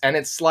does. And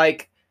it's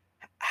like,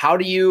 how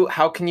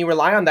can you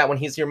rely on that when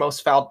he's your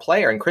most fouled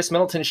player? And Chris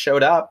Middleton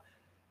showed up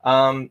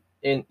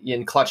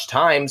in clutch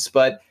times,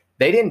 but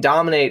they didn't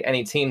dominate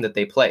any team that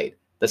they played.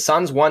 The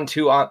Suns won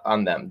 2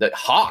 on them. The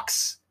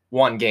Hawks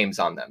won games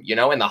on them,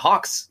 and the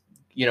Hawks,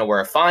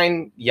 were a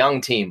fine young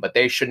team, but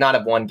they should not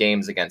have won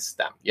games against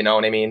them. You know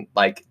what I mean?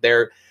 Like,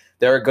 they're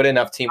a good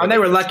enough team. And they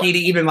were lucky to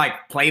even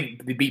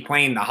be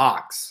playing the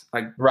Hawks.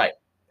 Like, right.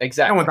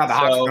 Exactly. No one thought the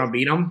Hawks were going to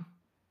beat them.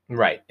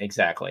 Right.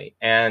 Exactly.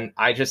 And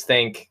I just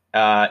think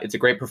it's a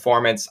great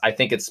performance. I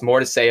think it's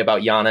more to say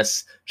about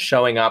Giannis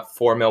showing up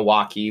for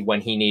Milwaukee when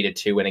he needed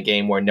to in a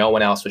game where no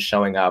one else was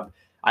showing up.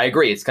 I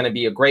agree. It's going to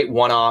be a great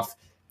one-off,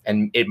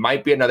 and it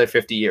might be another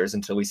 50 years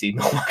until we see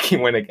Milwaukee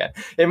win again.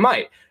 It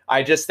might.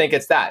 I just think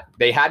it's that.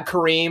 They had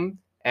Kareem,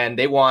 and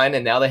they won,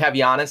 and now they have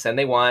Giannis, and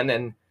they won,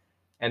 and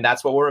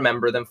that's what we'll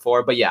remember them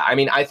for. But yeah, I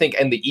mean, I think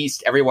in the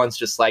East, everyone's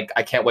just like,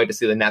 I can't wait to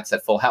see the Nets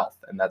at full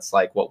health, and that's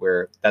like what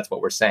we're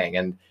saying.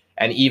 And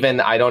even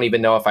I don't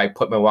even know if I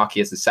put Milwaukee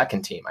as the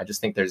second team. I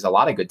just think there's a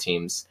lot of good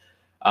teams.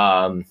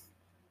 And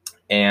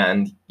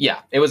yeah,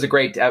 it was a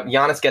great.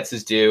 Giannis gets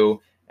his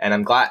due.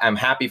 And I'm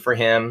happy for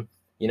him.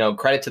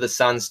 Credit to the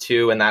Suns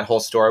too, and that whole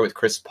story with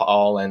Chris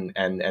Paul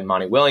and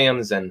Monty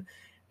Williams and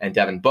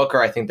Devin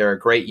Booker. I think they're a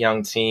great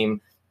young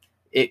team.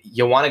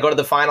 You want to go to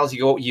the finals,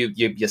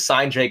 you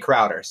sign Jay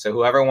Crowder. So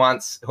whoever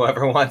wants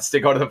to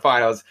go to the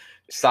finals,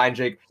 sign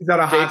Jay.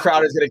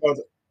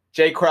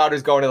 Jay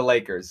Crowder's going to the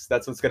Lakers.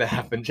 That's what's going to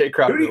happen. Jay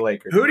Crowder to the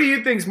Lakers. Who do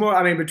you think's more?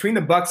 I mean, between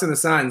the Bucks and the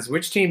Suns,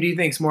 which team do you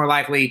think's more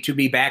likely to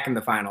be back in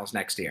the finals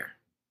next year?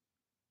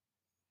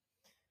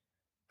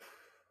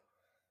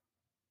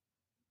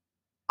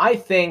 I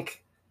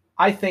think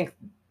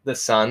the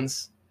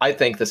Suns.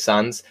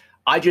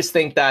 I just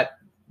think that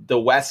the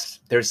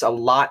West, there's a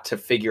lot to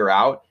figure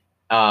out.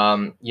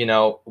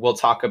 We'll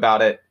talk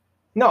about it.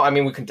 No, I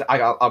mean, we can.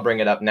 I'll bring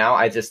it up now.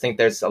 I just think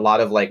there's a lot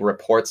of like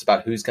reports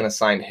about who's going to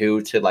sign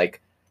who to like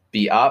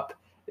be up.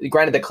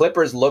 Granted, the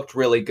Clippers looked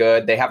really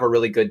good. They have a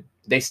really good.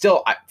 They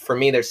still, for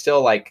me, they're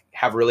still like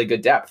have really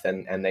good depth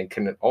and they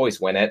can always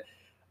win it.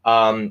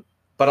 But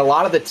a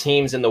lot of the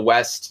teams in the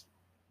West,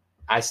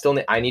 I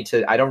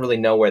don't really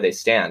know where they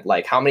stand.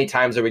 Like, how many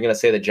times are we going to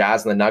say the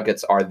Jazz and the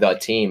Nuggets are the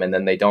team and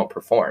then they don't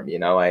perform?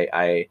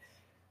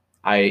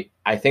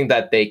 I think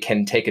that they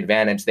can take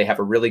advantage. They have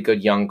a really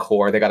good young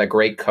core. They got a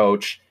great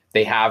coach.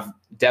 They have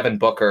Devin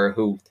Booker,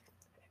 who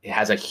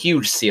has a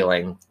huge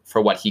ceiling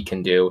for what he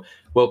can do.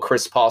 Will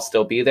Chris Paul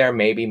still be there?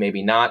 Maybe,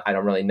 maybe not. I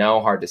don't really know.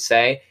 Hard to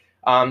say.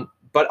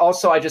 But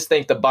also, I just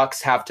think the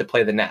Bucks have to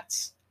play the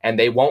Nets, and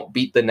they won't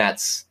beat the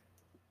Nets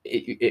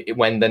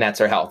when the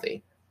Nets are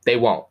healthy. They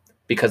won't.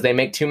 because they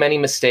make too many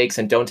mistakes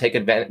and don't take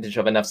advantage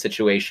of enough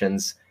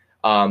situations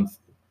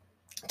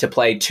to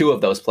play 2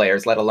 of those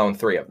players, let alone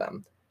 3 of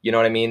them. You know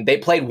what I mean? They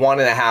played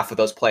 1.5 of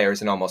those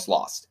players and almost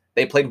lost.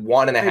 They played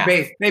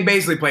 1.5. They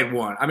basically played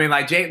 1. I mean,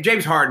 like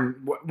James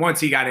Harden, once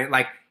he got in,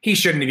 like he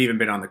shouldn't have even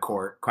been on the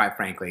court, quite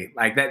frankly.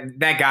 Like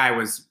that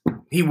guy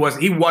he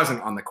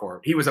wasn't on the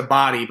court. He was a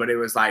body, but it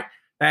was like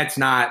that's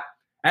not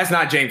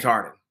James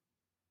Harden.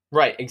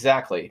 Right,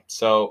 exactly.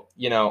 So,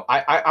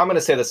 I'm going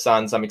to say the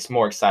Suns. I'm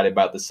more excited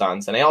about the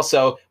Suns. And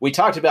we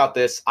talked about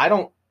this. I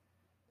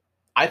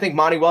think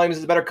Monty Williams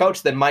is a better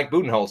coach than Mike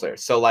Budenholzer.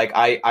 So, like,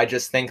 I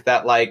just think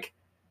that, like,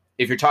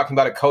 if you're talking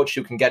about a coach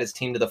who can get his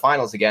team to the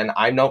finals again,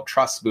 I don't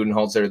trust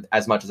Budenholzer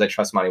as much as I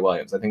trust Monty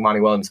Williams. I think Monty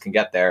Williams can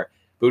get there.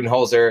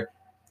 Budenholzer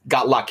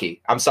got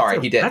lucky. I'm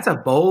sorry, he did. That's a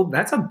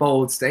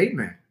bold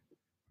statement.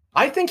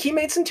 I think he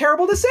made some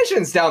terrible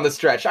decisions down the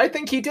stretch. I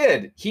think he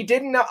did. He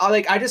didn't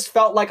I just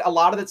felt like a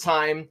lot of the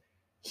time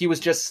he was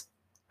just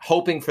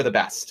hoping for the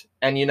best.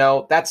 And,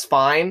 that's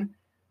fine.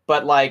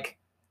 But like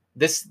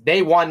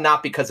they won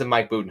not because of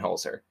Mike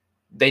Budenholzer.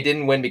 They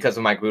didn't win because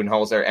of Mike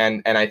Budenholzer.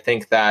 And I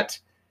think that,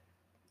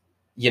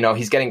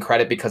 he's getting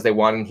credit because they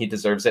won and he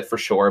deserves it for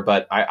sure.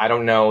 But I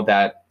don't know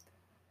that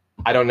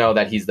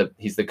he's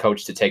the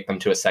coach to take them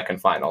to a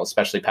second final,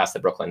 especially past the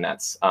Brooklyn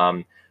Nets.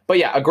 But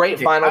yeah, a great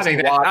finals. I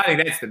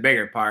think that's the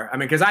bigger part. I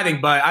mean, because I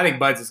think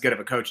Bud's as good of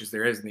a coach as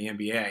there is in the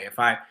NBA. If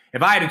I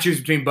had to choose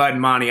between Bud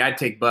and Monty, I'd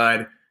take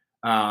Bud.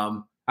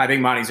 I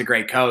think Monty's a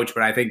great coach,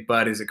 but I think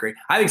Bud is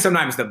I think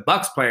sometimes the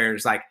Bucks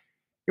players, like,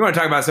 you want to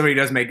talk about somebody who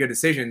doesn't make good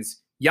decisions.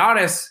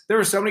 Giannis, there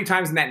were so many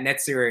times in that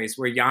Nets series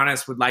where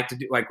Giannis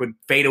would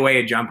fade away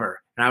a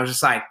jumper. And I was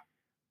just like,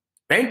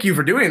 thank you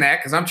for doing that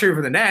because I'm cheering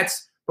for the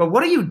Nets. But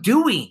what are you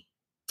doing?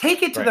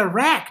 Take it to the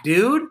rack,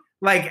 dude.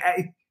 Like,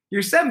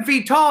 you're 7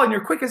 feet tall and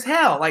you're quick as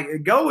hell. Like,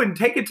 go and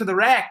take it to the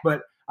rack.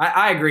 But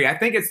I agree. I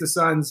think it's the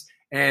Suns.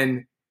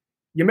 And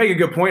you make a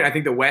good point. I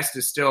think the West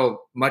is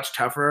still much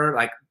tougher.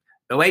 Like,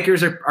 the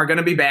Lakers are going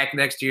to be back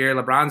next year.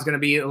 LeBron's going to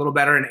be a little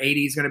better, and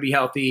AD's going to be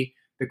healthy.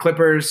 The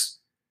Clippers,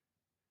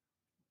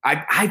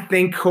 I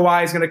think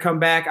Kawhi is going to come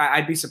back.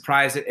 I'd be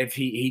surprised if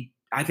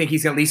I think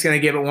he's at least going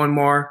to give it one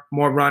more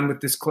run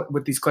with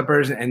these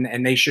Clippers,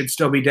 and they should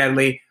still be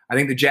deadly. I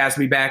think the Jazz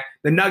will be back.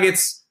 The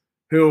Nuggets,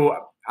 who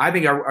I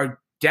think are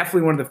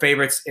definitely one of the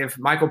favorites if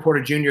Michael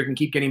Porter Jr. can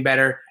keep getting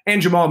better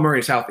and Jamal Murray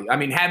is healthy. I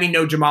mean, having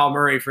no Jamal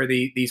Murray for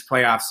these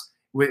playoffs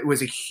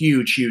was a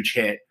huge, huge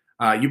hit.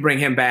 You bring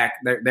him back,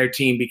 their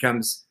team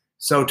becomes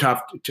so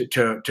tough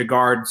to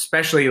guard,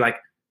 especially like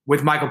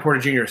with Michael Porter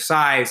Jr.'s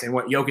size and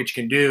what Jokic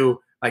can do.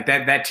 Like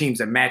that team's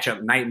a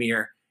matchup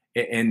nightmare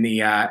in the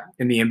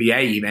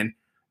NBA even.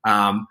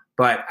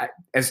 But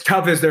as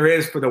tough as there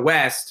is for the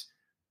West,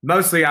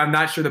 mostly I'm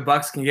not sure the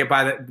Bucks can get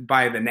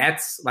by the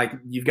Nets. Like,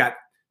 you've got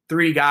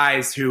 3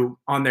 guys who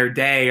on their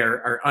day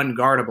are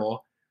unguardable.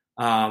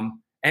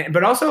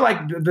 But also like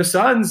the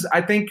Suns,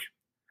 I feel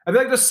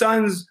like the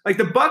Suns, like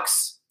the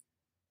Bucks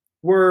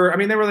they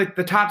were like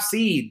the top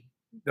seed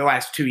the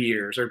last 2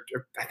 years, or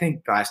I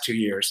think the last 2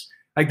 years.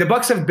 Like, the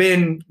Bucks have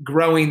been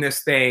growing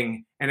this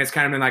thing, and it's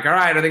kind of been like, all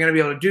right, are they going to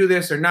be able to do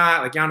this or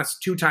not? Like, Giannis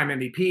 2-time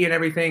MVP and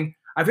everything.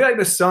 I feel like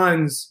the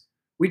Suns,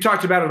 we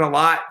talked about it a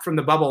lot from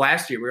the bubble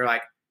last year. We were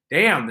like,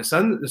 damn, the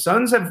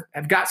Suns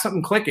have got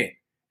something clicking.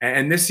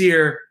 And this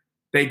year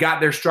they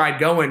got their stride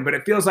going, but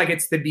it feels like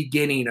it's the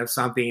beginning of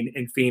something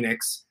in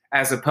Phoenix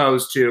as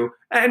opposed to,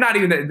 and not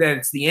even that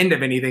it's the end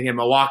of anything in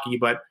Milwaukee,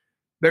 but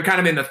they're kind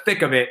of in the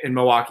thick of it in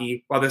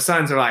Milwaukee, while the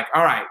Suns are like,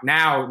 all right,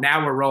 now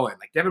we're rolling.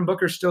 Like, Devin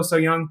Booker's still so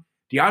young.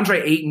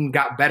 DeAndre Ayton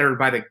got better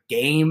by the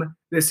game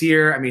this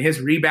year. I mean, his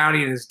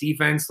rebounding and his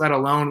defense, let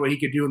alone what he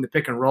could do in the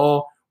pick and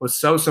roll, was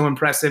so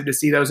impressive to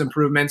see those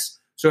improvements.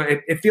 So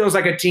it feels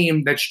like a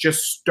team that's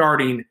just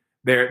starting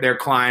their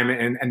climb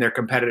and their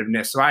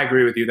competitiveness. So I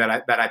agree with you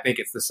that I think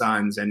it's the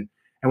Suns. And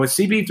with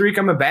CP3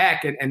 coming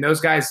back and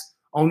those guys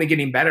only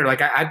getting better,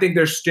 like I think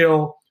there's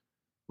still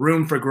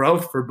room for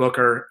growth for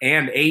Booker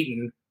and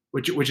Ayton,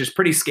 which is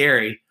pretty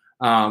scary.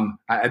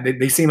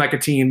 They seem like a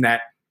team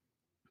that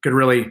could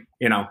really,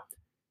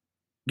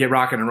 get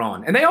rocking and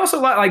rolling. And they also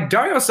like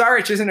Dario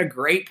Saric isn't a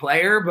great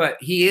player, but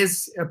he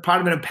is a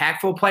part of an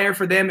impactful player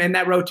for them in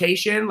that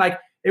rotation. Like,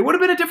 it would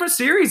have been a different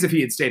series if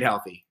he had stayed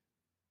healthy.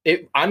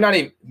 I'm not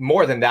even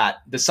more than that.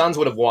 The Suns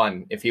would have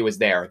won if he was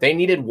there. They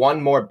needed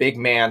one more big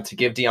man to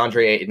give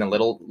DeAndre Ayton a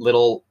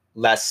little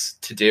less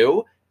to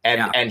do.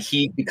 And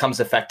he becomes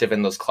effective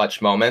in those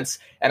clutch moments.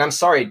 And I'm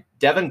sorry,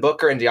 Devin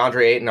Booker and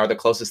DeAndre Ayton are the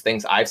closest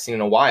things I've seen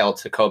in a while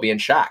to Kobe and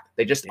Shaq.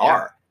 They just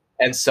are.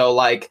 And so,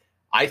 like,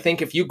 I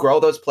think if you grow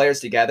those players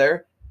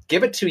together,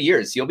 give it 2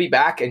 years, you'll be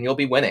back and you'll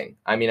be winning.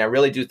 I mean, I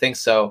really do think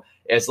so,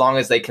 as long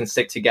as they can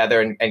stick together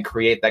and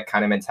create that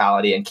kind of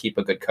mentality and keep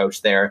a good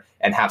coach there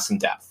and have some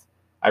depth.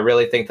 I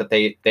really think that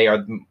they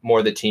are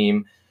more the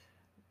team,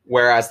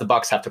 whereas the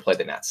Bucks have to play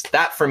the Nets.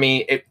 That, for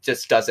me, it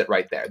just does it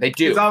right there. They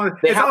do.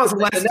 It's almost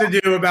less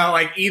to do about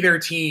like either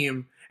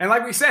team. And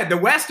like we said, the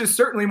West is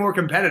certainly more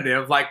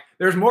competitive. Like,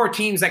 there's more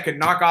teams that could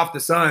knock off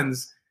the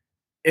Suns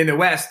in the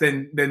West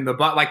than the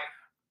Bucks. Like,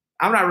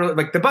 I'm not really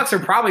like the Bucks are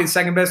probably the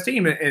second best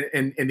team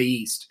in the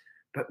East.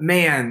 But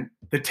man,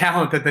 the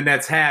talent that the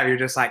Nets have, you're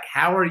just like,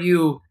 how are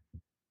you?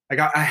 Like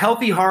a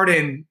healthy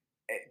Harden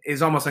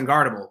is almost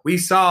unguardable. We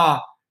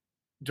saw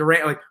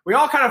Durant. Like we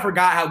all kind of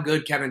forgot how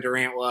good Kevin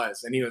Durant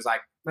was, and he was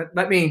like,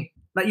 let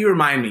you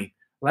remind me.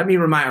 Let me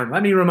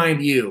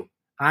remind you.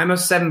 I'm a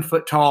 7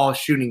 foot tall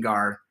shooting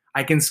guard.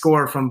 I can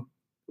score from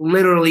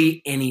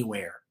literally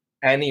anywhere.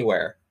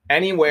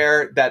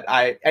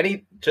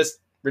 Just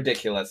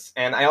ridiculous.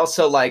 And I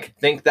also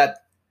think that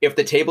if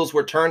the tables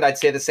were turned, I'd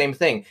say the same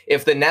thing.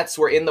 If the Nets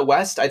were in the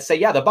West, I'd say,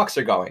 yeah, the Bucks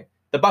are going.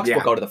 The Bucks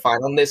will go to the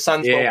final, and the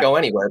Suns won't go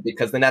anywhere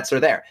because the Nets are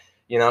there.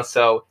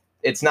 So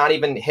it's not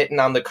even hitting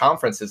on the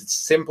conferences. It's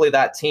simply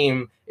that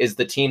team is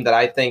the team that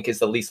I think is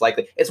the least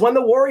likely. It's when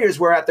the Warriors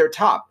were at their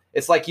top.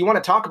 It's like you want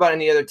to talk about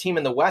any other team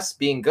in the West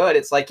being good.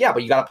 It's like, yeah,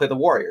 but you got to play the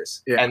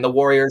Warriors. Yeah. And the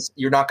Warriors,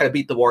 you're not going to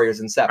beat the Warriors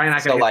in 7.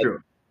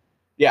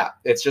 Yeah,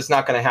 it's just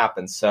not going to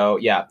happen. So,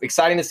 yeah,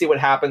 exciting to see what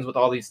happens with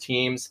all these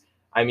teams.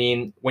 I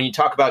mean, when you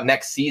talk about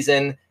next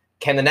season,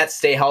 can the Nets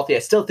stay healthy? I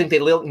still think they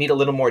need a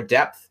little more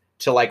depth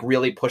to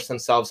really push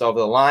themselves over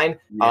the line.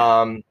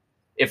 Yeah.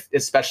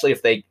 Especially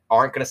if they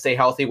aren't going to stay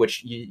healthy,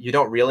 which you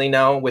don't really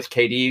know with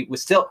KD.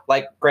 Was still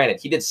granted,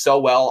 he did so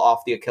well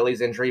off the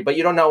Achilles injury, but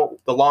you don't know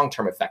the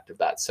long-term effect of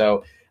that.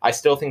 So I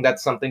still think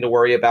that's something to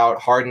worry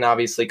about. Harden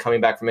obviously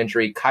coming back from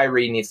injury.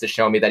 Kyrie needs to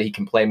show me that he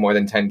can play more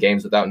than 10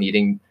 games without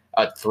needing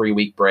a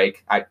 3-week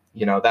break.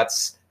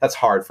 That's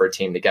hard for a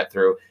team to get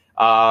through.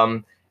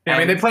 They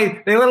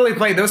literally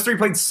played, those three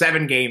played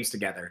 7 games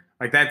together.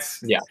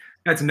 That's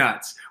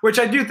nuts. Which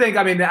I do think,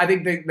 I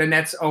think the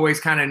Nets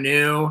always kind of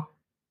knew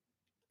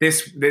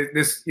this,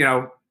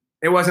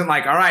 it wasn't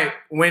like, all right,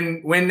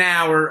 win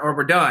now or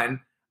we're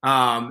done.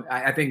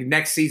 I think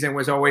next season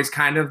was always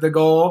kind of the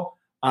goal.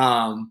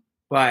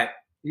 But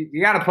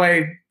you got to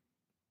play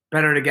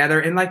better together.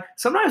 And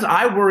sometimes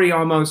I worry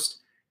almost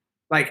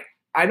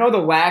I know the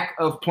lack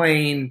of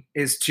playing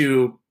is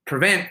to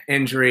prevent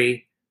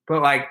injury,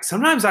 but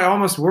sometimes I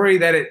almost worry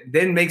that it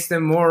then makes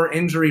them more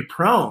injury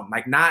prone,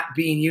 not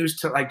being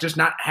used to just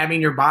not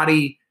having your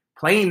body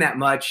playing that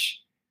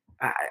much.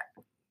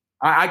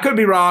 I could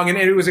be wrong, and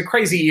it was a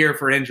crazy year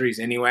for injuries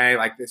anyway.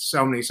 There's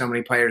so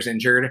many players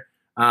injured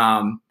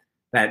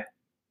that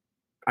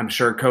I'm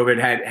sure COVID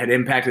had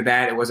impacted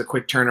that. It was a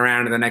quick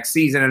turnaround to the next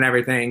season and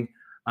everything.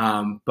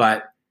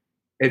 But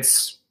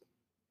it's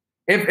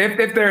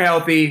if they're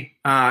healthy,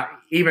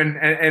 even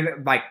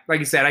and like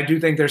you said, I do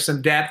think there's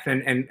some depth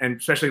and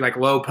especially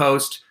low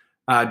post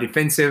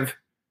defensive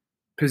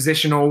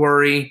positional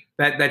worry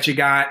that you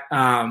got.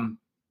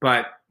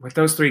 But with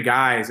those 3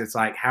 guys, it's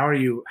how are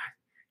you?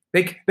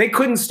 They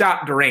couldn't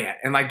stop Durant,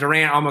 and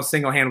Durant almost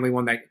single-handedly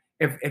won that.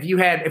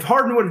 If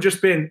Harden would have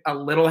just been a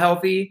little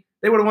healthy,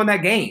 they would have won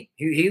that game.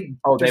 He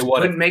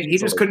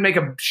just couldn't make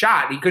a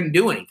shot. He couldn't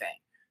do anything.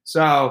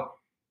 So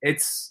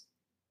it's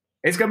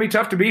going to be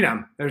tough to beat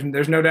him.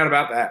 There's no doubt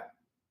about that.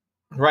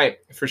 Right,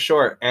 for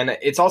sure. And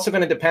it's also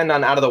going to depend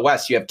on out of the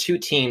West. You have 2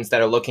 teams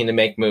that are looking to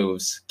make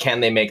moves. Can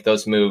they make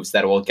those moves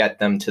that will get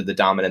them to the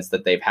dominance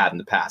that they've had in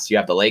the past? You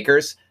have the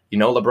Lakers.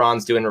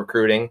 LeBron's doing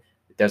recruiting.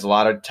 There's a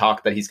lot of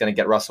talk that he's going to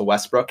get Russell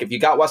Westbrook. If you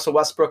got Russell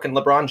Westbrook and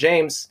LeBron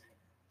James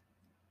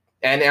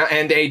and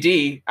AD,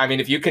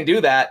 if you can do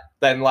that,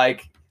 then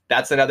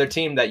that's another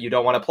team that you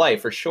don't want to play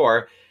for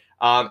sure.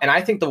 And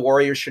I think the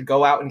Warriors should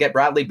go out and get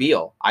Bradley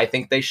Beal. I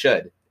think they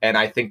should. And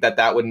I think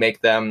that would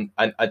make them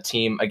a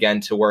team, again,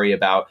 to worry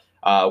about,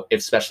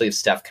 especially if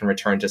Steph can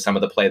return to some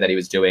of the play that he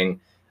was doing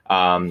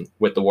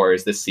with the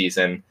Warriors this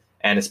season.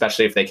 And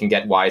especially if they can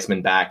get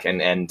Wiseman back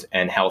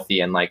and healthy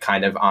and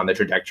kind of on the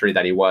trajectory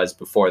that he was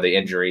before the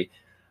injury.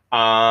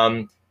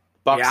 Bucks,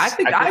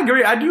 I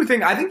agree.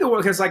 I think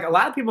because a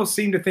lot of people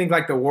seem to think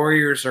the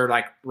Warriors are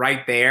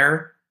right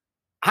there.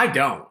 I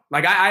don't.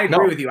 I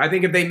agree with you. I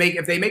think if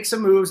they make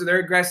some moves, if they're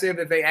aggressive,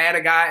 if they add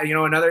a guy,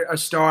 a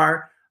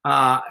star,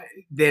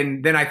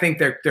 then I think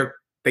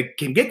they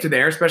can get to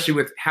there, especially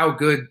with how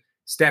good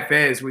Steph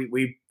is.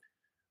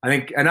 I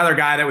think another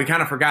guy that we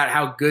kind of forgot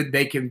how good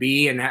they can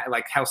be and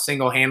how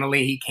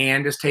single-handedly he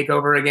can just take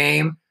over a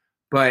game.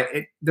 But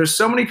there's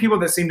so many people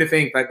that seem to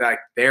think that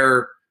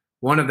they're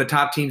one of the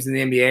top teams in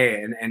the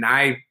NBA, and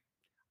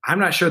I'm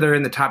not sure they're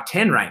in the top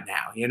 10 right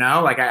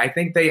now. I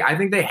think they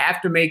have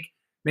to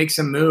make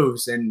some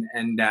moves,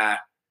 and I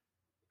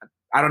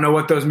don't know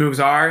what those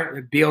moves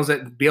are.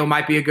 Beal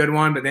might be a good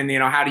one, but then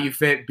how do you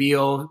fit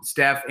Beal,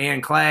 Steph,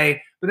 and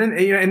Clay? But then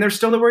and they're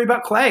still to worry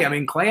about Clay.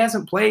 Clay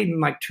hasn't played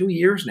in 2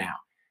 years now.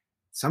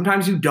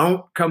 Sometimes you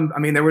don't come.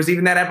 There was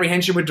even that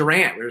apprehension with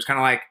Durant. It was kind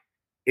of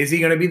is he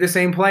going to be the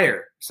same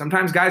player?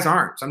 Sometimes guys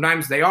aren't.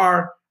 Sometimes they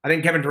are. I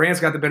think Kevin Durant's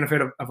got the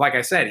benefit of like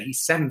I said,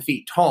 he's 7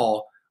 feet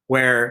tall,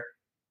 where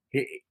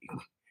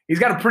he's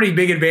got a pretty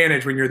big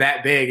advantage when you're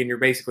that big and you're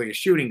basically a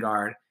shooting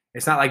guard.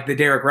 It's not like the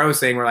Derrick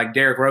Rose thing where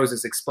Derrick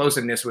Rose's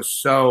explosiveness was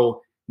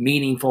so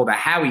meaningful to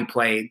how he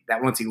played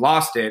that once he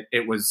lost it,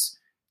 it was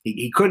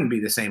he couldn't be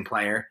the same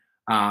player.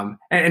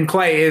 And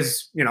Clay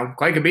is,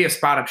 Clay could be a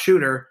spot up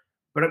shooter,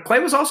 but Clay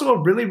was also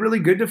a really, really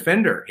good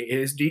defender.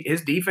 His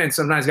defense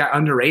sometimes got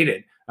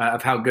underrated.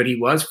 of how good he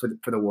was for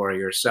the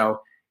Warriors.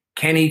 So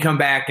can he come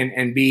back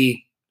and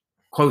be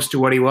close to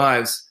what he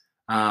was?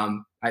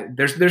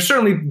 There's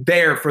certainly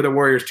there for the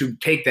Warriors to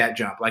take that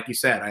jump. Like you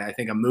said, I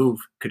think a move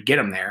could get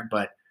them there,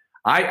 but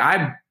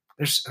I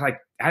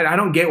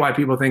don't get why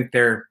people think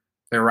they're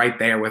right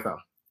there with them.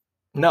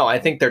 No, I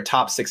think they're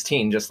top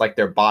 16, just like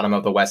their bottom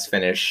of the West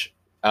finish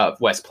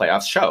West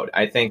playoffs showed.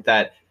 I think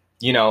that,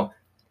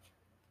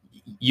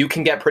 you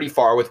can get pretty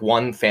far with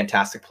one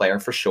fantastic player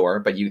for sure,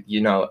 but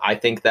I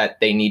think that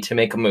they need to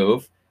make a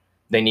move.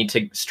 They need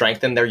to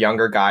strengthen their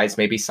younger guys,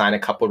 maybe sign a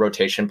couple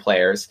rotation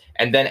players.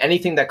 And then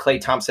anything that Klay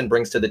Thompson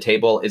brings to the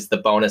table is the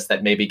bonus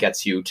that maybe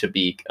gets you to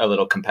be a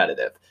little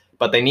competitive.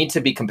 But they need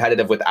to be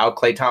competitive without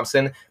Klay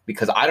Thompson,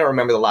 because I don't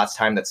remember the last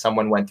time that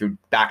someone went through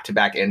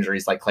back-to-back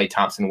injuries like Klay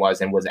Thompson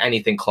was and was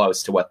anything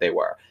close to what they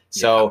were.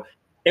 So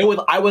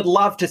I would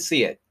love to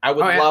see it. I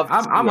would love to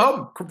I'm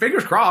hoping,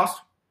 fingers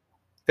crossed.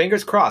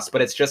 Fingers crossed,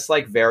 but it's just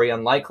like very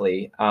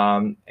unlikely.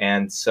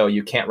 And so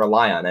you can't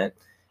rely on it.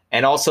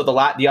 And also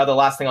the other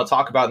last thing I'll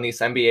talk about in this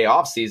NBA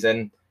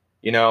offseason,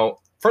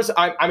 first,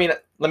 I mean,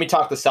 let me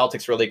talk the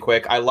Celtics really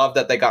quick. I love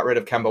that they got rid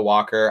of Kemba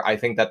Walker. I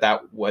think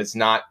that was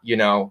not,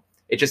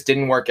 it just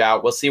didn't work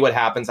out. We'll see what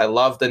happens. I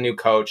love the new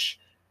coach.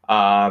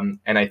 And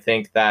I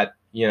think that,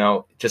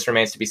 it just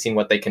remains to be seen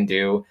what they can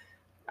do.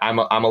 I'm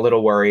a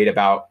little worried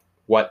about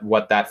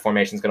what that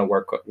formation is going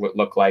to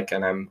look like.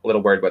 And I'm a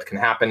little worried what can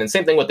happen. And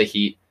same thing with the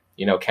Heat.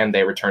 Can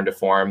they return to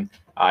form?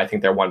 I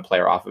think they're one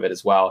player off of it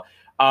as well.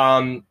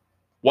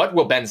 What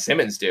will Ben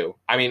Simmons do?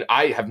 I mean,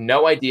 I have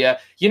no idea.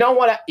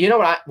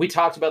 We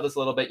talked about this a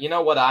little bit. You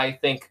know what I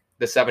think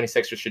the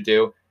 76ers should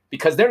do?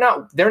 Because they're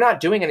not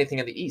doing anything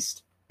in the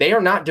East. They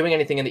are not doing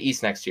anything in the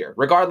East next year,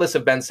 regardless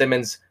of Ben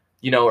Simmons,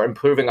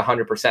 improving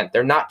 100%.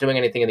 They're not doing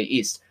anything in the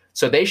East.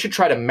 So they should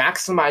try to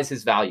maximize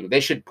his value.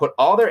 They should put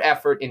all their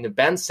effort into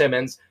Ben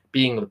Simmons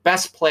being the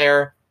best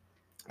player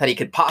that he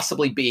could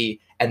possibly be,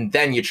 and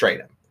then you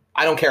trade him.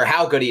 I don't care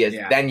how good he is.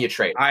 Yeah, then you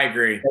trade him. I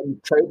agree. Then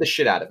you trade the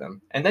shit out of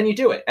him, and then you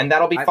do it, and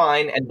that'll be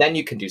fine. And then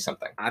you can do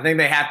something. I think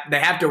they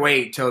have to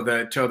wait till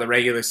the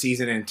regular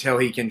season until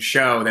he can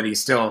show that he's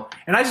still.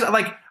 And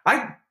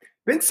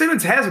Ben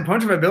Simmons has a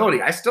bunch of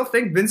ability. I still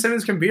think Ben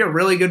Simmons can be a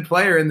really good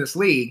player in this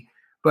league,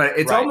 but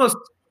it's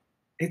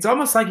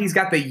almost like he's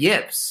got the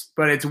yips.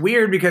 But it's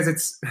weird because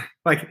it's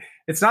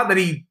not that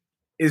he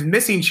is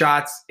missing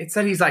shots; it's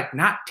that he's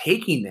not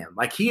taking them.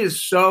 He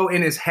is so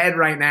in his head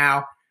right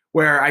now.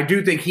 Where I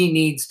do think he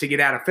needs to get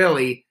out of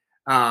Philly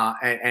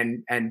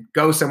and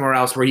go somewhere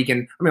else where he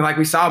can. I mean, like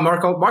we saw,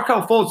 Markelle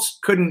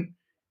Fultz couldn't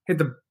hit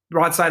the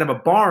broadside of a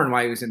barn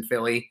while he was in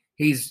Philly.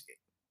 He's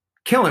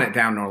killing it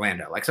down in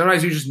Orlando.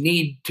 Sometimes you just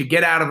need to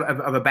get out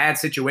of a bad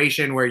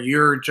situation where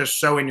you're just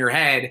so in your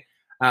head.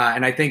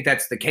 And I think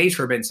that's the case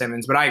for Ben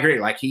Simmons. But I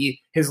agree.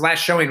 His last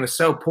showing was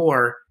so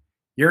poor,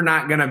 you're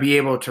not going to be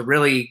able to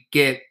really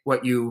get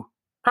what you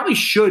probably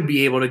should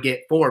be able to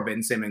get for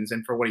Ben Simmons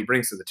and for what he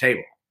brings to the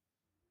table.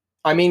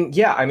 I mean,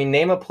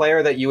 name a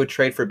player that you would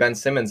trade for Ben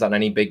Simmons on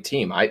any big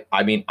team. I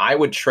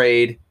would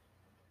trade.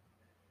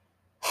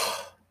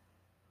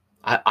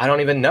 I don't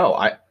even know.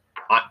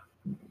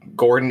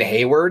 Gordon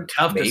Hayward.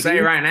 Tough to say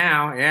right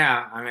now.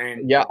 Yeah.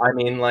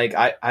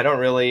 I don't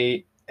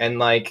really.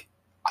 And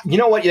you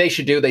know what they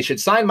should do? They should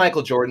sign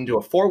Michael Jordan to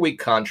a 4-week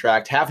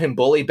contract, have him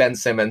bully Ben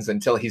Simmons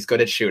until he's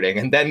good at shooting,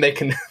 and then they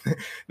can.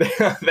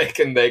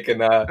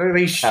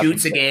 He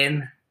shoots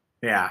again.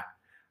 Yeah.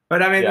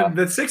 But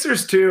the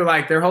Sixers too,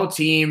 their whole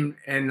team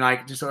and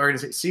just the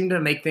organization seem to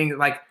make things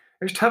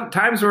there's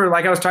times where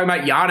I was talking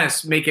about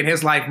Giannis making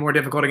his life more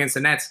difficult against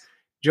the Nets.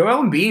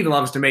 Joel Embiid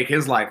loves to make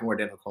his life more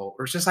difficult.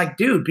 Or it's just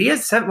dude, be a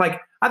seven.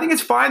 I think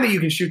it's fine that you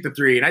can shoot the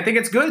three, and I think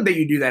it's good that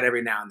you do that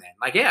every now and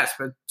then. Yes,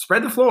 but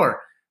spread the floor.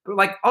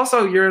 But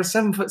also you're a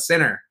 7-foot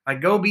center.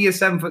 Go be a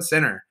 7-foot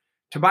center.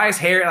 Tobias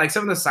Harris,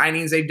 some of the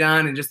signings they've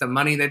done and just the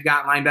money they've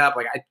got lined up.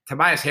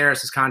 Tobias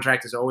Harris's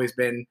contract has always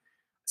been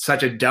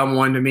such a dumb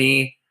one to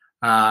me.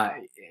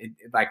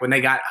 When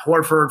they got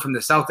Horford from the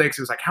Celtics,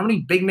 it was how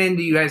many big men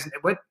do you guys,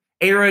 what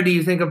era do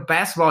you think of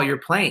basketball you're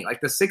playing?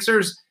 The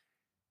Sixers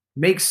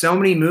make so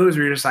many moves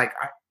where you're just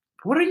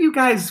what are you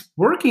guys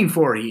working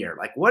for here?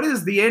 What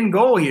is the end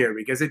goal here?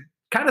 Because it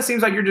kind of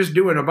seems like you're just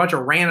doing a bunch of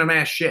random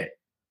ass shit.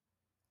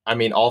 I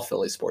mean, all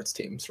Philly sports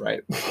teams,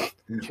 right?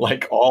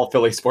 All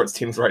Philly sports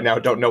teams right now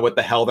don't know what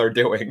the hell they're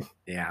doing.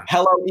 Yeah.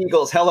 Hello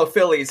Eagles, hello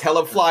Phillies,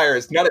 hello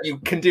Flyers. None of you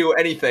can do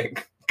anything.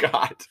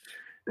 God.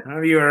 None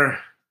of you are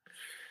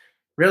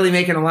really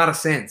making a lot of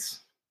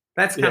sense.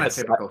 That's kind of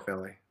typical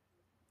Philly.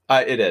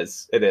 It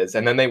is.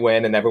 And then they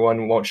win and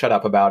everyone won't shut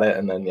up about it.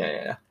 And then,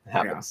 it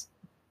happens.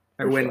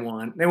 Yeah.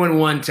 They win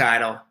one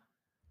title.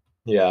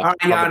 Yeah. All right,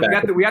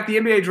 Jan, we got the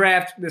NBA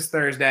draft this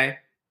Thursday.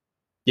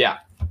 Yeah.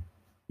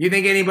 You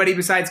think anybody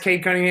besides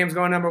Cade Cunningham's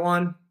going number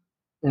one?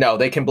 No,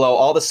 they can blow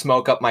all the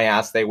smoke up my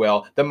ass. They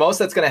will. The most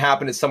that's going to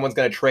happen is someone's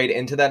going to trade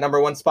into that number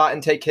one spot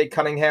and take Cade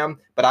Cunningham.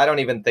 But I don't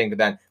even think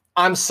then.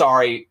 I'm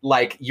sorry,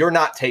 you're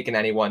not taking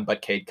anyone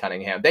but Cade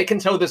Cunningham. They can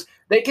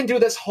do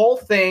this whole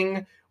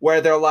thing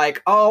where they're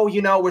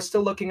we're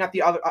still looking at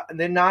the other.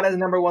 They're not as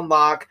number one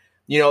lock.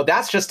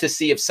 that's just to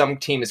see if some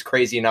team is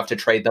crazy enough to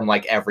trade them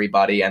like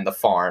everybody and the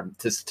farm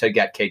to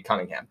get Cade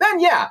Cunningham. Then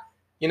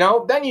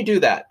then you do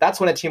that. That's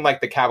when a team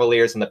like the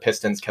Cavaliers and the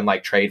Pistons can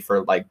like trade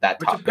for like that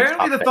top.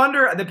 Apparently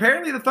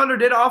the Thunder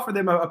did offer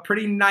them a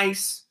pretty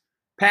nice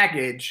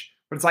package,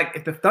 but it's like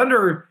if the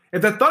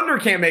Thunder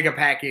can't make a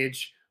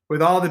package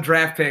with all the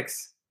draft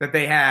picks that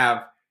they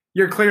have,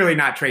 you're clearly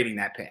not trading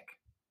that pick.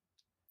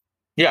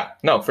 Yeah,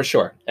 no, for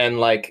sure. And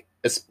like,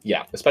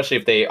 especially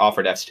if they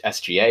offered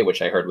SGA,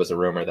 which I heard was a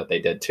rumor that they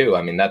did too.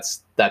 I mean,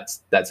 that's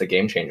a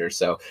game changer.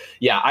 So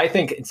yeah, I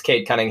think it's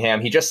Cade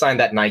Cunningham. He just signed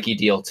that Nike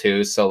deal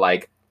too. So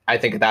like, I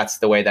think that's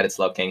the way that it's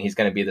looking. He's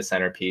going to be the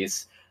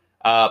centerpiece.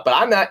 But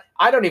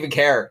I don't even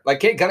care. Like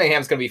Cade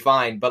Cunningham's going to be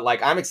fine. But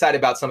like, I'm excited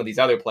about some of these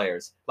other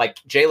players, like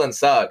Jalen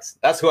Suggs.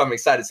 That's who I'm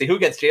excited to see. Who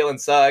gets Jalen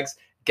Suggs,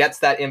 gets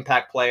that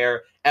impact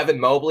player. Evan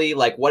Mobley,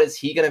 like, what is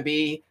he going to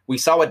be? We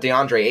saw what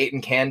DeAndre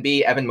Ayton can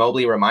be. Evan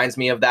Mobley reminds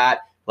me of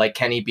that. Like,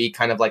 can he be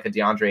kind of like a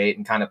DeAndre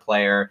Ayton kind of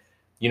player?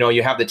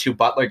 You have the two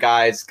Butler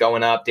guys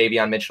going up,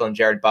 Davion Mitchell and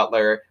Jared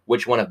Butler.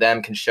 Which one of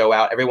them can show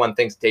out? Everyone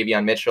thinks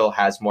Davion Mitchell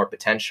has more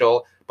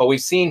potential, but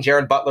we've seen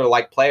Jared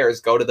Butler-like players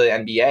go to the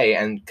NBA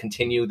and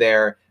continue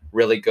their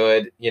really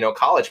good,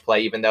 college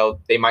play, even though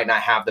they might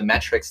not have the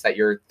metrics that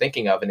you're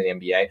thinking of in the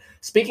NBA.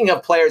 Speaking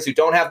of players who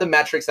don't have the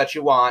metrics that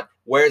you want,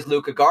 where's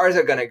Luka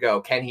Garza going to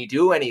go? Can he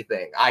do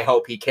anything? I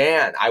hope he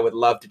can. I would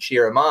love to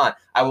cheer him on.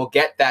 I will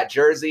get that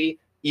jersey.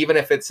 Even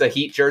if it's a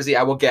Heat jersey,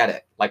 I will get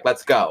it. Like,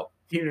 let's go.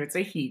 Dude, it's a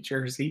Heat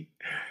jersey.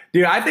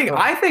 Dude, I think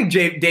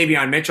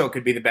Davion Mitchell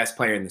could be the best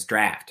player in this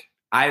draft.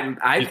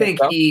 I think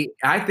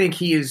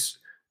he is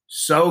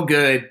so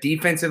good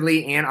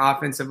defensively and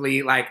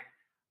offensively. Like,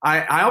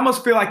 I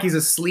almost feel like he's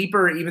a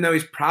sleeper, even though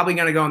he's probably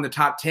going to go in the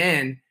top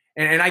 10.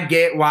 And I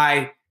get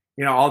why,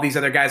 all these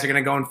other guys are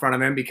going to go in front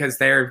of him because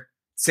they're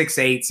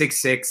 6'8",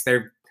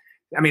 6'6".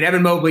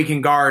 Evan Mobley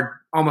can guard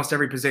almost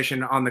every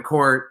position on the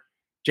court.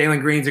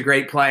 Jalen Green's a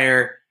great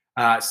player.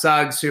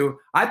 Suggs, who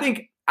I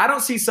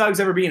don't see Suggs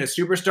ever being a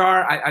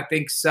superstar. I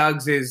think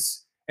Suggs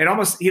it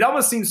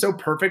almost seems so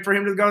perfect for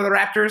him to go to the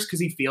Raptors because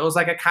he feels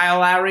like a Kyle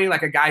Lowry,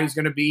 like a guy who's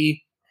going to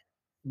be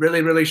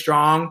really, really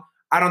strong.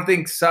 I don't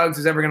think Suggs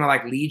is ever going to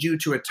like lead you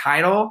to a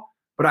title,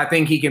 but I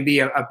think he can be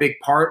a big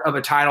part of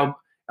a title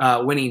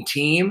winning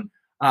team.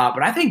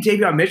 But I think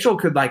Davion Mitchell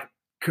could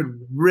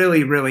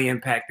really, really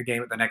impact the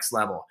game at the next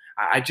level.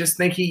 I just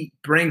think he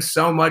brings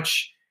so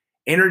much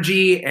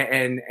energy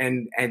and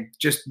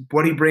just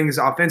what he brings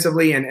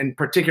offensively and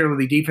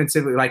particularly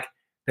defensively. Like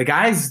the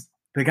guy's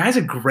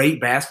a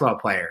great basketball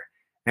player.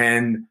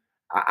 And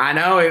I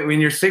know when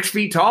you're 6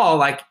 feet tall,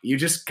 like you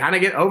just kind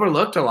of get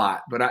overlooked a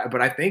lot, but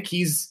I think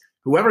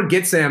whoever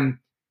gets him,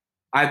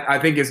 I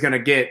think is going to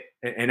get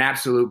an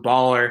absolute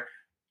baller.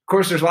 Of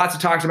course, there's lots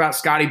of talks about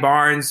Scotty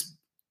Barnes.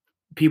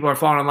 People are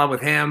falling in love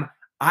with him.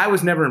 I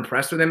was never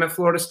impressed with him at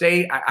Florida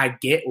State. I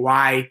get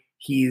why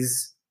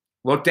he's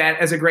looked at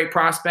as a great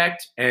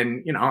prospect.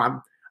 And,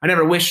 I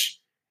never wish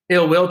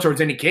ill will towards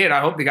any kid. I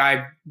hope the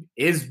guy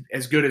is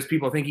as good as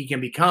people think he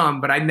can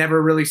become, but I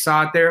never really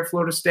saw it there at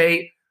Florida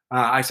State.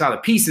 I saw the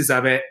pieces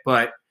of it,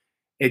 but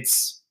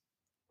it's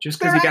just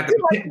because you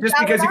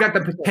got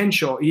the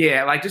potential.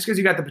 Yeah. Like just because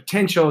you got the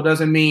potential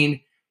doesn't mean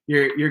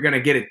you're going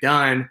to get it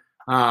done.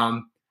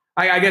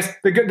 I guess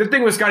the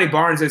thing with Scotty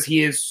Barnes is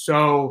he is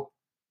so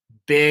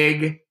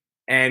big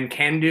and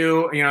can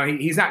do,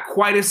 he's not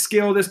quite as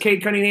skilled as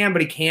Cade Cunningham,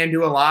 but he can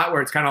do a lot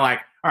where it's kind of like,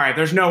 all right,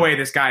 there's no way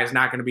this guy is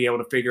not going to be able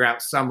to figure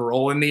out some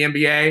role in the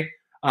NBA.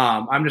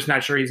 I'm just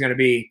not sure he's going to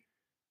be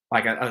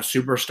like a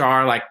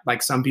superstar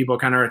like some people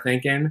kind of are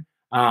thinking.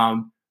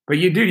 But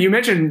you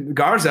mentioned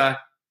Garza.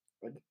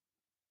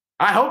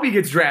 I hope he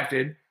gets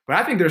drafted, but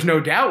I think there's no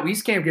doubt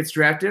Wieskamp gets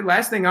drafted.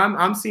 Last thing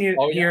I'm seeing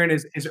here in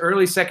his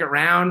early second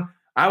round,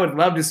 I would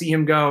love to see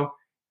him go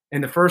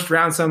in the first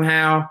round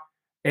somehow.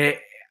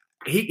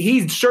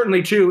 He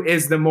certainly too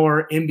is the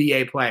more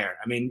NBA player.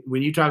 I mean,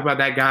 when you talk about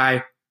that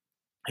guy,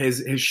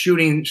 his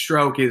shooting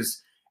stroke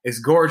is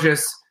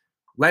gorgeous.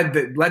 Led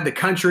the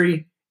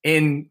country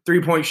in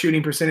 3-point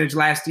shooting percentage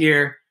last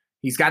year.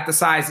 He's got the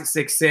size at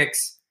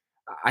 6'6".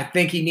 I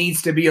think he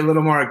needs to be a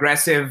little more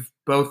aggressive,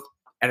 both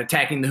at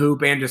attacking the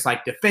hoop and just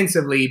like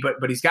defensively.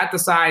 But he's got the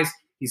size,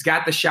 he's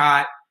got the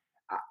shot.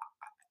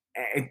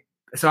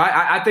 So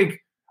I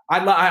think.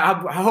 I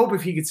hope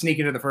if he could sneak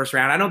into the first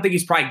round. I don't think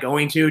he's probably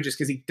going to just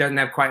because he doesn't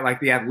have quite like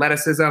the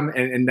athleticism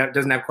and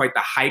doesn't have quite the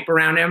hype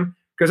around him.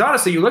 Because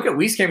honestly, you look at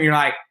Wieskamp and you're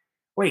like,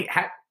 wait,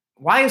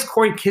 why is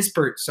Corey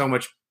Kispert so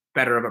much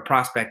better of a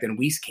prospect than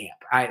Wieskamp?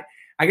 I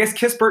guess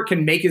Kispert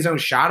can make his own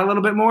shot a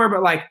little bit more,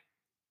 but like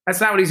that's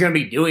not what he's going to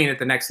be doing at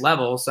the next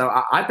level. So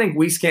I think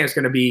Wieskamp is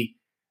going to be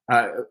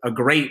a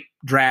great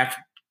draft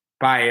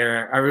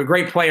or a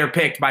great player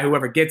picked by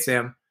whoever gets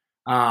him.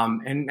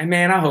 And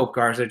man, I hope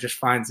Garza just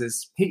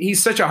finds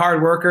he's such a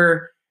hard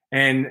worker.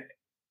 And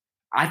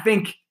I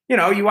think,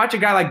 you watch a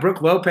guy like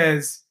Brook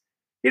Lopez,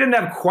 he doesn't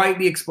have quite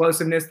the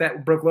explosiveness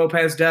that Brook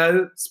Lopez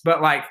does,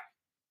 but like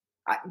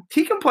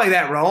he can play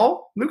that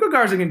role. Luka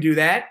Garza can do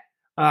that.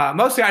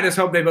 Mostly I just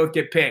hope they both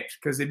get picked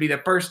because it'd be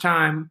the first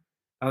time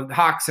The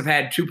Hawks have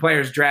had 2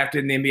 players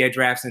drafted in the NBA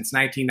draft since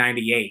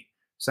 1998.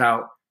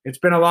 So it's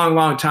been a long,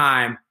 long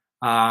time,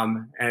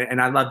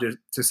 and I'd love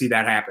to see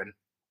that happen.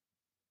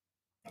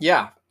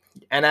 Yeah.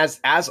 And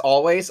as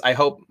always, I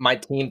hope my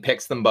team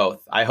picks them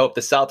both. I hope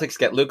the Celtics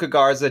get Luka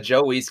Garza,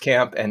 Joe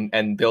Wieskamp,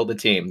 and build a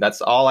team.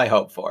 That's all I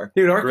hope for.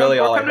 Dude, or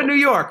come to New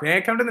York,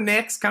 man. Come to the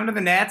Knicks. Come to the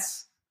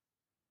Nets.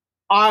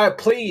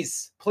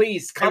 Please,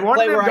 come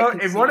play where I can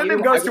see you. If one of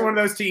them goes to one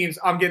of those teams,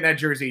 I'm getting that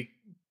jersey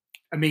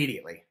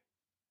immediately.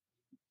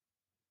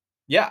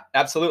 Yeah,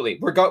 absolutely.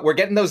 We're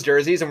getting those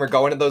jerseys and we're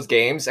going to those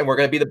games and we're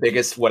going to be the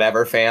biggest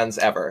whatever fans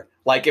ever.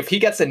 Like if he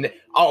gets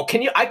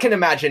I can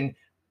imagine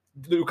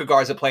Luka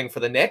Garza playing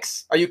for the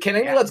Knicks. Are you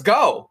kidding me? Let's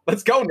go,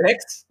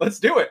 Knicks. Let's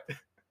do it.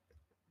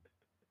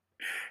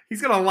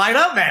 He's going to light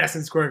up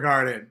Madison Square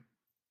Garden.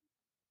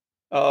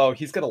 Oh,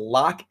 he's going to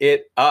lock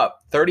it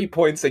up. 30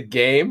 points a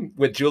game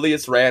with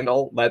Julius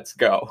Randle. Let's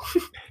go.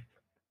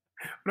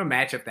 What a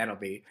matchup that'll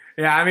be.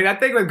 Yeah, I mean, I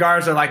think with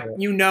Garza,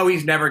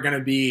 he's never going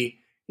to be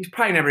 – he's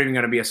probably never even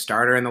going to be a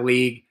starter in the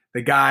league.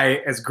 The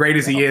guy, as great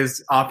as he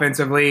is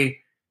offensively,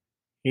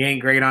 he ain't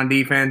great on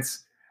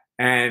defense.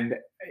 And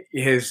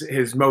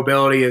his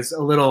mobility is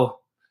a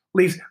little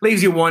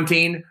leaves you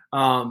wanting.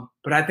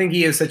 But I think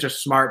he is such a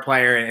smart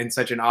player and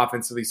such an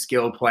offensively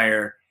skilled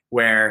player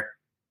where,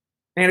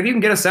 man, if you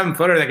can get a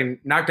 7-footer that can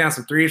knock down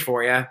some threes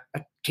for you,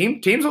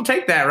 teams will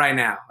take that right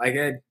now. Like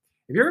if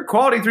you're a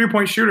quality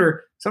 3-point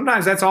shooter,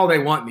 sometimes that's all they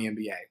want in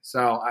the NBA.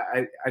 So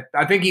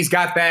I think he's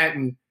got that,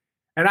 and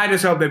I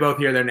just hope they both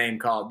hear their name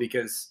called,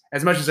 because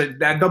as much as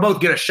they'll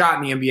both get a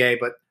shot in the NBA,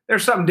 but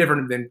there's something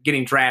different than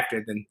getting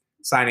drafted than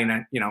signing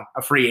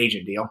a free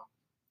agent deal.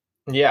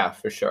 Yeah,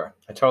 for sure.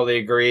 I totally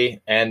agree.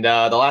 And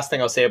the last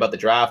thing I'll say about the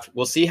draft,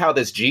 we'll see how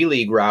this G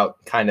League route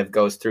kind of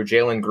goes through.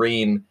 Jalen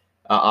Green,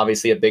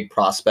 obviously a big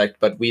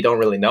prospect, but we don't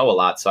really know a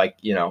lot. So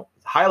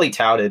highly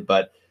touted,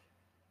 but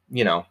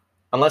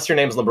unless your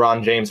name's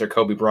LeBron James or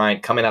Kobe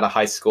Bryant, coming out of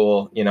high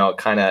school, it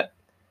kind of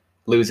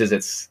loses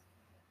its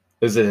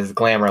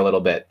glamour a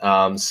little bit.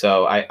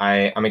 So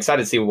I'm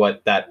excited to see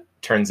what that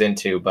turns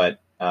into, but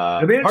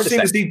it'll be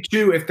interesting to see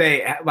too if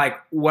they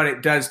what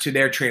it does to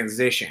their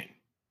transition,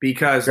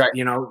 because right.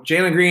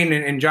 Jalen Green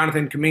and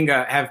Jonathan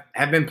Kuminga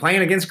have been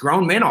playing against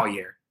grown men all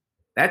year.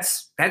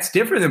 That's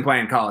different than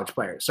playing college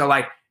players. So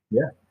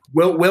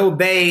will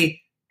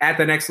they at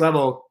the next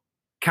level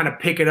kind of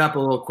pick it up a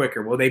little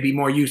quicker? Will they be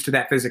more used to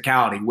that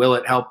physicality? Will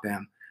it help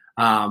them?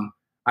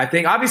 I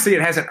think obviously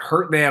it hasn't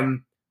hurt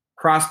them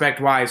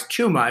prospect-wise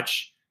too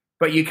much,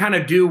 but you kind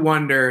of do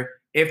wonder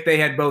if they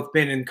had both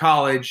been in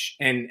college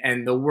and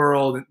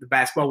the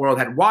basketball world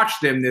had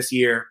watched them this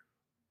year,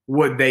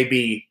 would they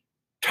be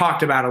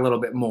talked about a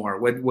little bit more?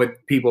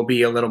 Would people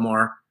be a little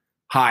more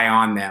high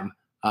on them?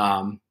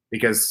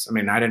 Because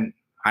I didn't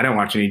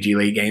watch any G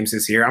League games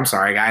this year. I'm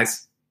sorry,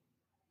 guys.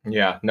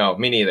 Yeah, no,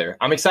 me neither.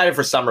 I'm excited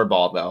for summer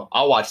ball though.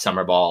 I'll watch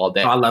summer ball all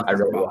day. I love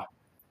summer ball.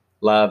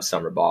 Love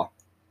summer ball.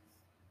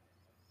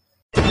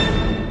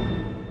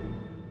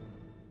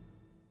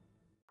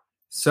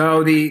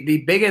 So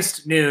the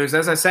biggest news,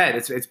 as I said,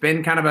 it's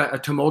been kind of a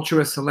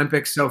tumultuous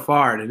Olympics so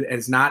far. It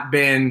has not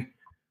been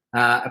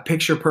a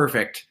picture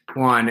perfect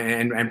one,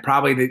 and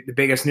probably the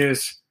biggest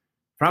news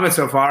from it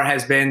so far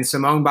has been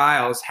Simone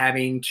Biles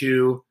having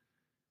to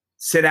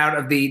sit out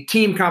of the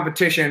team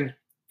competition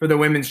for the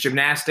women's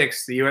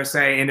gymnastics. The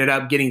USA ended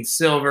up getting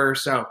silver,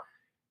 so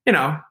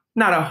not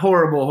a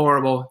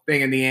horrible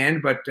thing in the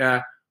end. But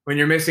when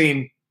you're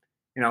missing,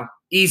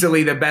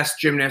 easily the best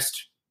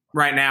gymnast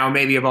right now,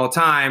 maybe of all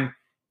time.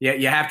 Yeah,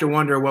 you have to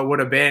wonder what would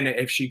have been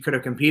if she could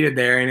have competed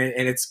there,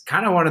 and it's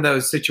kind of one of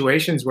those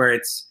situations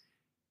where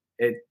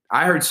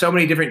I heard so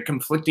many different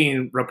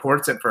conflicting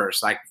reports at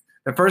first. Like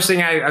the first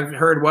thing I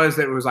heard was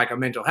that it was like a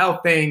mental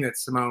health thing, that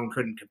Simone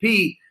couldn't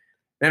compete.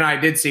 Then I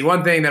did see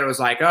one thing that it was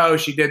like, oh,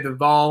 she did the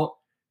vault,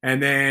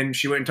 and then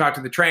she went and talked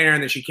to the trainer,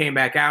 and then she came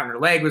back out and her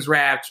leg was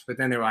wrapped. But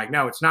then they were like,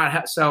 no, it's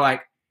not. So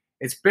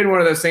it's been one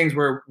of those things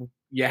where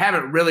you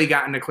haven't really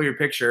gotten a clear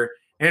picture.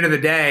 End of the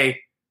day,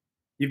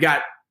 you've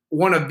got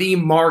one of the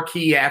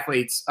marquee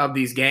athletes of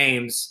these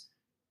games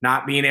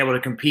not being able to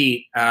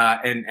compete.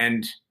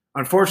 And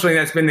unfortunately,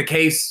 that's been the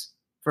case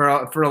for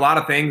a lot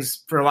of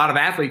things, for a lot of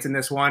athletes in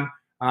this one,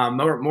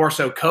 more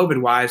so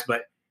COVID-wise.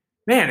 But,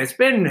 man, it's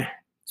been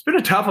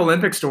a tough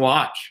Olympics to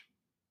watch.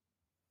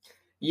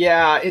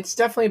 Yeah, it's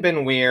definitely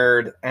been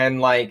weird.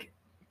 And,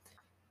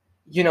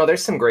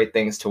 there's some great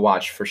things to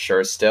watch for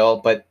sure still.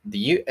 But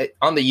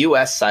on the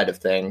U.S. side of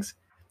things,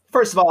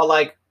 first of all,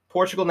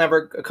 Portugal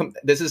never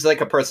 – this is a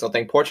personal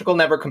thing. Portugal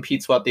never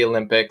competes well at the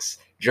Olympics.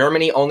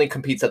 Germany only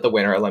competes at the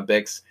Winter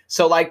Olympics.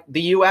 So,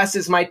 the U.S.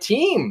 is my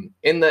team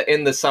in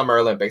the Summer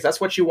Olympics. That's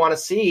what you want to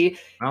see.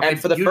 Well,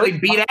 and for the first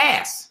 – beat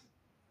ass.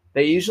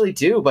 They usually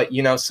do. But,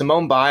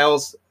 Simone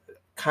Biles,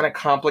 kind of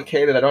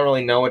complicated. I don't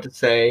really know what to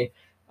say.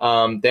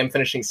 Them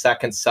finishing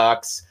second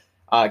sucks.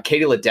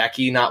 Katie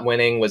Ledecky not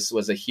winning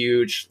was a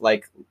huge,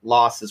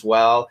 loss as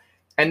well.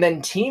 And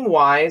then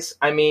team-wise,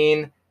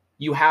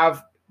 you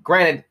have –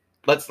 granted –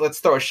 let's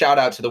throw a shout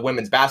out to the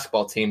women's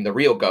basketball team, the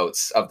real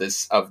goats of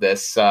this.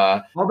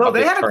 Although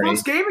they had a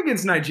close game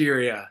against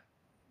Nigeria.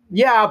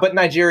 Yeah, but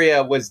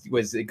Nigeria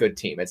was a good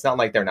team. It's not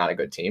like they're not a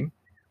good team.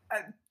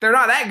 They're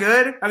not that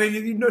good. I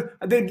mean,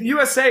 the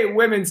USA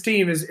women's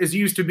team is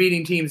used to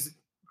beating teams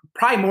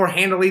probably more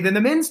handily than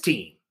the men's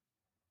team.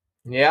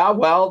 Yeah,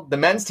 well, the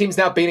men's team's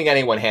not beating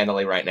anyone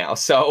handily right now.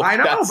 So I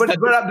know, but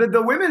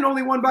the women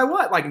only won by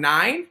what, like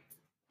 9?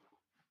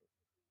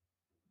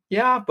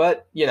 Yeah,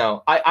 but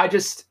I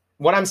just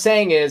what I'm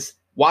saying is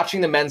watching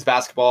the men's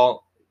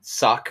basketball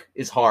suck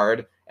is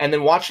hard. And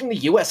then watching the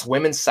U.S.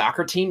 women's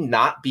soccer team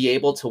not be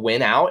able to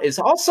win out is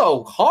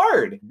also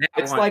hard.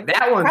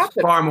 That one's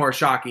far more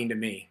shocking to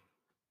me.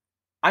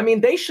 I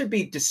mean, they should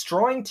be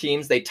destroying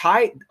teams. They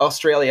tie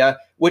Australia,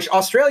 which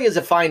Australia is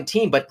a fine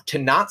team, but to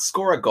not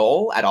score a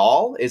goal at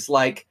all is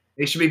like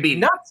they should be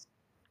beating nuts.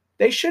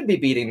 They should be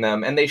beating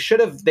them, and they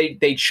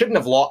shouldn't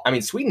have lost. I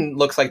mean, Sweden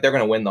looks like they're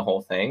going to win the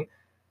whole thing.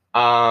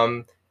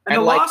 And the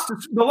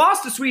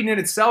loss to Sweden in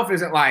itself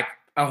isn't like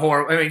a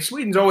horror. I mean,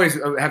 Sweden's always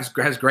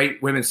has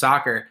great women's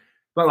soccer,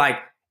 but like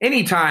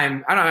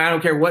anytime, I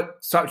don't care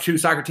what two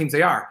soccer teams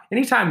they are.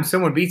 Anytime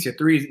someone beats you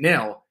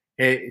 3-0,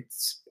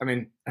 it's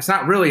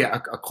not really a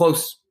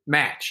close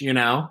match,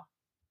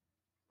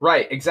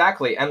 Right,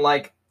 exactly. And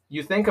like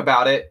you think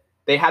about it,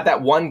 they had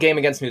that one game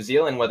against New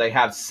Zealand where they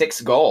have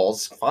 6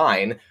 goals,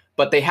 fine,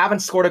 but they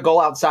haven't scored a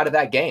goal outside of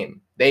that game.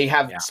 They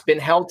have been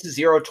held to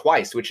 0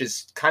 twice, which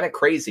is kind of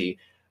crazy.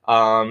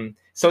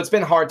 So it's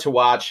been hard to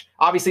watch.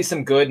 Obviously,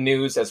 some good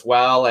news as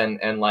well.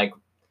 And like,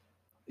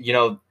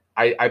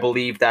 I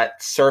believe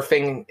that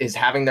surfing is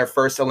having their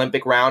first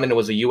Olympic round, and it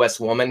was a U.S.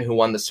 woman who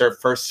won the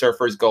first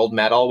surfer's gold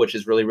medal, which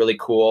is really, really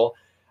cool.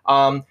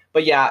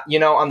 But yeah,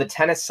 on the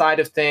tennis side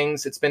of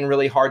things, it's been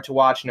really hard to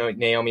watch.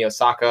 Naomi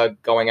Osaka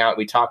going out,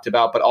 we talked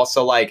about, but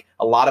also like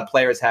a lot of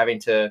players having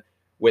to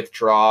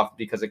withdraw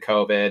because of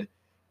COVID.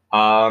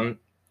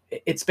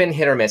 It's been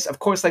hit or miss. Of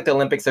course, like the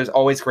Olympics, there's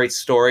always great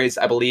stories.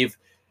 I believe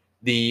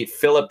the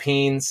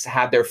Philippines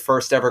had their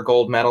first ever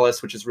gold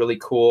medalist, which is really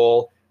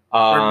cool.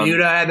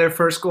 Bermuda had their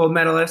first gold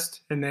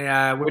medalist in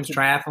the women's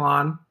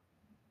triathlon.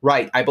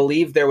 Right. I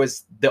believe there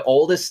was the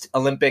oldest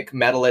Olympic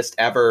medalist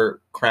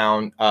ever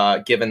crowned,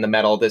 given the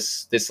medal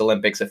this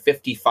Olympics, a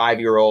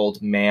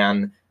 55-year-old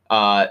man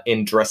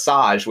in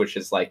dressage, which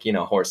is like,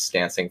 horse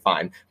dancing,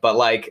 fine. But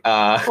like,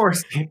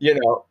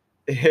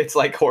 it's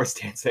like horse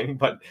dancing,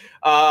 but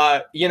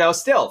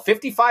still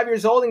 55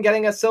 years old and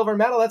getting a silver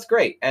medal, that's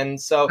great. And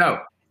so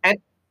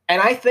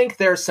and I think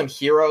there's some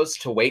heroes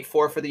to wait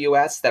for the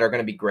US that are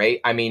going to be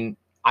great. I mean,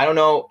 I don't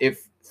know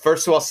if,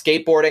 first of all,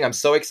 skateboarding, I'm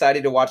so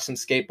excited to watch some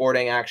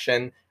skateboarding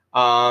action.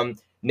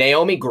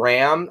 Naomi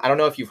Graham, I don't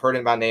know if you've heard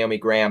about Naomi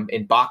Graham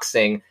in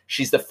boxing.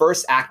 She's the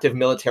first active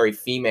military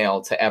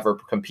female to ever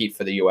compete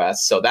for the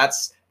US. So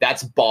that's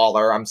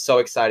baller. I'm so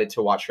excited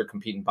to watch her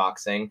compete in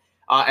boxing.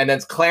 And then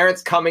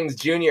Clarence Cummings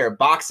Jr.,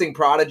 boxing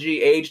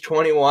prodigy, age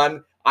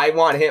 21. I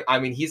want him. I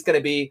mean, he's going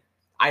to be,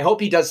 I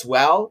hope he does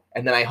well,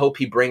 and then I hope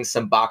he brings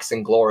some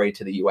boxing glory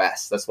to the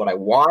U.S. That's what I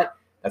want.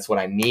 That's what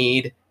I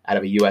need out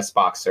of a U.S.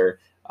 boxer.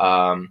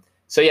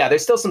 So yeah,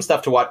 there's still some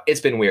stuff to watch. It's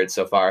been weird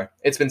so far.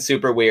 It's been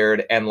super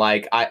weird, and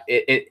like I'm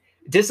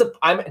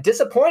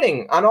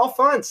disappointing on all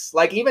fronts.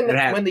 Like even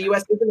when the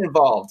U.S. isn't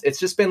involved, it's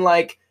just been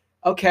like,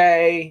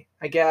 okay,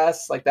 I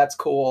guess like that's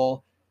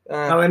cool.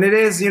 And it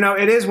is,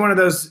 it is one of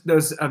those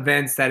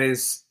events that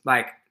is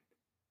like,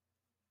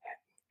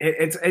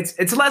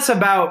 it's less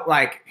about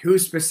like who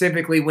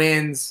specifically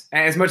wins.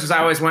 As much as I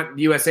always want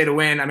the USA to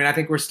win, I mean, I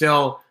think we're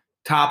still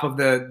top of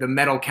the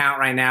medal count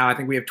right now. I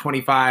think we have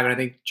 25, and I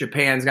think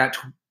China's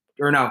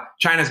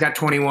got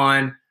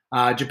 21.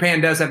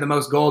 Japan does have the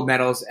most gold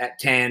medals at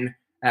 10,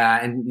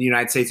 and the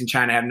United States and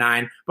China have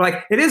 9. But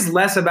like, it is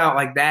less about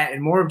like that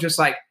and more of just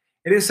like,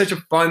 it is such a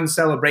fun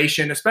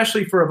celebration,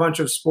 especially for a bunch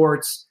of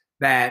sports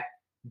that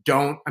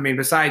don't, I mean,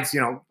 besides,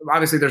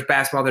 obviously there's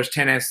basketball, there's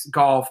tennis,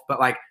 golf, but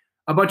like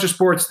a bunch of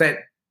sports that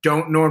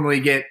don't normally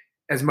get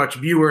as much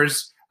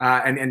viewers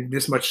and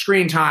this much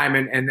screen time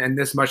and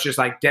this much just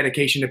like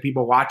dedication to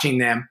people watching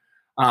them.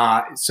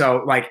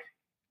 So like,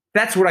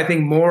 that's what I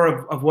think more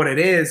of what it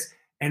is.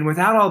 And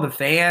without all the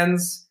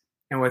fans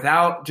and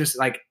without just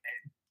like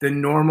the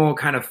normal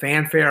kind of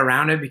fanfare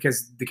around it,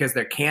 because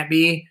there can't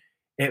be,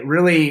 it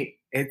really,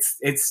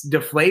 it's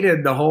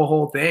deflated the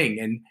whole thing.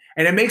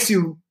 And it makes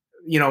you,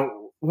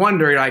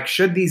 wonder, like,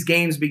 should these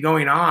games be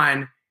going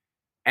on?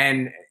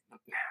 And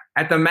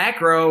at the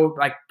macro,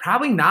 like,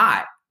 probably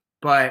not.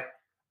 But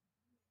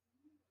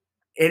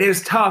it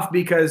is tough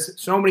because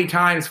so many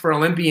times for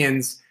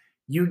Olympians,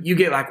 you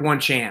get like one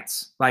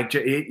chance. Like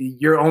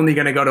you're only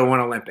going to go to one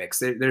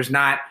Olympics. It's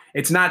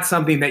not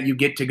something that you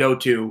get to go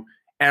to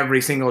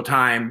every single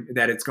time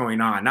that it's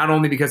going on. Not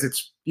only because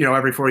it's,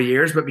 every 4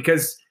 years, but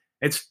because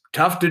it's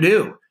tough to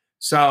do.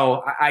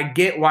 So I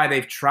get why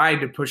they've tried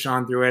to push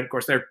on through it. Of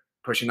course, they're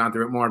pushing on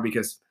through it more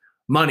because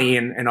money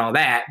and all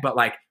that. But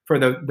like for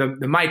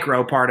the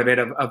micro part of it,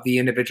 of the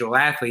individual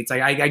athletes,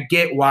 like I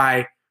get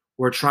why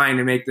we're trying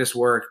to make this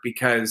work,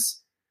 because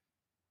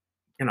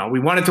we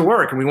want it to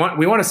work and we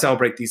want to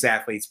celebrate these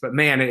athletes, but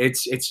man,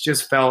 it's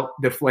just felt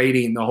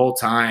deflating the whole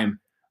time.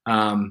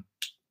 And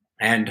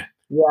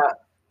yeah.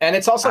 And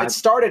it's also, it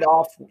started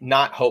off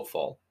not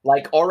hopeful.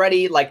 Like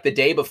already, like the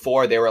day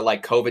before, they were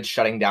like COVID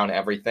shutting down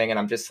everything. And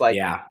I'm just like,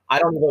 I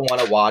don't even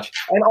want to watch.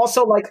 And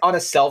also, like, on a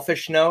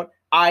selfish note,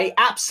 I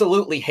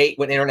absolutely hate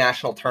when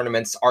international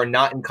tournaments are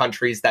not in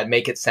countries that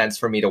make it sense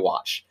for me to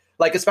watch.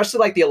 Like, especially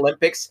like the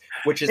Olympics,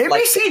 which is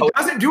NBC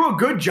doesn't do a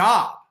good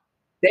job.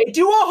 They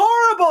do a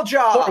horrible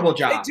job. Horrible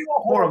job. They do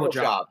a horrible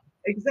job.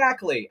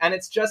 Exactly. And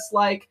it's just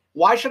like,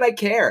 why should I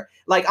care?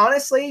 Like,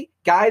 honestly,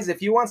 guys,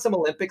 if you want some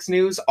Olympics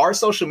news, our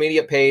social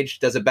media page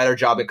does a better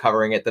job at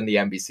covering it than the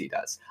NBC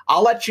does.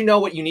 I'll let you know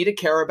what you need to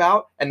care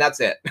about, and that's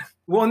it.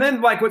 Well, and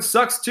then like what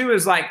sucks too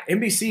is like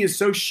NBC is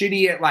so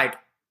shitty at like,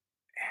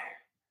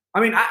 I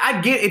mean,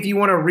 I get if you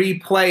want to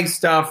replay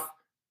stuff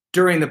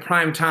during the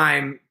prime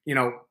time,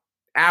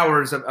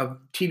 hours of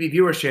TV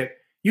viewership,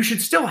 you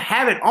should still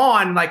have it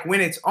on like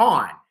when it's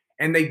on.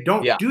 And they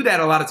don't do that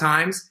a lot of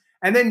times.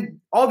 And then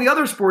all the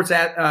other sports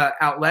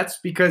outlets,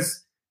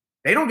 because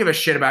they don't give a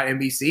shit about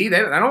NBC.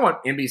 They don't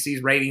want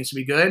NBC's ratings to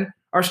be good,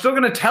 are still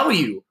going to tell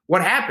you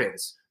what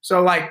happens.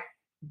 So like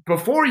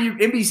before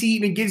NBC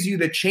even gives you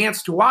the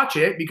chance to watch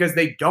it, because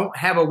they don't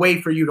have a way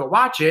for you to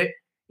watch it,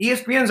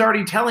 ESPN's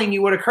already telling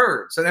you what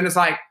occurred. So then it's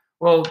like,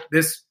 well,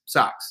 this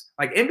sucks.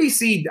 Like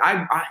NBC,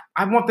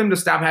 I want them to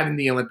stop having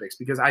the Olympics,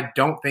 because I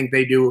don't think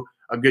they do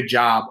a good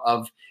job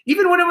of,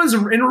 even when it was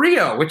in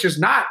Rio, which is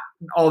not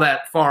all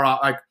that far off,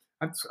 like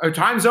a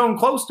time zone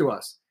close to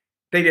us,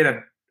 they did a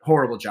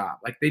horrible job.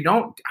 Like I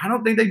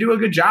don't think they do a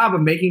good job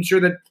of making sure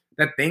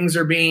that things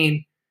are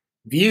being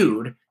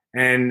viewed,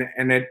 and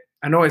it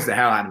annoys the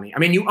hell out of me. I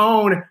mean, you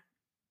own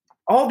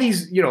all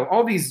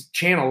these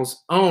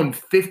channels own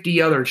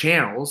 50 other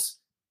channels.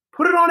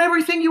 Put it on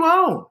everything you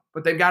own.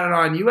 But they've got it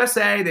on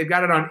USA, they've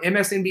got it on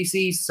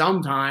MSNBC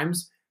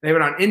sometimes, they have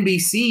it on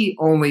NBC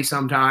only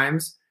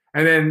sometimes.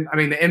 And then, I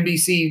mean, the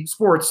NBC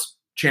Sports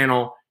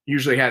channel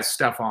usually has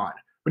stuff on.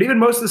 But even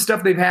most of the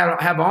stuff they've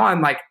have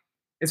on, like,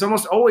 it's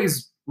almost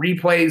always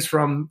replays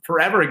from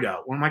forever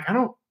ago. Where I'm like, I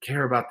don't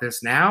care about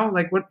this now.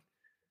 Like, what?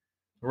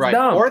 Right.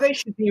 Dumb. Or they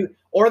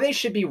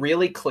should be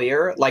really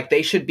clear. Like,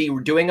 they should be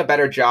doing a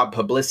better job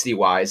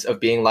publicity-wise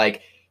of being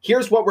like,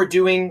 here's what we're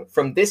doing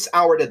from this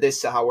hour to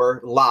this hour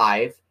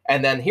live,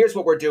 and then here's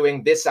what we're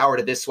doing this hour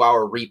to this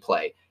hour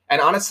replay.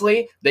 And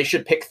honestly, they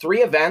should pick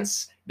 3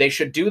 events. They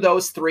should do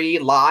those 3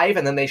 live,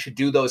 and then they should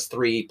do those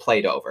 3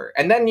 played over.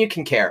 And then you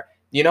can care,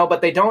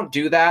 but they don't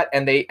do that.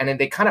 And they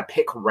kind of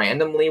pick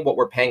randomly what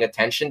we're paying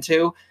attention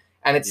to.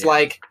 And it's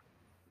like,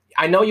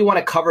 I know you want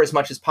to cover as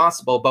much as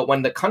possible, but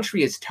when the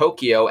country is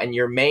Tokyo and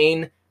your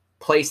main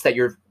place that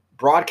you're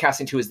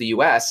broadcasting to is the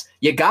US,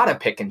 you gotta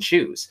pick and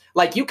choose.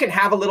 Like, you can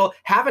have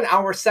an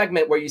hour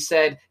segment where you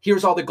said,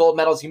 here's all the gold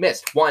medals you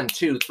missed. 1,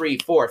 2, 3,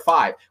 4,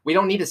 5. We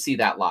don't need to see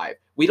that live.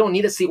 We don't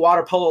need to see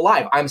water polo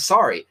live. I'm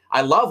sorry.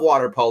 I love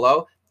water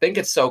polo. Think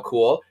it's so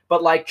cool.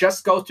 But like,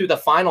 just go through the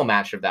final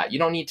match of that. You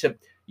don't need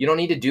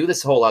to do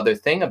this whole other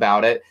thing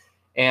about it.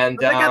 And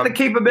but they got the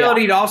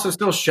capability to also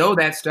still show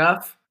that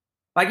stuff.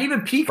 Like,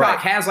 even Peacock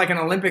has like an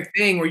Olympic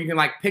thing where you can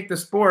like pick the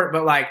sport,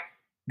 but like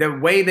the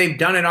way they've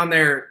done it on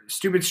their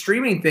stupid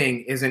streaming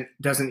thing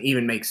doesn't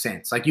even make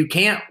sense. Like, you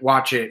can't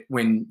watch it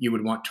when you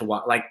would want to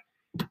watch. Like,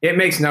 it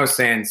makes no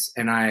sense,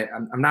 and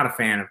I'm not a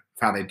fan of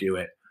how they do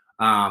it.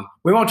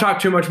 We won't talk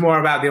too much more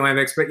about the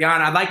Olympics, but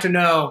Jan, I'd like to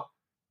know,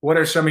 what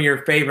are some of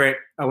your favorite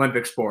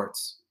Olympic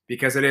sports?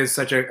 Because it is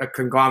such a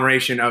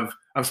conglomeration of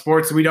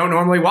sports we don't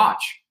normally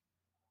watch.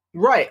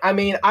 Right. I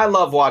mean, I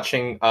love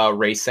watching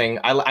racing.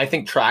 I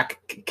think track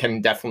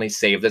can definitely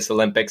save this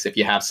Olympics if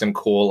you have some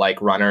cool like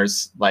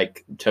runners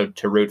like to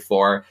root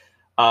for.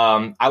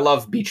 I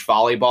love beach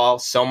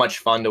volleyball. So much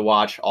fun to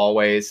watch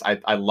always.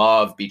 I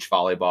love beach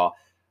volleyball.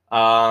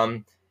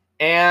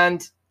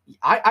 And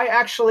I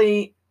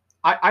actually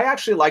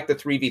like the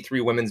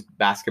 3v3 women's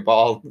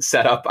basketball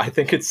setup. I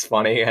think it's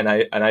funny, and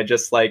I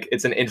just like,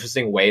 it's an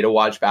interesting way to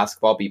watch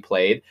basketball be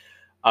played.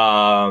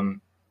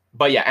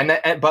 But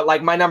yeah, but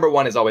like, my number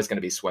one is always going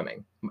to be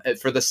swimming.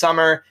 For the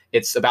summer,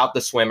 it's about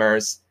the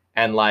swimmers,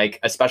 and like,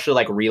 especially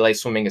like relay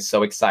swimming is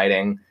so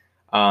exciting.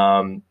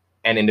 And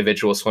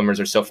individual swimmers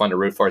are so fun to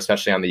root for,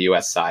 especially on the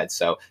US side.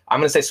 So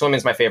I'm going to say swimming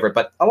is my favorite,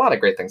 but a lot of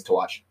great things to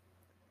watch.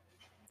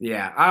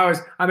 Yeah, I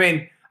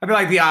feel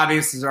like the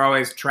obvious are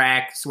always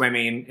track,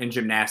 swimming, and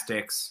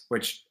gymnastics,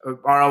 which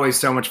are always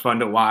so much fun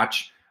to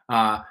watch.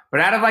 But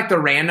out of like the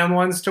random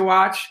ones to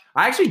watch,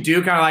 I actually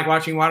do kind of like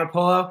watching water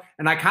polo,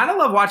 and I kind of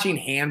love watching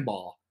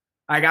handball.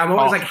 Like, I'm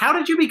always like, how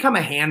did you become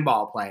a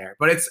handball player?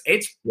 But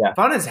it's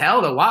fun as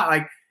hell to watch.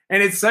 Like,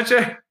 and it's such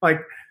a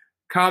like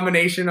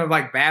combination of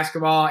like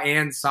basketball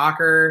and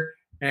soccer.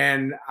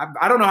 And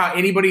I don't know how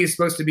anybody is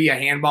supposed to be a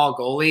handball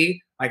goalie.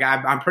 Like,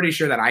 I'm pretty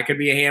sure that I could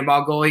be a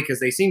handball goalie, because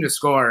they seem to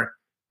score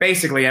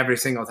basically every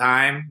single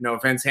time. No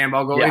offense,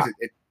 handball goalies.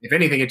 Yeah. If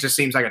anything, it just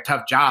seems like a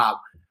tough job.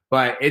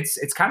 But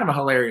it's kind of a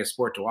hilarious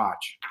sport to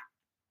watch.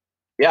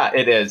 Yeah,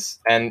 it is.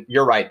 And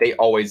you're right. They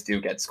always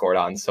do get scored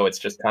on. So it's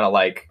just kind of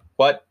like,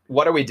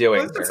 What are we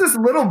doing? It's this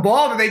little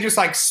ball that they just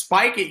like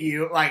spike at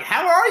you. Like,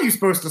 how are you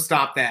supposed to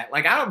stop that?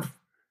 Like,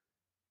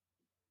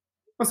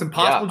 most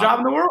impossible job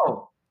in the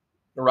world.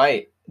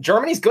 Right.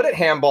 Germany's good at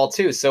handball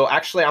too. So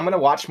actually, I'm going to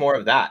watch more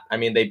of that. I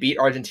mean, they beat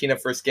Argentina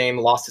first game,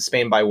 lost to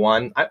Spain by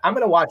 1. I'm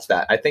going to watch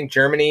that. I think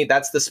Germany,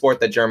 that's the sport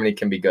that Germany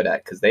can be good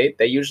at because they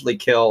usually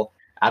kill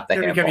at the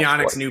handball. It's going to be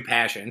Yannick's new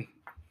passion.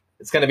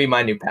 It's going to be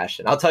my new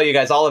passion. I'll tell you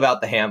guys all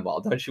about the handball.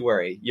 Don't you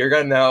worry. You're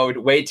going to know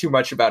way too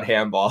much about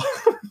handball.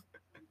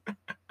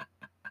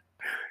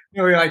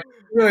 We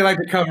really like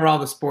to cover all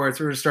the sports.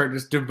 We're going to start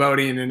just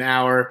devoting an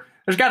hour.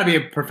 There's got to be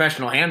a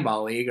professional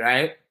handball league,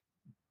 right?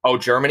 Oh,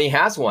 Germany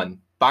has one.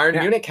 Bayern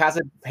Munich has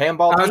a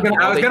handball team.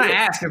 I was going to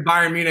ask if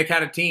Bayern Munich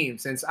had a team,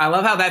 since I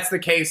love how that's the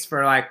case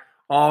for like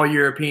all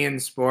European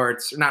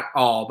sports. Not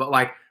all, but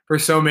like for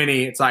so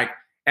many, it's like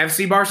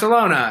FC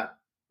Barcelona,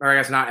 or I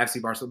guess not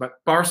FC Barcelona,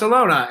 but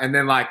Barcelona. And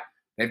then like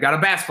they've got a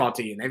basketball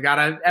team. They've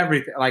got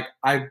everything. Like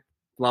I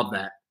love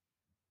that.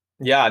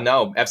 Yeah,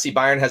 no, FC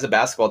Bayern has a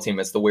basketball team.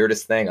 It's the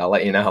weirdest thing. I'll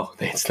let you know.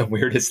 It's the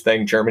weirdest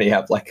thing. Germany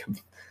have like.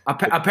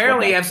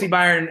 Apparently, FC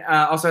Bayern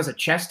also has a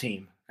chess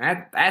team.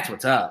 That's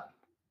what's up.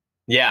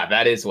 Yeah,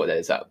 that is what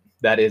is up.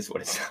 That is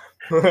what is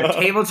up. A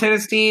table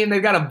tennis team.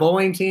 They've got a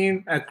bowling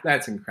team.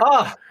 That's incredible.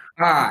 All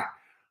right.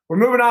 We're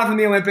moving on from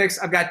the Olympics.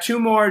 I've got 2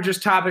 more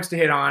just topics to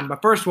hit on. My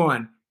first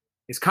one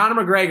is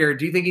Conor McGregor.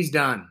 Do you think he's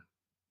done?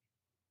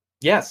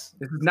 Yes.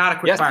 This is not a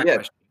quick fire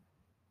question.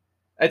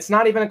 It's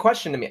not even a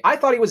question to me. I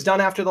thought he was done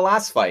after the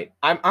last fight.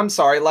 I'm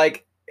sorry.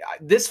 Like,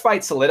 this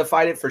fight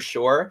solidified it for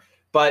sure.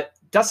 But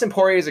Dustin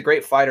Poirier is a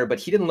great fighter, but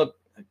he didn't look.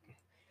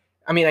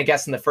 I mean, I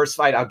guess in the first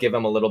fight, I'll give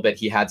him a little bit.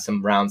 He had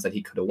some rounds that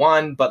he could have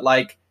won. But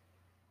like,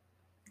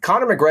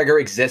 Conor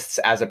McGregor exists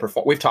as a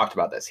performer. We've talked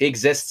about this. He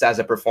exists as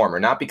a performer,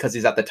 not because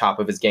he's at the top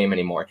of his game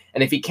anymore.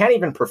 And if he can't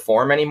even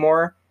perform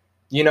anymore,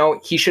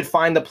 he should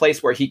find the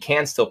place where he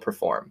can still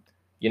perform.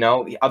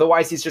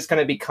 Otherwise he's just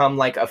going to become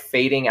like a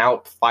fading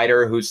out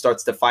fighter who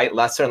starts to fight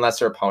lesser and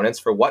lesser opponents.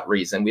 For what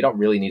reason? We don't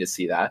really need to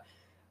see that.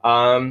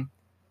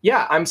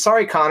 Yeah, I'm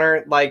sorry,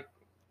 Conor. Like,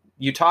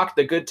 you talk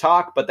the good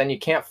talk, but then you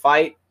can't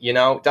fight.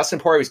 Dustin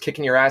Poirier was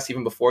kicking your ass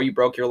even before you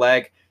broke your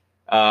leg.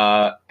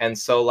 And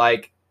so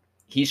like,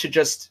 he should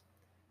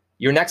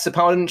your next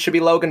opponent should be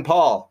Logan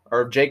Paul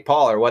or Jake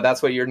Paul or what.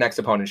 That's what your next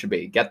opponent should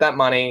be. Get that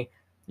money.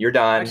 You're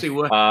done.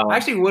 I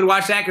actually would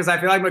watch that because I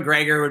feel like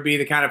McGregor would be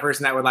the kind of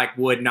person that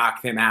would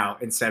knock him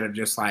out instead of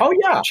just like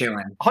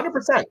chilling.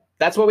 100%.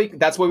 That's what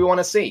we want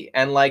to see.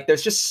 And like,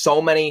 there's just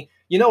so many.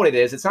 You know what it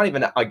is? It's not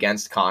even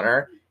against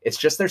Conor. It's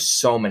just there's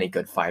so many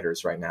good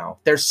fighters right now.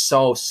 There's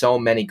so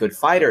many good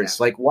fighters.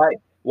 Yeah. Like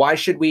why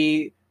should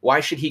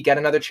he get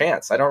another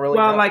chance? I don't really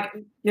know. Well, like,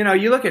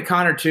 you look at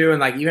Conor too, and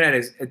like even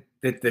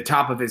at the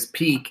top of his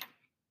peak,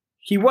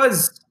 he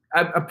was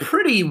a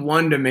pretty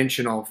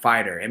one-dimensional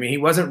fighter. I mean, he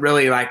wasn't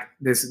really like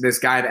this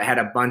guy that had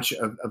a bunch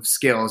of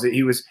skills.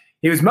 He was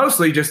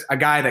mostly just a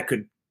guy that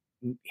could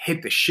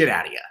hit the shit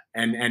out of you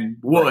and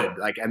would. Right.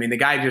 Like, I mean, the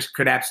guy just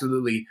could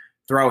absolutely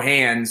throw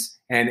hands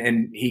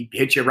and he'd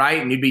hit you right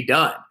and you'd be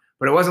done.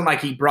 But it wasn't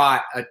like he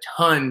brought a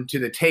ton to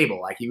the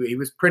table. Like he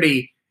was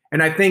pretty.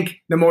 And I think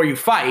the more you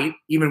fight,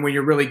 even when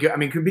you're really good, I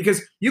mean,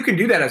 because you can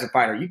do that as a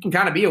fighter. You can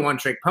kind of be a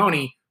one-trick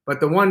pony, but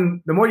the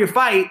more you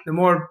fight, the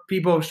more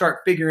people start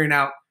figuring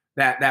out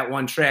that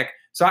one trick.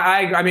 So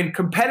I mean,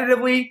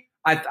 competitively,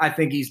 I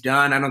think he's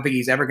done. I don't think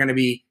he's ever going to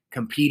be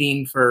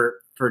competing for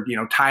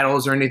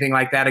titles or anything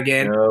like that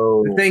again.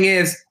 No. The thing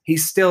is,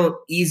 he's still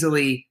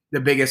easily the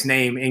biggest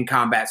name in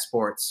combat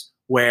sports,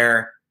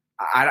 where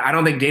I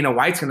don't think Dana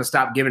White's going to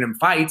stop giving him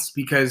fights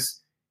because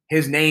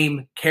his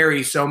name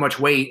carries so much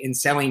weight in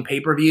selling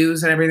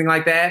pay-per-views and everything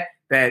like that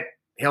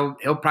he'll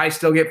probably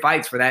still get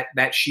fights for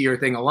that sheer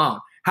thing alone.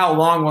 How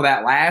long will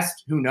that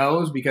last? Who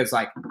knows? Because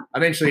like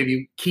eventually if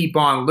you keep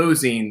on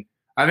losing,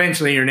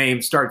 eventually your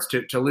name starts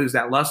to lose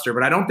that luster.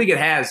 But I don't think it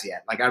has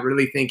yet. Like I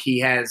really think he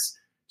has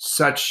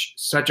such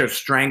a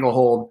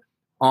stranglehold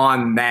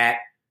on that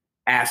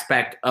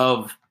aspect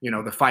of,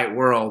 the fight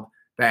world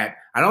that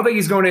I don't think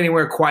he's going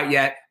anywhere quite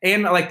yet.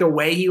 And like the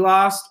way he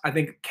lost, I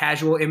think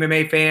casual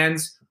MMA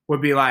fans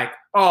would be like,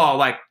 oh,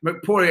 like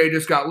Poirier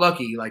just got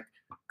lucky. Like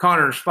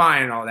Conor's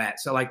fine and all that.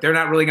 So like they're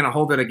not really going to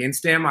hold it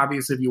against him.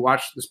 Obviously, if you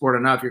watch the sport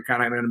enough, you're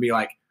kind of going to be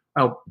like,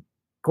 oh,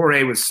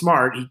 Poirier was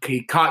smart.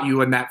 He caught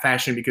you in that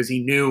fashion because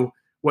he knew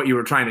what you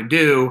were trying to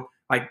do.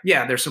 Like,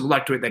 yeah, there's some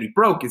luck to it that he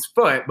broke his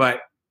foot, but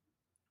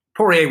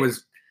Poirier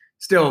was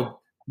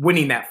still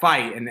winning that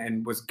fight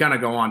and was going to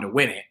go on to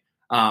win it.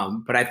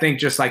 But I think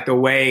just like the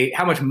way,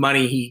 how much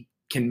money he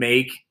can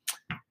make,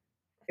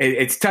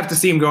 it's tough to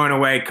see him going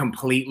away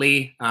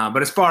completely.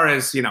 But as far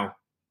as,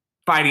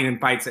 fighting in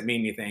fights that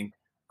mean anything,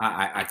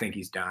 I think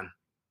he's done.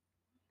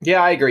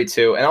 Yeah, I agree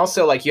too. And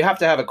also, like, you have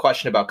to have a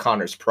question about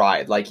Conor's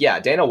pride. Like, yeah,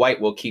 Dana White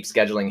will keep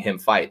scheduling him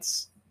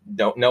fights.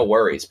 No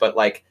worries. But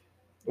like,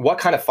 what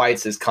kind of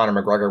fights is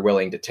Conor McGregor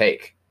willing to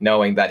take,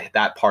 knowing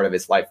that part of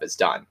his life is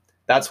done?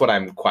 That's what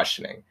I'm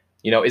questioning.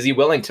 Is he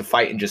willing to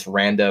fight in just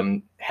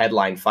random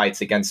headline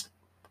fights against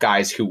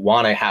guys who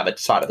want to have a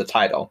shot at the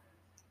title?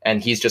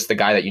 and he's just the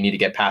guy that you need to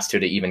get past to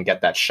even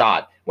get that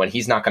shot when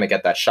he's not going to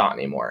get that shot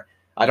anymore.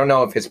 I don't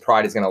know if his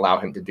pride is going to allow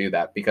him to do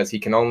that because he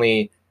can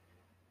only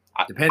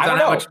depends on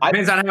how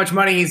much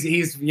money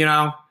he's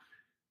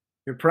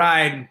your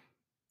pride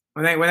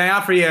when they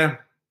offer you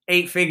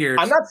 8 figures.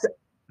 I'm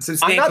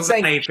not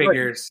saying 8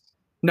 figures.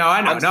 No,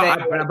 I know.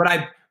 But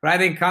I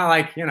think kind of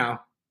like,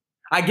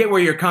 I get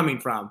where you're coming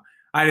from.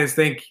 I just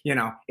think,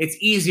 it's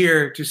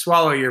easier to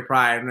swallow your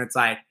pride when it's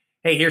like,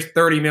 hey, here's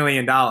 $30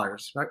 million.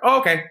 Like, oh,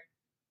 okay.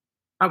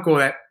 I'm cool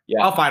with that.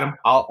 Yeah. I'll fight him.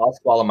 I'll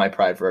swallow my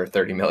pride for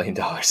 $30 million,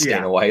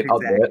 Dana White.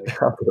 Exactly.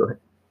 I'll do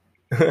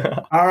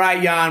it. All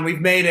right, Jan, we've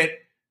made it.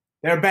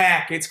 They're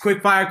back. It's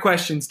quick fire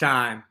questions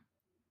time.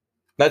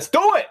 Let's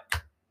do it.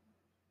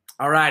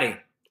 All righty.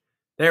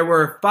 There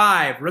were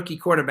 5 rookie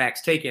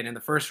quarterbacks taken in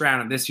the first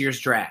round of this year's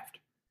draft.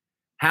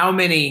 How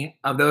many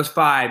of those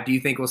 5 do you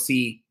think will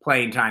see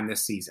playing time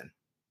this season?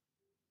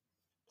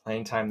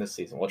 Playing time this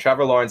season. Well,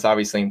 Trevor Lawrence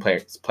obviously in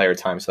player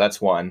time, so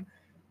that's 1.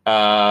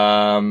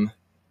 And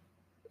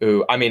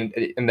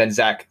then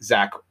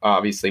Zach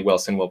obviously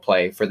Wilson will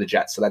play for the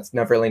Jets, so that's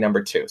really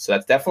number 2. So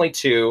that's definitely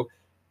 2.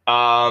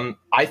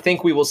 I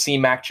think we will see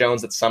Mac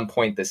Jones at some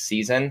point this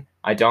season.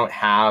 I don't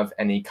have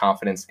any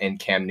confidence in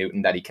Cam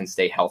Newton that he can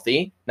stay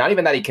healthy. Not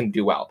even that he can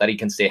do well, that he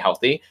can stay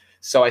healthy.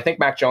 So I think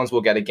Mac Jones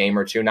will get a game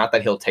or 2. Not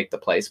that he'll take the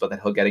place, but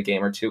that he'll get a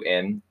game or 2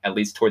 in, at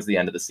least towards the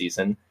end of the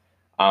season.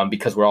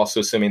 Because we're also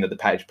assuming that the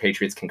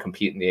Patriots can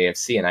compete in the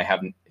AFC. And I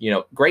have,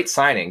 great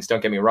signings,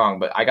 don't get me wrong,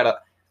 but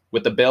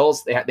with the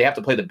Bills, they have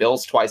to play the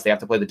Bills twice. They have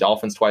to play the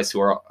Dolphins twice,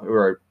 who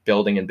are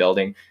building and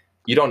building.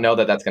 You don't know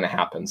that that's going to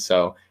happen.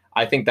 So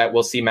I think that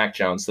we'll see Mac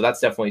Jones. So that's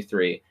definitely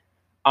 3.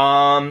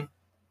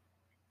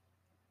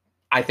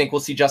 I think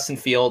we'll see Justin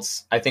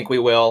Fields. I think we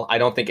will. I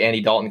don't think Andy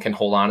Dalton can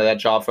hold on to that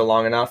job for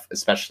long enough,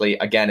 especially,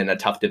 again, in a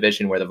tough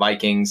division where the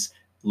Vikings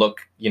have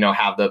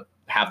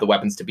the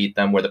weapons to beat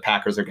them, where the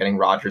Packers are getting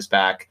Rodgers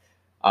back.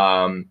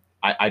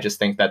 I just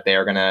think that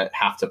they're going to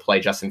have to play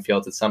Justin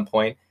Fields at some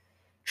point.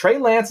 Trey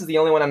Lance is the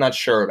only one I'm not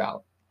sure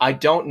about. I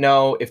don't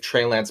know if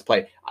Trey Lance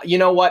play. You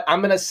know what?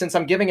 Since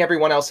I'm giving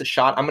everyone else a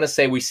shot, I'm going to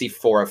say we see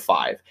 4 or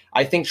 5.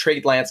 I think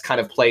Trey Lance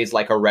kind of plays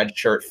like a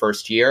redshirt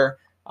first year.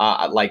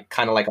 Like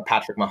a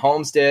Patrick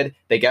Mahomes did.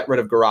 They get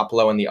rid of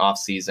Garoppolo in the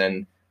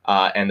offseason,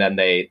 and then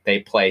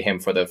they play him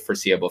for the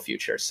foreseeable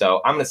future. So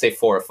I'm going to say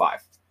 4 or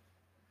 5.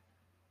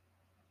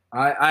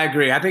 I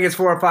agree. I think it's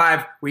 4 or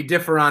 5. We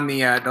differ on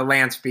the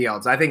Lance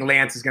Fields. I think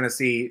Lance is going to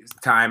see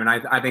time, and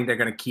I think they're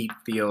going to keep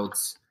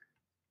Fields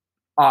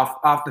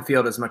off the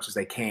field as much as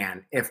they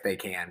can, if they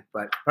can.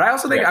 But I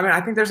also think,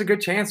 I think there's a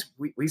good chance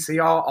we see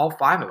all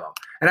 5 of them.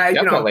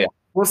 And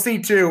we'll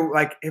see too.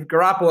 Like if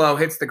Garoppolo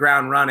hits the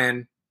ground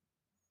running.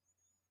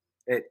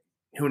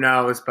 Who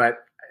knows? But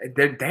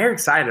they're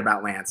excited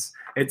about Lance.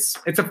 It's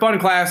a fun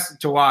class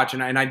to watch,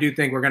 and I do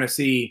think we're going to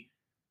see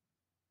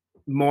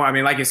more. I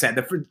mean, like you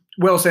said,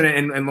 Wilson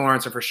and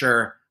Lawrence are for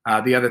sure.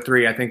 The other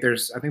 3, I think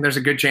there's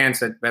a good chance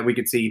that we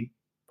could see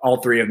all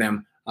 3 of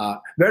them.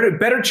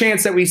 Better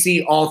chance that we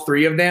see all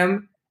 3 of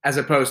them as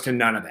opposed to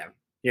none of them.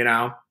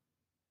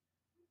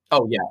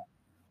 Oh yeah,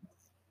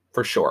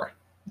 for sure.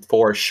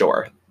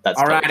 That's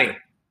all righty.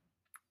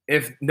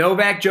 If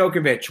Novak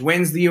Djokovic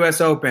wins the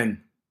U.S.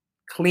 Open,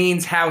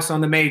 cleans house on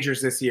the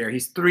majors this year.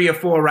 He's 3 or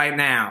 4 right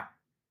now.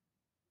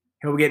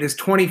 He'll get his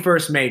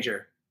 21st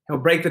major. He'll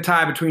break the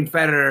tie between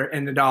Federer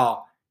and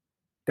Nadal.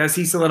 Does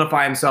he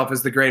solidify himself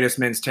as the greatest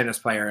men's tennis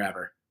player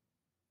ever?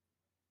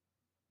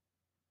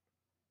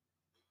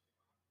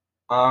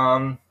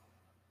 Hard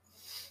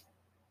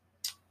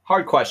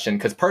question,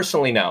 because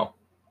personally, no.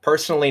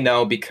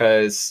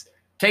 Because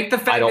take the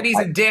fact that he's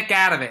a dick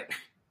out of it.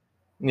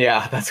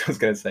 Yeah, that's what I was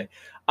going to say.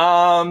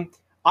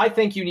 I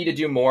think you need to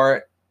do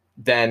more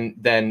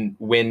than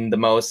win the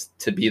most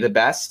to be the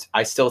best.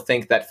 I still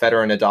think that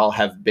Federer and Nadal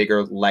have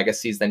bigger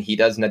legacies than he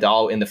does.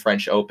 Nadal in the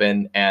French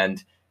Open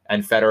and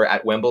Federer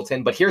at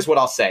Wimbledon. But here's what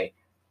I'll say.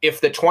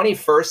 If the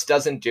 21st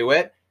doesn't do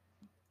it,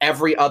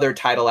 every other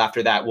title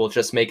after that will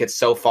just make it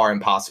so far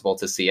impossible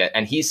to see it.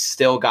 And he's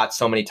still got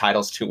so many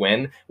titles to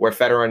win, where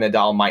Federer and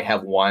Nadal might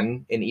have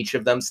won in each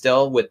of them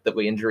still with the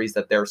injuries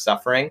that they're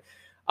suffering.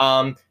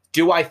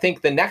 Do I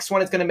think the next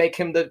one is going to make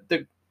him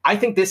I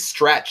think this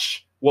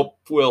stretch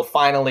will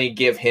finally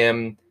give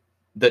him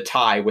the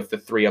tie with the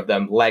 3 of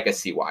them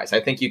legacy-wise. I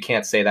think you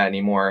can't say that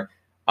anymore.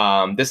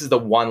 This is the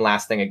one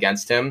last thing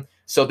against him.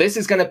 So this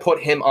is going to put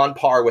him on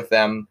par with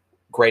them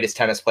greatest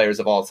tennis players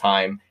of all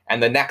time,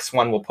 and the next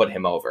one will put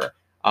him over.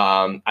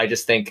 I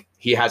just think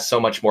he has so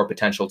much more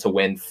potential to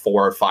win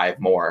 4 or 5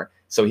 more.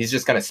 So he's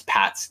just going to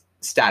pat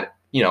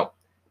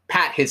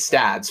his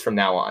stats from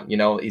now on.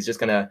 He's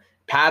just going to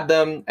pad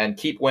them and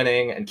keep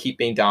winning and keep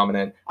being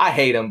dominant. I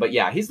hate him, but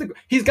yeah, he's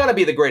going to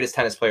be the greatest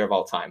tennis player of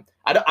all time.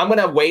 I'm going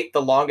to wait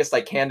the longest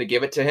I can to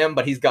give it to him,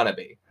 but he's going to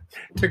be.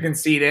 To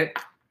concede it.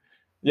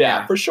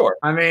 Yeah, for sure.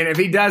 I mean, if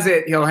he does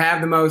it, he'll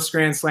have the most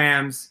Grand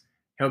Slams.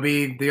 He'll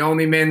be the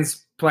only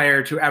men's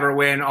player to ever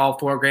win all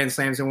 4 Grand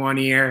Slams in 1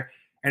 year.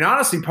 And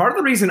honestly, part of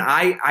the reason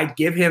I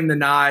give him the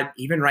nod,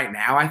 even right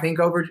now, I think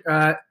over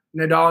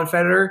Nadal and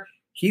Federer,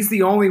 he's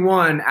the only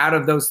one out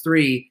of those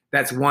three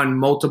that's won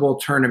multiple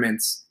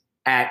tournaments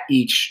at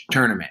each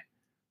tournament.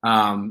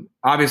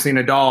 Obviously,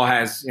 Nadal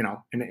has, you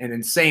know, an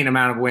insane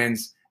amount of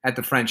wins at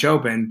the French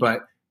Open,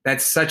 but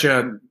that's such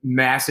a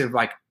massive,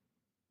 like,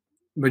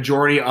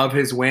 majority of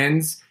his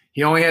wins.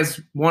 He only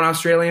has one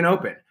Australian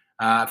Open.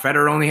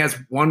 Federer only has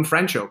one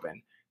French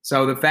Open.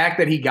 So the fact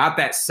that he got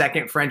that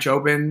second French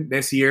Open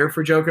this year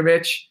for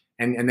Djokovic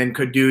and then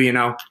could do, you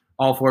know,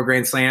 all 4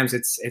 Grand Slams,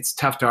 it's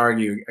tough to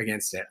argue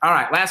against it. All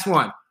right, last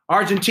one.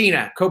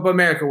 Argentina, Copa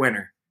America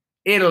winner.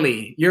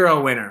 Italy,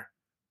 Euro winner.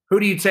 Who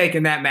do you take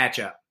in that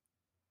matchup?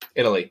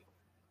 Italy.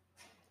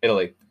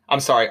 I'm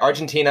sorry,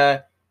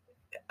 Argentina.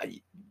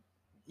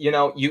 You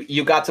know,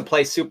 you got to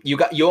play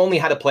you only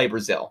had to play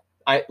Brazil.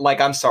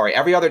 I'm sorry.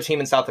 Every other team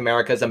in South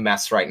America is a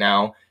mess right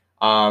now.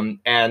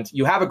 And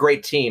you have a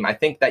great team. I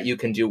think that you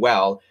can do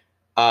well.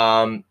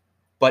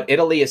 But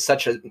Italy is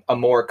such a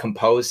more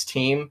composed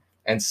team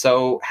and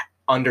so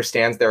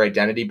understands their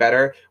identity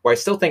better, where I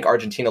still think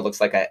Argentina looks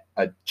like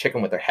a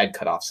chicken with their head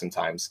cut off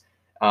sometimes.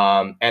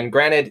 And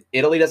granted,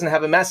 Italy doesn't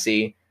have a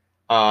Messi,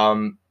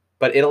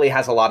 but Italy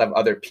has a lot of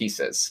other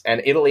pieces,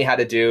 and Italy had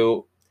to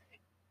do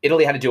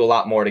a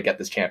lot more to get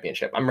this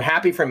championship. I'm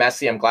happy for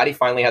Messi. I'm glad he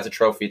finally has a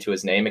trophy to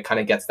his name. It kind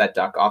of gets that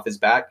duck off his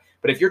back.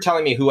 But if you're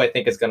telling me who I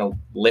think is going to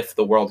lift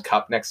the World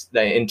Cup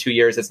in 2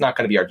 years, it's not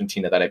going to be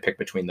Argentina that I pick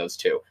between those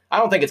two. I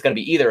don't think it's going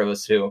to be either of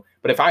those two.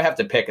 But if I have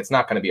to pick, it's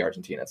not going to be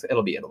Argentina.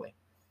 It'll be Italy.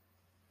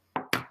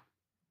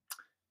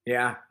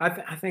 Yeah, I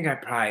think I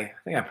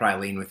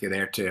probably lean with you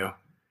there too.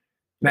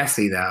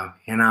 Messi, though,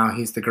 you know,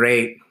 he's the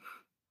great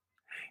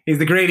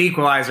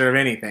equalizer of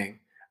anything.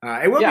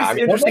 It will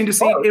be interesting to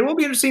see. It will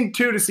be interesting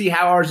too to see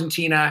how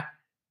Argentina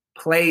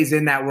plays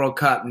in that World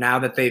Cup now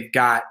that they've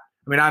got.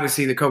 I mean,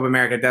 obviously the Copa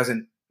America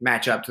doesn't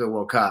match up to the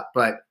World Cup,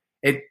 but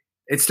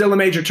it's still a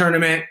major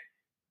tournament.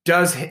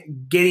 Does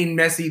getting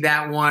Messi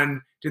that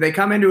one? Do they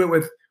come into it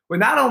with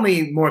not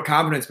only more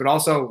confidence but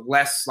also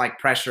less like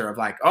pressure of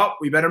like, oh,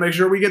 we better make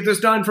sure we get this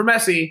done for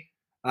Messi?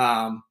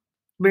 It'll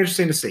be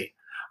interesting to see.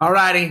 All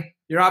righty,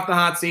 you're off the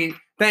hot seat.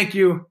 Thank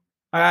you,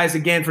 guys,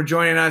 again for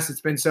joining us. It's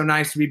been so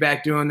nice to be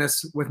back doing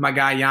this with my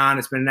guy Jan.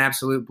 It's been an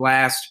absolute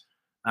blast.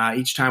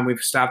 Each time we've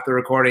stopped the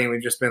recording,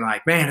 we've just been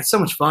like, man, it's so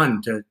much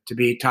fun to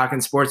be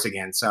talking sports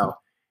again. So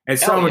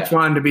it's so much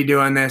fun to be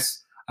doing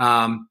this.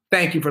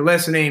 Thank you for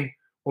listening.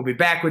 We'll be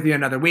back with you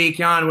another week.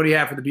 Jan, what do you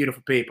have for the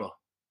beautiful people?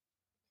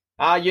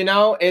 You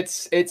know,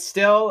 it's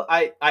still,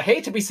 I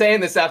hate to be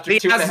saying this after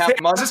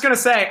 2.5 months. I was just going to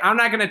say, I'm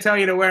not going to tell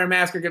you to wear a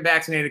mask or get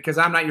vaccinated because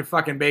I'm not your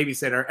fucking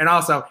babysitter. And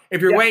also,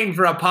 if you're waiting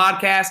for a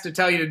podcast to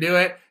tell you to do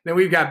it, then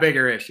we've got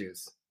bigger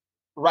issues.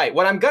 Right.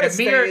 What I'm going to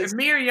say is, if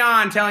me or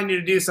Jan telling you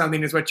to do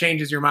something is what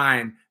changes your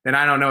mind, then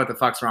I don't know what the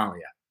fuck's wrong with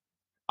you.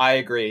 I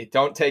agree.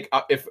 Don't take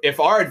if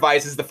our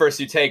advice is the first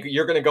you take,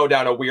 you're going to go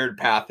down a weird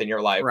path in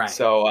your life. Right.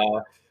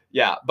 So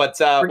yeah, but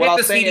forget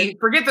the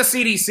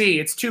CDC.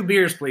 It's 2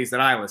 beers, please, that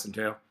I listen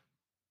to.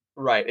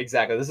 Right.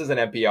 Exactly. This is an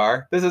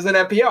NPR.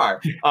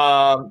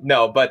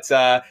 No,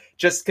 but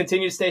just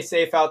continue to stay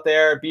safe out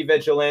there. Be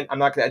vigilant. I'm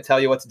not going to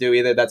tell you what to do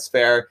either. That's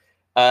fair.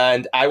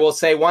 And I will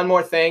say one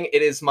more thing.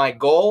 It is my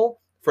goal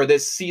for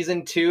this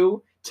season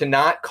 2 to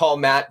not call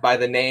Matt by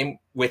the name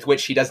with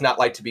which he does not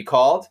like to be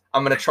called.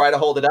 I'm going to try to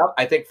hold it up.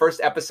 I think first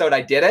episode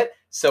I did it,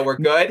 so we're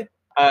good.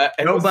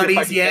 No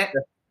buddies yet?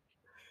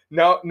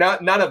 No,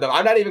 none of them.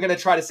 I'm not even going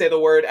to try to say the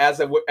word as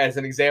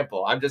an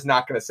example. I'm just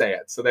not going to say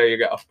it. So there you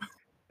go.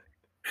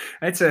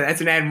 That's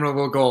an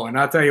admirable goal, and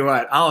I'll tell you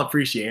what, I'll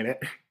appreciate it.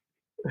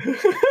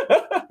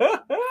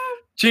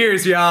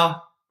 Cheers,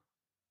 y'all.